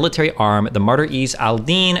 through its military arm, the Martyr-Is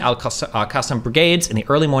al-Din al-Qassam brigades, in the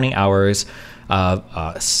early morning hours of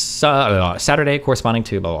Saturday, corresponding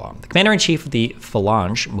to blah, blah, blah. The commander-in-chief of the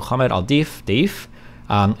Phalange, Muhammad al-Deif,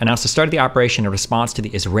 announced the start of the operation in response to the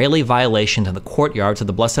Israeli violations in the courtyards of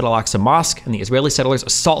the Blessed Al-Aqsa Mosque and the Israeli settlers'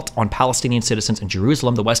 assault on Palestinian citizens in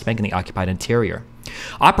Jerusalem, the West Bank, and the occupied interior.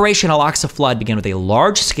 Operation Al-Aqsa Flood began with a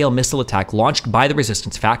large-scale missile attack launched by the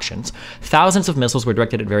resistance factions. Thousands of missiles were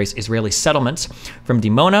directed at various Israeli settlements, from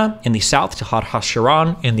Dimona in the south to Had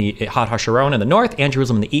HaSharon in the north, and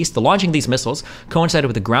Jerusalem in the east. The launching of these missiles coincided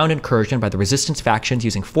with a ground incursion by the resistance factions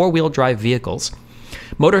using four-wheel drive vehicles,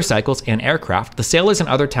 motorcycles, and aircraft. The sailors in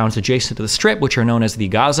other towns adjacent to the Strip, which are known as the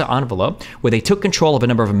Gaza Envelope, where they took control of a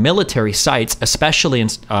number of military sites, especially in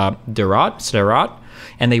Sderot,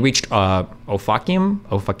 and they reached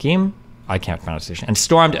Ofakim, I can't pronounce it, and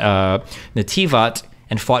stormed Nativat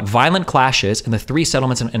and fought violent clashes in the three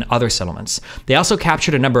settlements and other settlements. They also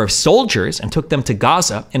captured a number of soldiers and took them to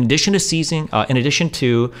Gaza, in addition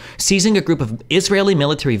to seizing a group of Israeli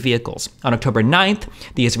military vehicles. On October 9th,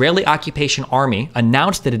 the Israeli occupation army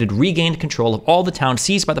announced that it had regained control of all the towns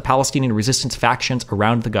seized by the Palestinian resistance factions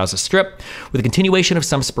around the Gaza Strip, with a continuation of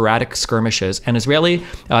some sporadic skirmishes. And Israeli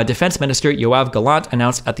Defense Minister Yoav Gallant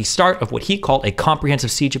announced at the start of what he called a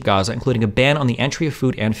comprehensive siege of Gaza, including a ban on the entry of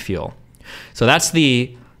food and fuel. So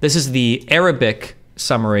this is the Arabic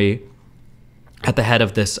summary at the head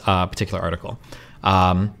of this particular article.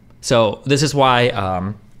 So this is why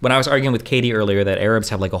when I was arguing with Katie earlier that Arabs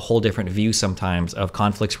have like a whole different view sometimes of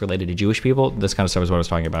conflicts related to Jewish people, this kind of stuff is what I was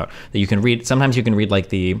talking about. That you can read, sometimes you can read like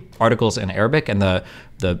the articles in Arabic, and the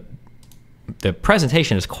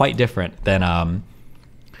presentation is quite different than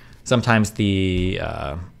sometimes the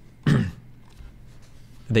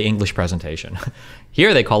English presentation.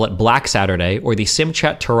 Here they call it Black Saturday, or the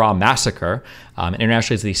Simchat Torah Massacre.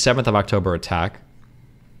 Internationally, it's the 7th of October attack,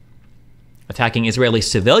 attacking Israeli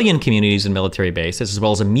civilian communities and military bases, as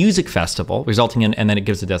well as a music festival, resulting in, and then it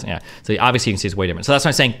gives the designation. Yeah. So obviously you can see it's way different. So that's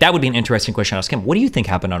why I'm saying that would be an interesting question to ask him. What do you think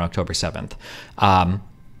happened on October 7th?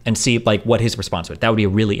 And see like what his response was. That would be a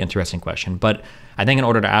really interesting question. But I think in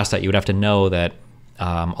order to ask that, you would have to know that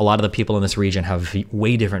a lot of the people in this region have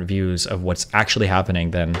way different views of what's actually happening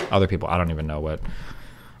than other people. I don't know what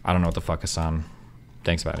the fuck Hasan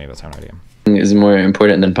thinks about any of this. I have no idea. Is more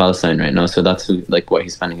important than Palestine right now, so that's what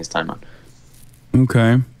he's spending his time on.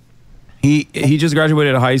 Okay. He just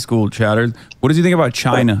graduated high school, Chatter. What does he think about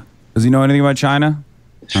China? Does he know anything about China?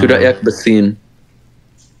 شو رأيك بالصين؟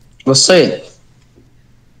 بالصين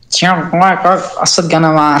الصدق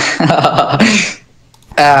أنا ما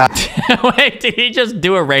Wait, did he just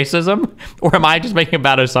do a racism? Or am I just making a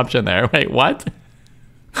bad assumption there? Wait, what?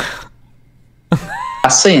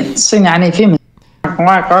 الصين يعني في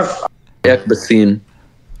رأيك بالصين؟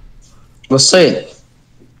 بالصين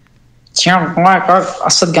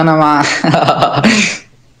الصدق أنا ما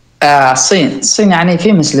الصين يعني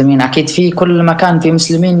في مسلمين، أكيد في كل مكان في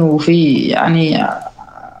مسلمين، وفي يعني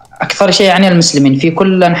أكثر شيء يعني المسلمين في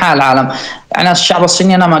كل أنحاء العالم. يعني الشعب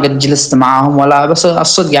الصيني أنا ما قد جلست معاهم ولا، بس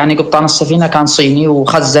الصدق يعني قبطان السفينة كان صيني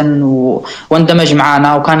وخزن واندمج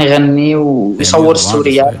معنا وكان يغني ويصور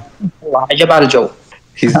السوريات. والله عجب على الجو.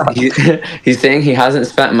 He's saying he hasn't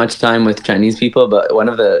spent much time with Chinese people, but one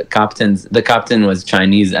of the captain was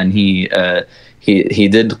Chinese, and he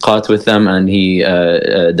did qat with them, and he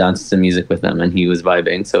danced some music with them, and he was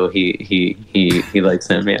vibing. So he likes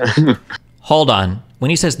him. Yeah. Hold on. When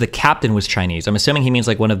he says the captain was Chinese, I'm assuming he means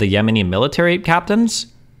like one of the Yemeni military captains?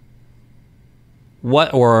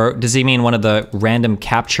 What, or does he mean one of the random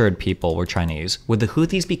captured people were Chinese? Would the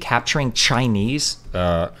Houthis be capturing Chinese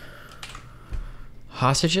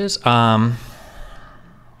hostages? After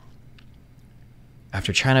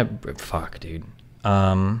China, fuck, dude. What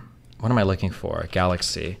am I looking for?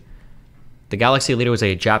 Galaxy. The Galaxy leader was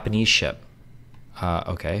a Japanese ship.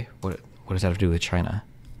 Okay, what does that have to do with China?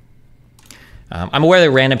 I'm aware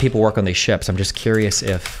that random people work on these ships. I'm just curious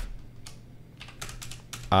if...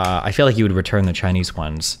 I feel like you would return the Chinese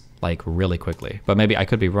ones, like, really quickly. But maybe I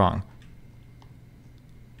could be wrong.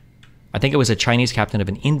 I think it was a Chinese captain of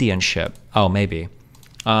an Indian ship. Oh, maybe.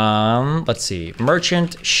 Let's see.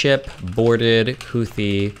 Merchant ship boarded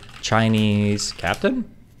Houthi Chinese captain?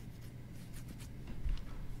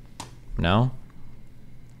 No?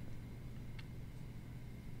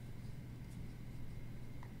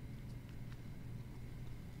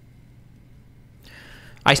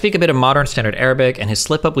 I speak a bit of modern standard Arabic, and his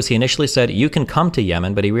slip-up was he initially said, you can come to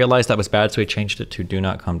Yemen, but he realized that was bad, so he changed it to do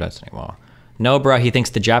not come Destiny. Well, no, bro, he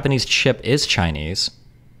thinks the Japanese ship is Chinese.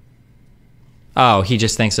 Oh, he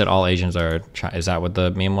just thinks that all Asians are Is that what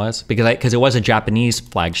the meme was? Because it was a Japanese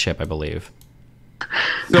flag ship, I believe.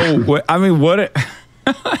 So, I mean, what...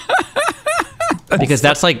 Because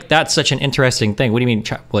that's such an interesting thing. What do you mean,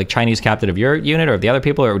 like Chinese captain of your unit or of the other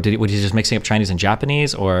people, or was he just mixing up Chinese and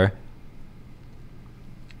Japanese, or...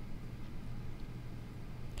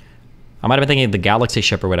 I might have been thinking of the Galaxy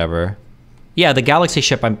ship or whatever. Yeah, the Galaxy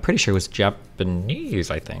ship, I'm pretty sure was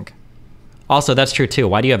Japanese, I think. Also, that's true too.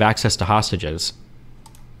 Why do you have access to hostages?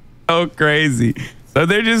 Oh, crazy. So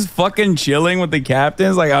they're just fucking chilling with the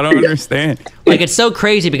captains? Like, I don't understand. Like, it's so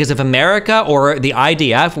crazy because if America or the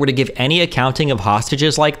IDF were to give any accounting of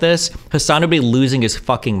hostages like this, Hasan would be losing his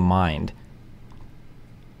fucking mind.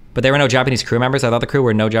 But there were no Japanese crew members. I thought the crew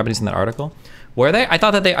were no Japanese in that article. Were they? I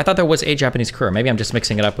thought there was a Japanese crew. Maybe I'm just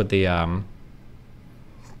mixing it up with the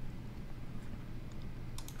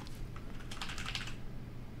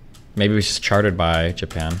maybe it was just chartered by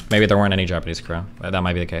Japan. Maybe there weren't any Japanese crew. That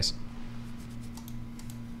might be the case.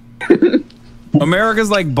 America's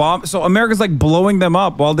like America's like blowing them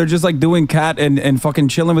up while they're just like doing cat and fucking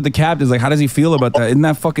chilling with the captains. Like, how does he feel about that? Isn't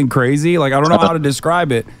that fucking crazy? Like, I don't know how to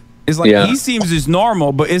describe it. It's like he seems just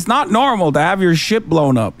normal, but it's not normal to have your ship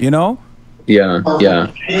blown up, you know?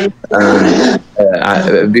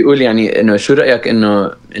 بيقول يعني انه شو رايك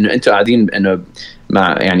انه انتوا قاعدين انه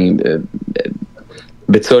مع يعني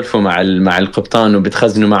بتسولفوا مع القبطان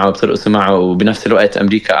وبتخزنوا معه وبترقصوا معه وبنفس الوقت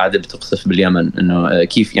امريكا قاعده بتقصف باليمن انه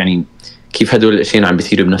كيف هدول الاشياء عم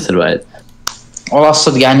بيصيروا بنفس الوقت. والله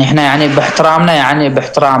الصدق يعني احنا يعني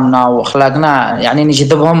باحترامنا واخلاقنا يعني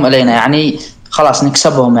نجذبهم الينا يعني خلاص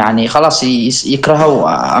نكسبهم يعني خلاص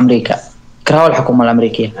يكرهوا امريكا يكرهوا الحكومه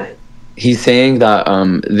الامريكيه. He's saying that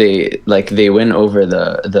they win over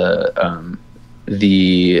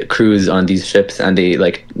the crews on these ships and they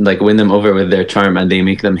like win them over with their charm and they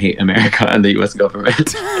make them hate America and the US government.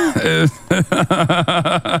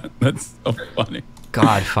 That's so funny.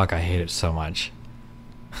 God, fuck, I hate it so much.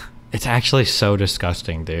 It's actually so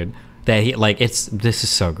disgusting, dude. That he like this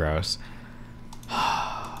is so gross.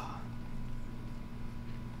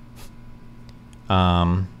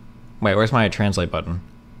 Wait, where's my translate button?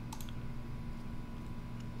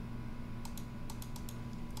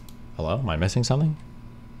 Hello? Am I missing something?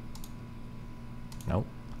 Nope.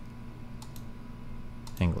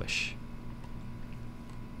 English.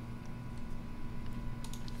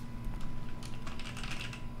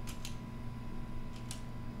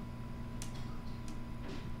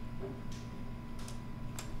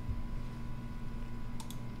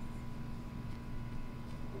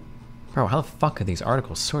 Bro, how the fuck are these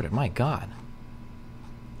articles sorted? My God.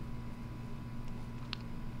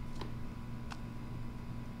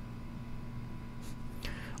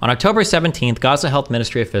 On October 17th, Gaza Health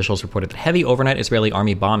Ministry officials reported that heavy overnight Israeli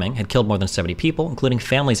army bombing had killed more than 70 people, including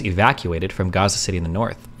families evacuated from Gaza City in the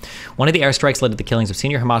north. One of the airstrikes led to the killings of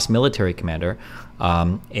senior Hamas military commander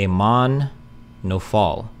Ayman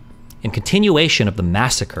Nofal. In continuation of the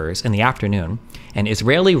massacres in the afternoon, an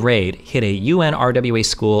Israeli raid hit a UN RWA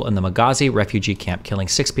school in the Maghazi refugee camp, killing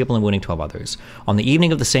 6 people and wounding 12 others. On the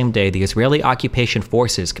evening of the same day, the Israeli occupation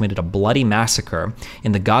forces committed a bloody massacre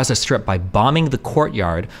in the Gaza Strip by bombing the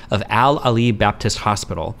courtyard of Al-Ali Baptist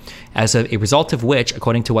Hospital, as a result of which,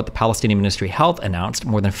 according to what the Palestinian Ministry of Health announced,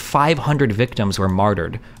 more than 500 victims were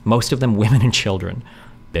martyred, most of them women and children.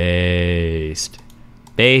 Based,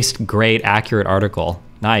 great, accurate article.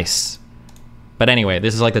 Nice. But anyway,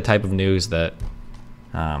 this is like the type of news that,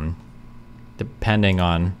 depending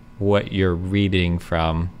on what you're reading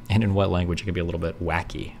from and in what language, it can be a little bit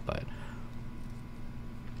wacky, but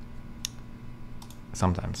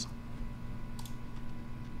sometimes.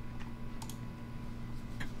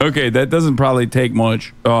 Okay, that doesn't probably take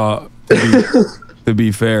much to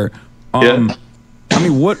be fair. I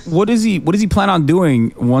mean, what does he plan on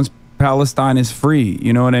doing once Palestine is free?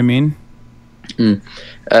 You know what I mean?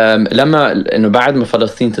 لما انه بعد ما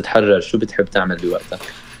فلسطين تتحرر شو بتحب تعمل بوقتها؟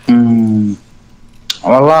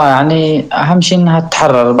 والله يعني اهم شيء انها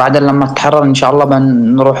تتحرر، بعدين لما تتحرر ان شاء الله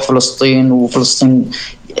بنروح فلسطين وفلسطين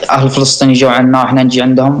اهل فلسطين يجوا عندنا واحنا نجي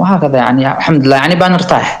عندهم وهكذا يعني الحمد لله يعني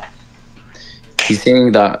بنرتاح. He's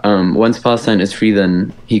saying that once Palestine is free,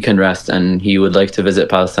 then he can rest, and he would like to visit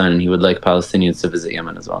Palestine, and he would like Palestinians to visit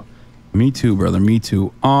Yemen as well. Me too, brother. Me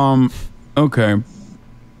too. Okay.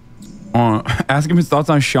 Ask him his thoughts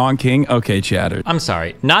on Sean King. Okay, chatter. I'm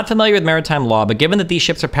sorry. Not familiar with maritime law, but given that these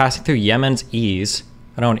ships are passing through Yemen's EEZ,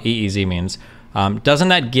 I don't know what EEZ means, doesn't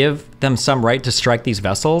that give them some right to strike these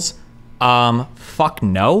vessels? Fuck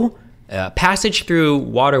no. Passage through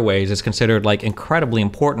waterways is considered like incredibly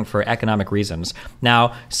important for economic reasons.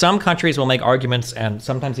 Now, some countries will make arguments and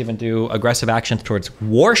sometimes even do aggressive actions towards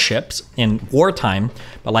warships in wartime,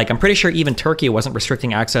 but like I'm pretty sure even Turkey wasn't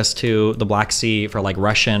restricting access to the Black Sea for like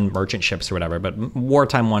Russian merchant ships or whatever, but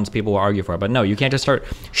wartime ones people will argue for. But no, you can't just start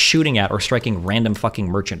shooting at or striking random fucking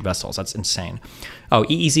merchant vessels. That's insane. Oh,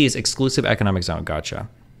 EEZ is exclusive economic zone. Gotcha.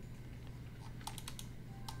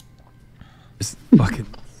 It's fucking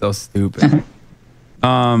so stupid.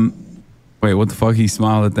 Wait, what the fuck? He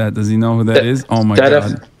smiled at that. Does he know who that is? Oh my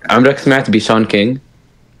تعرف god. عمرك سمعت بشون كينج؟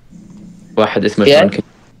 واحد اسمه شون كينج.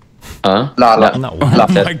 لا لا No. Oh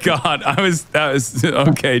my god. That was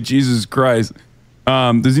okay. Jesus Christ.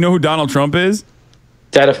 Does he know who Donald Trump is?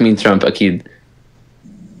 تعرف مين ترامب أكيد.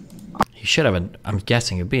 He should have I'm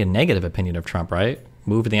guessing it'd be a negative opinion of Trump, right?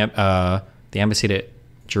 Move the embassy to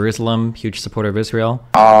Jerusalem, huge supporter of Israel.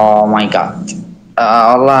 اوه ماي جاد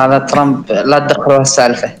والله هذا ترامب لا تدخلوا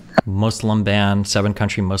هالسالفه. Muslim ban,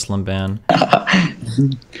 7-country Muslim ban.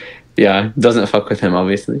 Yeah, doesn't fuck with him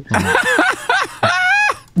obviously.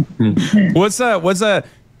 What's a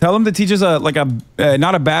tell him to teach us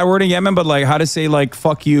not a bad word in Yemen, but like how to say like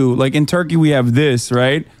fuck you. Like in Turkey we have this,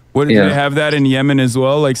 right? Do they have that in Yemen as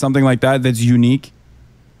well? Like something like that that's unique?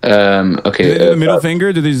 Okay. Do they do the middle finger?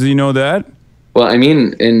 Does he know that? Well, I mean,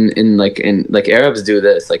 in Arabs do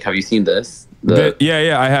this. Like, have you seen this?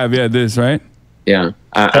 Yeah, I have. Yeah, this, right? Yeah.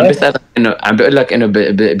 عم بسألك إنه عم بقول لك إنه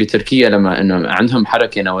بتركيا لما إنه عندهم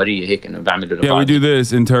حركة نورية هيك إنه بيعملوا Yeah, we do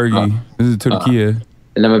this in Turkey. This is Turkey.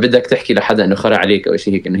 لما بدك تحكي لحدا إنه خرع عليك أو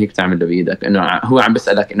شيء هيك إنه هيك تعمله بإيدك إنه هو عم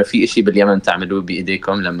بسألك إنه في إشي باليمن تعملوه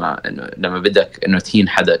بإيديكم لما بدك إنه تهين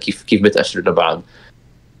حدا كيف بتأشروا لبعض.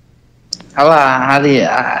 والله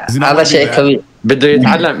هذا شيء كبير.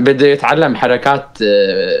 بده يتعلم حركات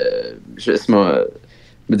شو اسمه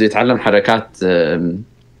بده يتعلم حركات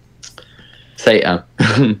سيئة.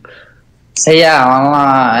 سيئة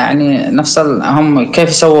والله يعني نفس هم كيف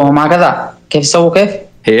يسووا هم هكذا كيف يسووا كيف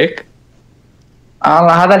هيك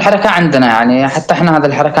والله هذا الحركة عندنا يعني حتى احنا هذا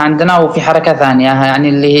الحركة عندنا وفي حركة ثانية يعني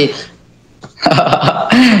اللي هي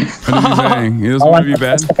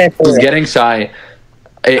He's getting shy.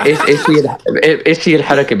 ايش هي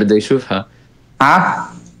الحركة بده يشوفها؟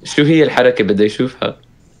 شو هي الحركة بده يشوفها؟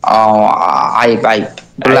 عيب عيب.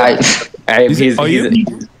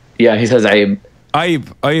 Yeah, he says عيب. Ayib.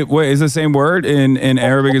 Wait, is the same word in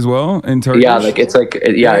Arabic as well in Turkish? Yeah, like it's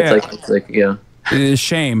like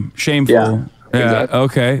Shame, shameful. Yeah, exactly.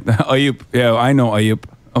 Okay. Ayib. Yeah, I know Ayib.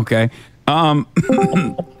 Okay.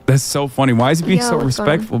 That's so funny. Why is he being so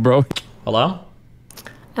respectful, bro? Hello?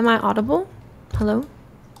 Am I audible? Hello?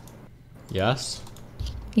 Yes.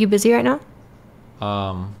 You busy right now?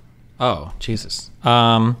 Oh, Jesus.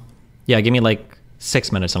 Yeah, give me like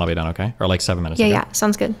 6 minutes and I'll be done, okay? Or like 7 minutes. Yeah, okay? yeah.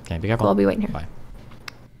 Sounds good. Okay, be careful. Well, I'll be waiting here. Bye.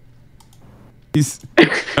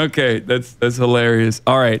 Okay, that's hilarious.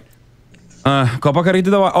 All right.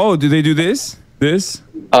 Oh, do they do this? This?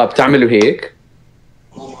 بتعملوا هيك؟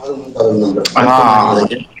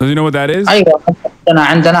 Does he know what that is? أيوة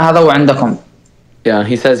عندنا هذا وعندكم. Yeah,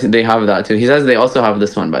 he says they have that too. He says they also have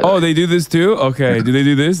this one by the way. Oh, they do this too? Okay. Do they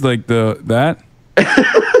do this? Like that?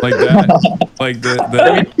 Like that? Like the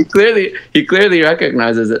I mean, he clearly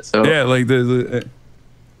recognizes it, so yeah, like this.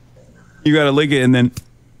 You gotta lick it and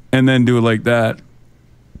then do it like that.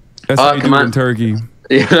 That's how you do it in Turkey.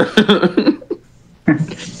 Yeah.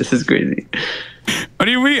 This is crazy. What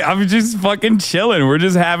do you mean? I'm just fucking chilling. We're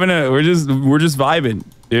just we're just vibing,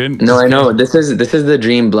 dude. No, I know. This is the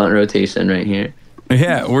dream blunt rotation right here.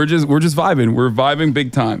 Yeah, we're just vibing. We're vibing big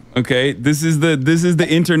time. Okay, this is the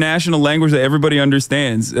international language that everybody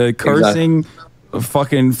understands. Cursing,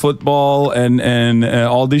 fucking football, and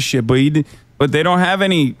all this shit. But they don't have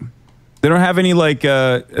any. They don't have any like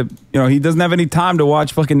he doesn't have any time to watch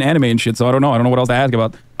fucking anime and shit. So I don't know. I don't know what else to ask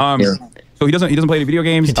about. So he doesn't play any video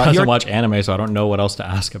games. He doesn't watch anime, so I don't know what else to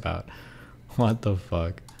ask about. What the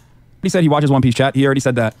fuck? He said he watches One Piece, chat. He already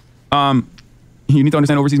said that. You need to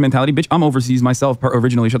understand overseas mentality. Bitch, I'm overseas myself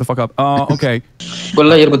originally. Shut the fuck up. Okay.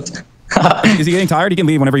 Is he getting tired? He can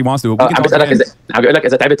leave whenever he wants to. عم بقول لك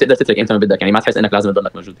اذا تعبت تقدر تترك امتى ما بدك يعني ما تحس انك لازم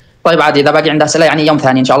تضلك موجود. طيب عادي اذا باقي عنده اسئله يعني يوم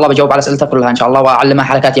ثاني ان شاء الله بجاوب على اسئلته كلها ان شاء الله واعلمها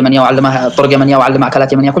حركات يمنيه واعلمها طرق يمنيه واعلمها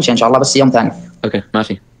اكلات يمنيه كل شيء ان شاء الله بس يوم ثاني. Okay,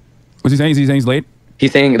 ماشي. What's he saying? Is he saying he's late?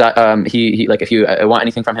 He's saying that he like if you want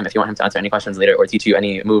anything from him, if you want him to answer any questions later or teach you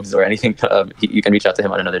any moves or anything, you can reach out to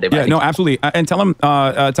him on another day. Yeah, no, absolutely. And tell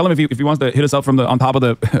him if he wants to hit us up from on top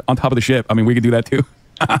of the ship. I mean, we could do that too.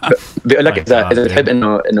 بيقول لك اذا بتحب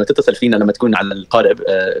انه تتصل فينا لما تكون على القارب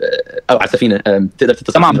او على السفينه تقدر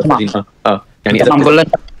تتصل تمام يعني تمام نقول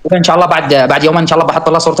ان شاء الله بعد يومين ان شاء الله بحط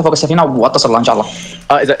له صورته فوق السفينه واتصل له ان شاء الله.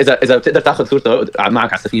 اذا بتقدر تاخذ صورته معك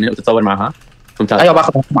على السفينه وتتصور معها. ايوه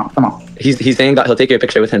باخذها تمام. He's saying that he'll take your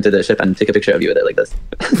picture with him to the ship and take a picture of you with it like this.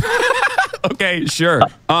 Okay, sure.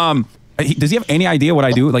 Does he have any idea what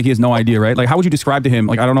I do? Like he has no idea, right? Like how would you describe to him?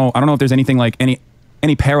 Like I don't know if there's anything like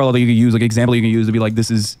any parallel that you could use, like example you can use to be like this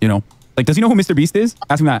is, like does he know who Mr. Beast is?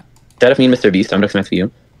 Ask him that. تعرف مين Mr. Beast؟ عمرك سمعت فيه؟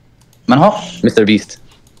 من هو؟ Mr. Beast.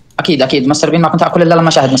 اكيد مستر بين ما كنت اكل الا لما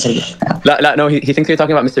شاهد مستر بين. لا no he thinks you're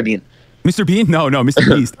talking about Mr. Bean. Mr. Bean? No, Mr.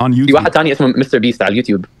 Beast on YouTube. في واحد ثاني اسمه Mr. Beast على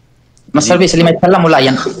اليوتيوب. مستر بيس اللي ما يتكلم ولا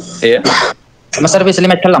ين ايه مستر بيس اللي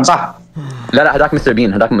ما يتكلم صح؟ لا هذاك مستر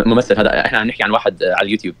بين، هذاك ممثل. هذا احنا عم نحكي عن واحد على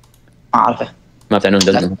اليوتيوب ما اعرفه. ما بتعنون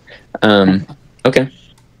دزمه. اوكي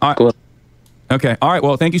cool. Okay. All right.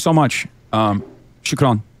 Well, thank you so much.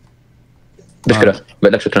 شكرا. بشكرك.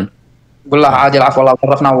 بقول لك شكرا. قول له عادي العفو والله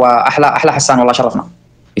شرفنا واحلى حسان والله شرفنا.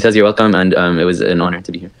 He says you're welcome and it was an honor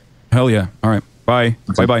to be here. Hell yeah. All right. Bye.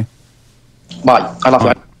 Bye. Bye. I love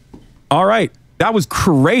you. All right. That was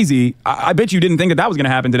crazy. I bet you didn't think that was going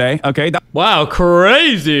to happen today. Okay. Wow,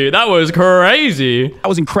 crazy. That was crazy. That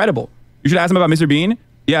was incredible. You should ask him about Mr. Bean.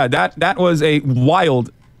 Yeah, that was a wild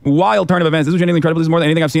turn of events. This was genuinely incredible. This is more than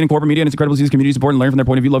anything I've seen in corporate media, and it's incredible to see this community support and learn from their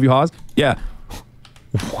point of view. Love you, Haas. Yeah.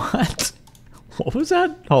 What? What was that?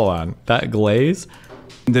 Hold on. That glaze?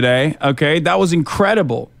 Today. Okay. That was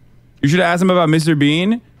incredible. You should ask him about Mr.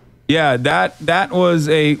 Bean. Yeah, that was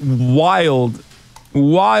a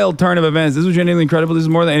wild turn of events. This was genuinely incredible. This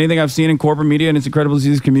is more than anything I've seen in corporate media, and it's incredible to see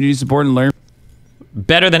this community support and learn.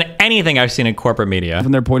 Better than anything I've seen in corporate media.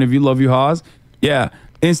 From their point of view, love you, Haas. Yeah.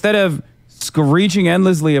 Instead of screeching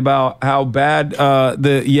endlessly about how bad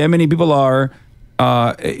the Yemeni people are,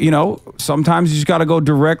 sometimes you just got to go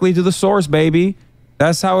directly to the source, baby.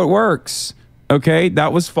 That's how it works. Okay,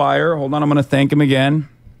 that was fire. Hold on, I'm going to thank him again.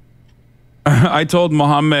 I told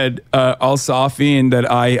Mohammed Al-Safin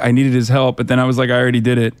that I needed his help, but then I was like, I already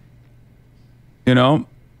did it.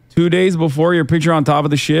 2 days before your picture on top of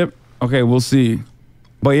the ship. Okay, we'll see.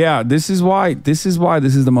 But yeah, this is why this is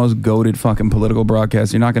the most goated fucking political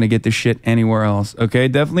broadcast. You're not going to get this shit anywhere else. Okay,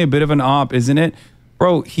 definitely a bit of an op, isn't it?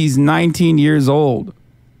 Bro, he's 19 years old.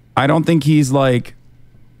 I don't think he's like,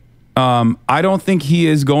 I don't think he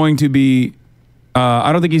is going to be,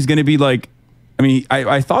 I don't think he's going to be like, I mean,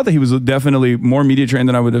 I thought that he was definitely more media trained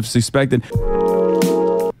than I would have suspected.